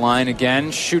back to the line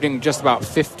again, shooting just about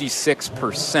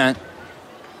 56%.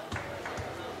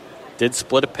 Did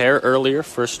split a pair earlier.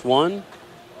 First one.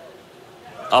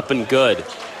 Up and good.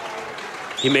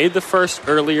 He made the first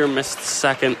earlier, missed the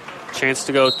second. Chance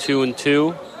to go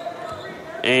 2-2.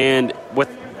 And with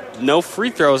no free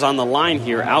throws on the line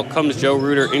here, out comes Joe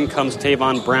Reuter, in comes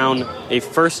Tavon Brown, a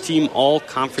first-team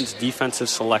all-conference defensive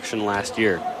selection last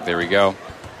year. There we go.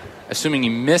 Assuming he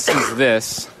misses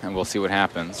this, and we'll see what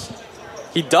happens.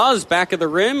 He does, back of the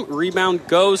rim. Rebound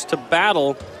goes to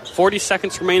Battle. 40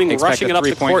 seconds remaining. Rushing it up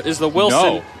the court is the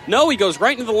Wilson. No, he goes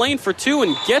right into the lane for 2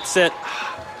 and gets it.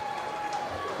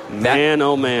 Man,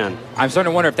 oh man. I'm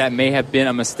starting to wonder if that may have been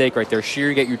a mistake right there. Sure,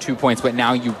 you get your 2 points, but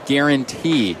now you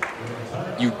guarantee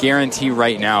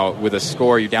right now with a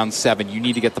score, you're down 7, you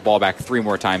need to get the ball back 3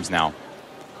 more times now.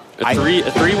 A three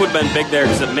would have been big there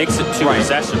because it makes it 2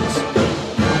 possessions.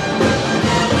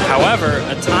 However,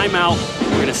 a timeout.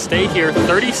 We're going to stay here.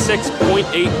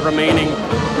 36.8 remaining.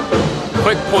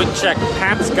 Quick point check.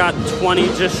 Pat's got 20,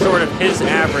 just short of his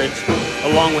average,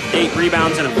 along with 8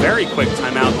 rebounds and a very quick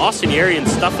timeout. Austin Yerian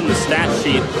stuffing the stat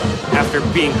sheet after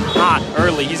being hot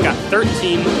early. He's got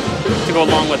 13 to go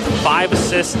along with 5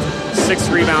 assists, 6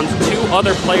 rebounds, 2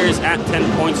 other players at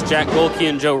 10 points, Jack Golke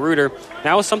and Joe Reuter.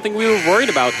 That was something we were worried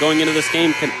about going into this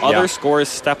game. Can other scorers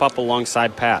step up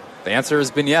alongside Pat? The answer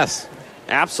has been yes.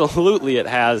 Absolutely it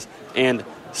has. And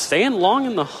staying long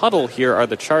in the huddle here are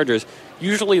the Chargers.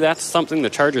 Usually that's something the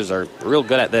Chargers are real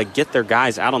good at. They get their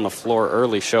guys out on the floor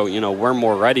early, show, we're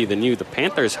more ready than you. The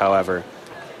Panthers, however,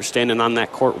 are standing on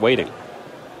that court waiting.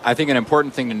 I think an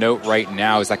important thing to note right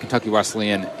now is that Kentucky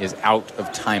Wesleyan is out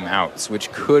of timeouts,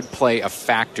 which could play a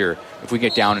factor if we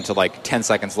get down into 10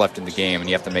 seconds left in the game and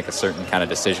you have to make a certain kind of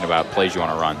decision about plays you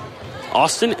want to run.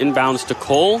 Austin inbounds to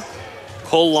Cole.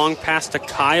 pull long pass to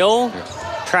Kyle.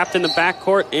 Trapped in the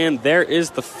backcourt, and there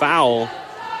is the foul.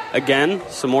 Again,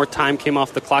 some more time came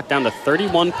off the clock down to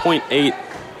 31.8.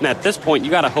 And at this point,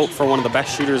 you got to hope for one of the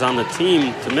best shooters on the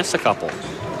team to miss a couple.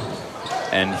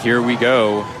 And here we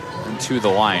go to the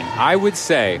line. I would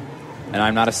say, and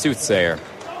I'm not a soothsayer,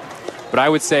 but I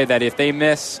would say that if they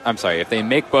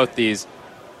make both these,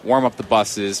 warm up the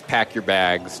buses, pack your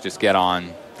bags, just get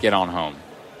on home.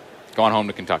 Go on home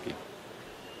to Kentucky.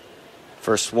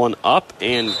 First one up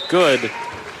and good.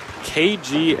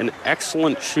 KG, an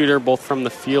excellent shooter both from the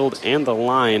field and the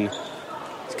line.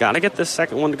 He's got to get this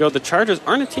second one to go. The Chargers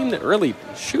aren't a team that really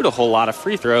shoot a whole lot of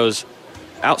free throws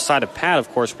outside of Pat, of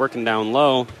course, working down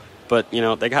low. But,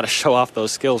 they got to show off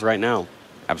those skills right now.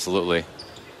 Absolutely.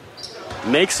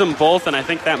 Makes them both, and I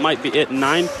think that might be it.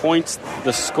 9 points,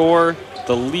 the score,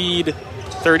 the lead,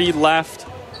 30 left.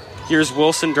 Here's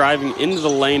Wilson driving into the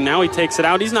lane. Now he takes it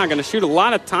out. He's not going to shoot. A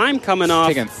lot of time coming off.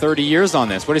 Taking 30 years on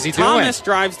this. What is he doing? Thomas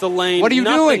drives the lane. What are you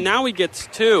doing? Now he gets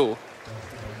 2.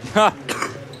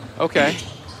 Okay.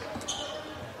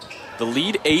 The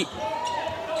lead 8.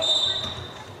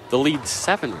 The lead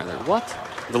 7, rather. What?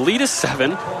 The lead is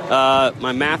 7.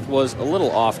 My math was a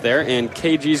little off there. And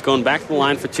KG's going back to the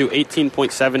line for 2,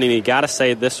 18.7. And you got to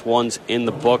say this one's in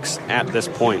the books at this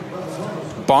point.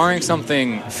 Barring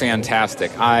something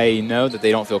fantastic, I know that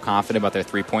they don't feel confident about their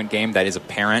three-point game. That is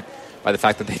apparent by the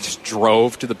fact that they just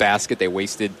drove to the basket. They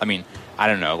wasted,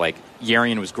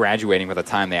 Yarian was graduating by the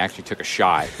time they actually took a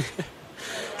shot.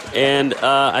 And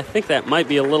I think that might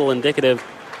be a little indicative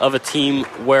of a team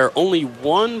where only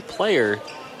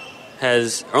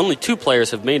two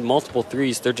players have made multiple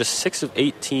threes. They're just 6 of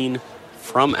 18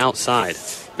 from outside.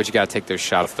 But you got to take those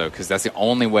shots, though, because that's the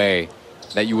only way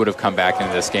that you would have come back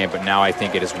into this game, but now I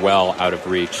think it is well out of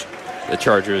reach. The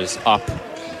Chargers up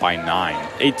by 9.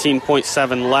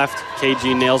 18.7 left.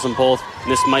 KG nails them both.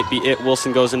 This might be it.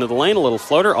 Wilson goes into the lane. A little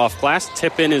floater off glass.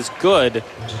 Tip in is good.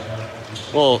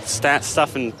 Little stat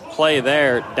stuff in play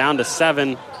there. Down to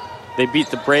 7. They beat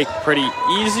the break pretty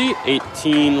easy.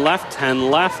 18 left, 10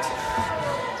 left.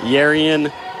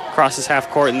 Yarian crosses half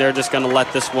court, and they're just going to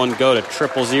let this one go to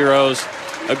triple zeros.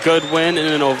 A good win and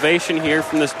an ovation here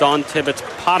from this Dawn Tibbetts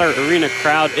Potter Arena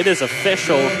crowd. It is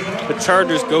official. The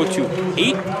Chargers go to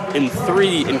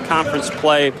 8-3 in conference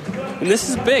play. And this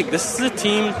is big. This is a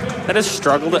team that has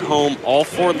struggled at home. All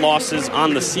 4 losses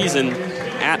on the season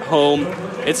at home.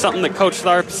 It's something that Coach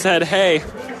Tharp said, hey,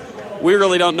 we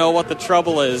really don't know what the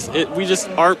trouble is. We just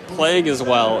aren't playing as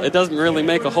well. It doesn't really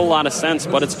make a whole lot of sense,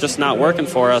 but it's just not working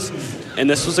for us. And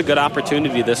this was a good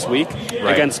opportunity this week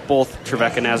against both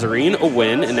Trevecca Nazarene, a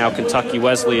win, and now Kentucky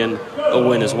Wesleyan, a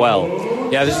win as well.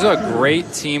 Yeah, this is a great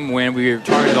team win. We were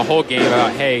talking the whole game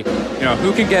about, hey,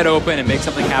 who can get open and make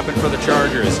something happen for the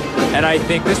Chargers. And I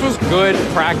think this was good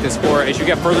practice for as you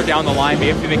get further down the line,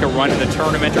 maybe if you make a run in the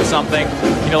tournament or something.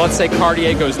 Let's say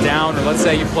Cartier goes down, or let's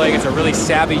say you play against a really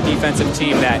savvy defensive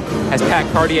team that has Pat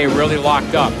Cartier really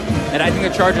locked up. And I think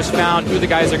the Chargers found who the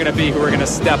guys are going to be who are going to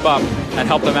step up and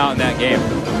help them out in that game.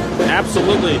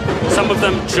 Absolutely. Some of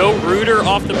them, Joe Reuter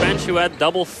off the bench who had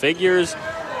double figures.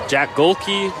 Jack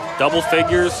Golke, double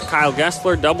figures. Kyle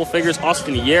Gessler, double figures.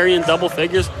 Austin Yarian, double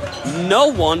figures. No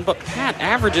one but Pat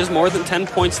averages more than 10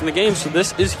 points in the game, so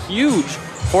this is huge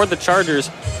for the Chargers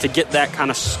to get that kind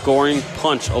of scoring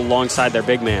punch alongside their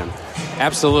big man.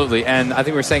 Absolutely, and I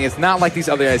think we're saying it's not like these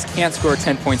other guys can't score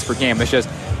 10 points per game. It's just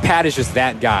Pat is just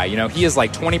that guy. He is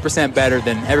like 20% better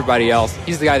than everybody else.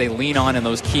 He's the guy they lean on in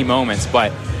those key moments,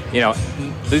 but,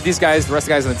 these guys, the rest of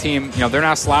the guys on the team, they're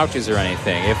not slouches or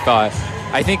anything.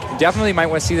 I think definitely might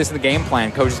want to see this in the game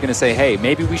plan. Coach is going to say, hey,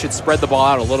 maybe we should spread the ball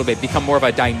out a little bit, become more of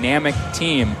a dynamic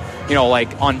team. Like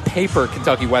on paper,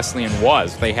 Kentucky Wesleyan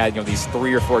was. They had, these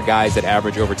 3 or 4 guys that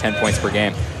average over 10 points per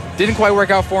game. Didn't quite work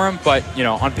out for him, but,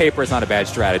 on paper, it's not a bad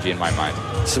strategy in my mind.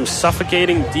 Some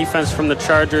suffocating defense from the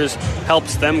Chargers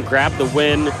helps them grab the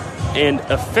win, and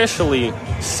officially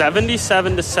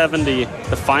 77-70,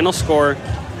 the final score.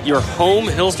 Your home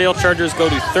Hillsdale Chargers go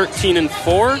to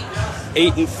 13-4.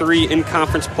 8-3 in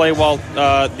conference play, while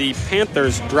the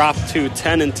Panthers drop to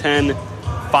 10-10,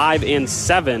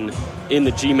 5-7 in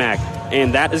the GMAC.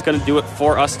 And that is going to do it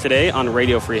for us today on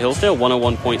Radio Free Hillsdale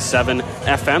 101.7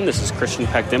 FM. This is Christian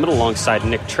Peck-Dimmitt alongside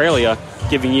Nick Tralia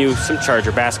giving you some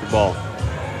Charger basketball.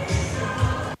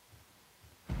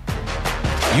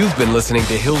 You've been listening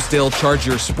to Hillsdale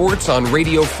Charger Sports on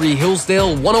Radio Free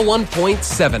Hillsdale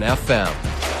 101.7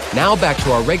 FM. Now back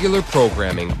to our regular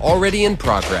programming already in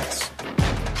progress.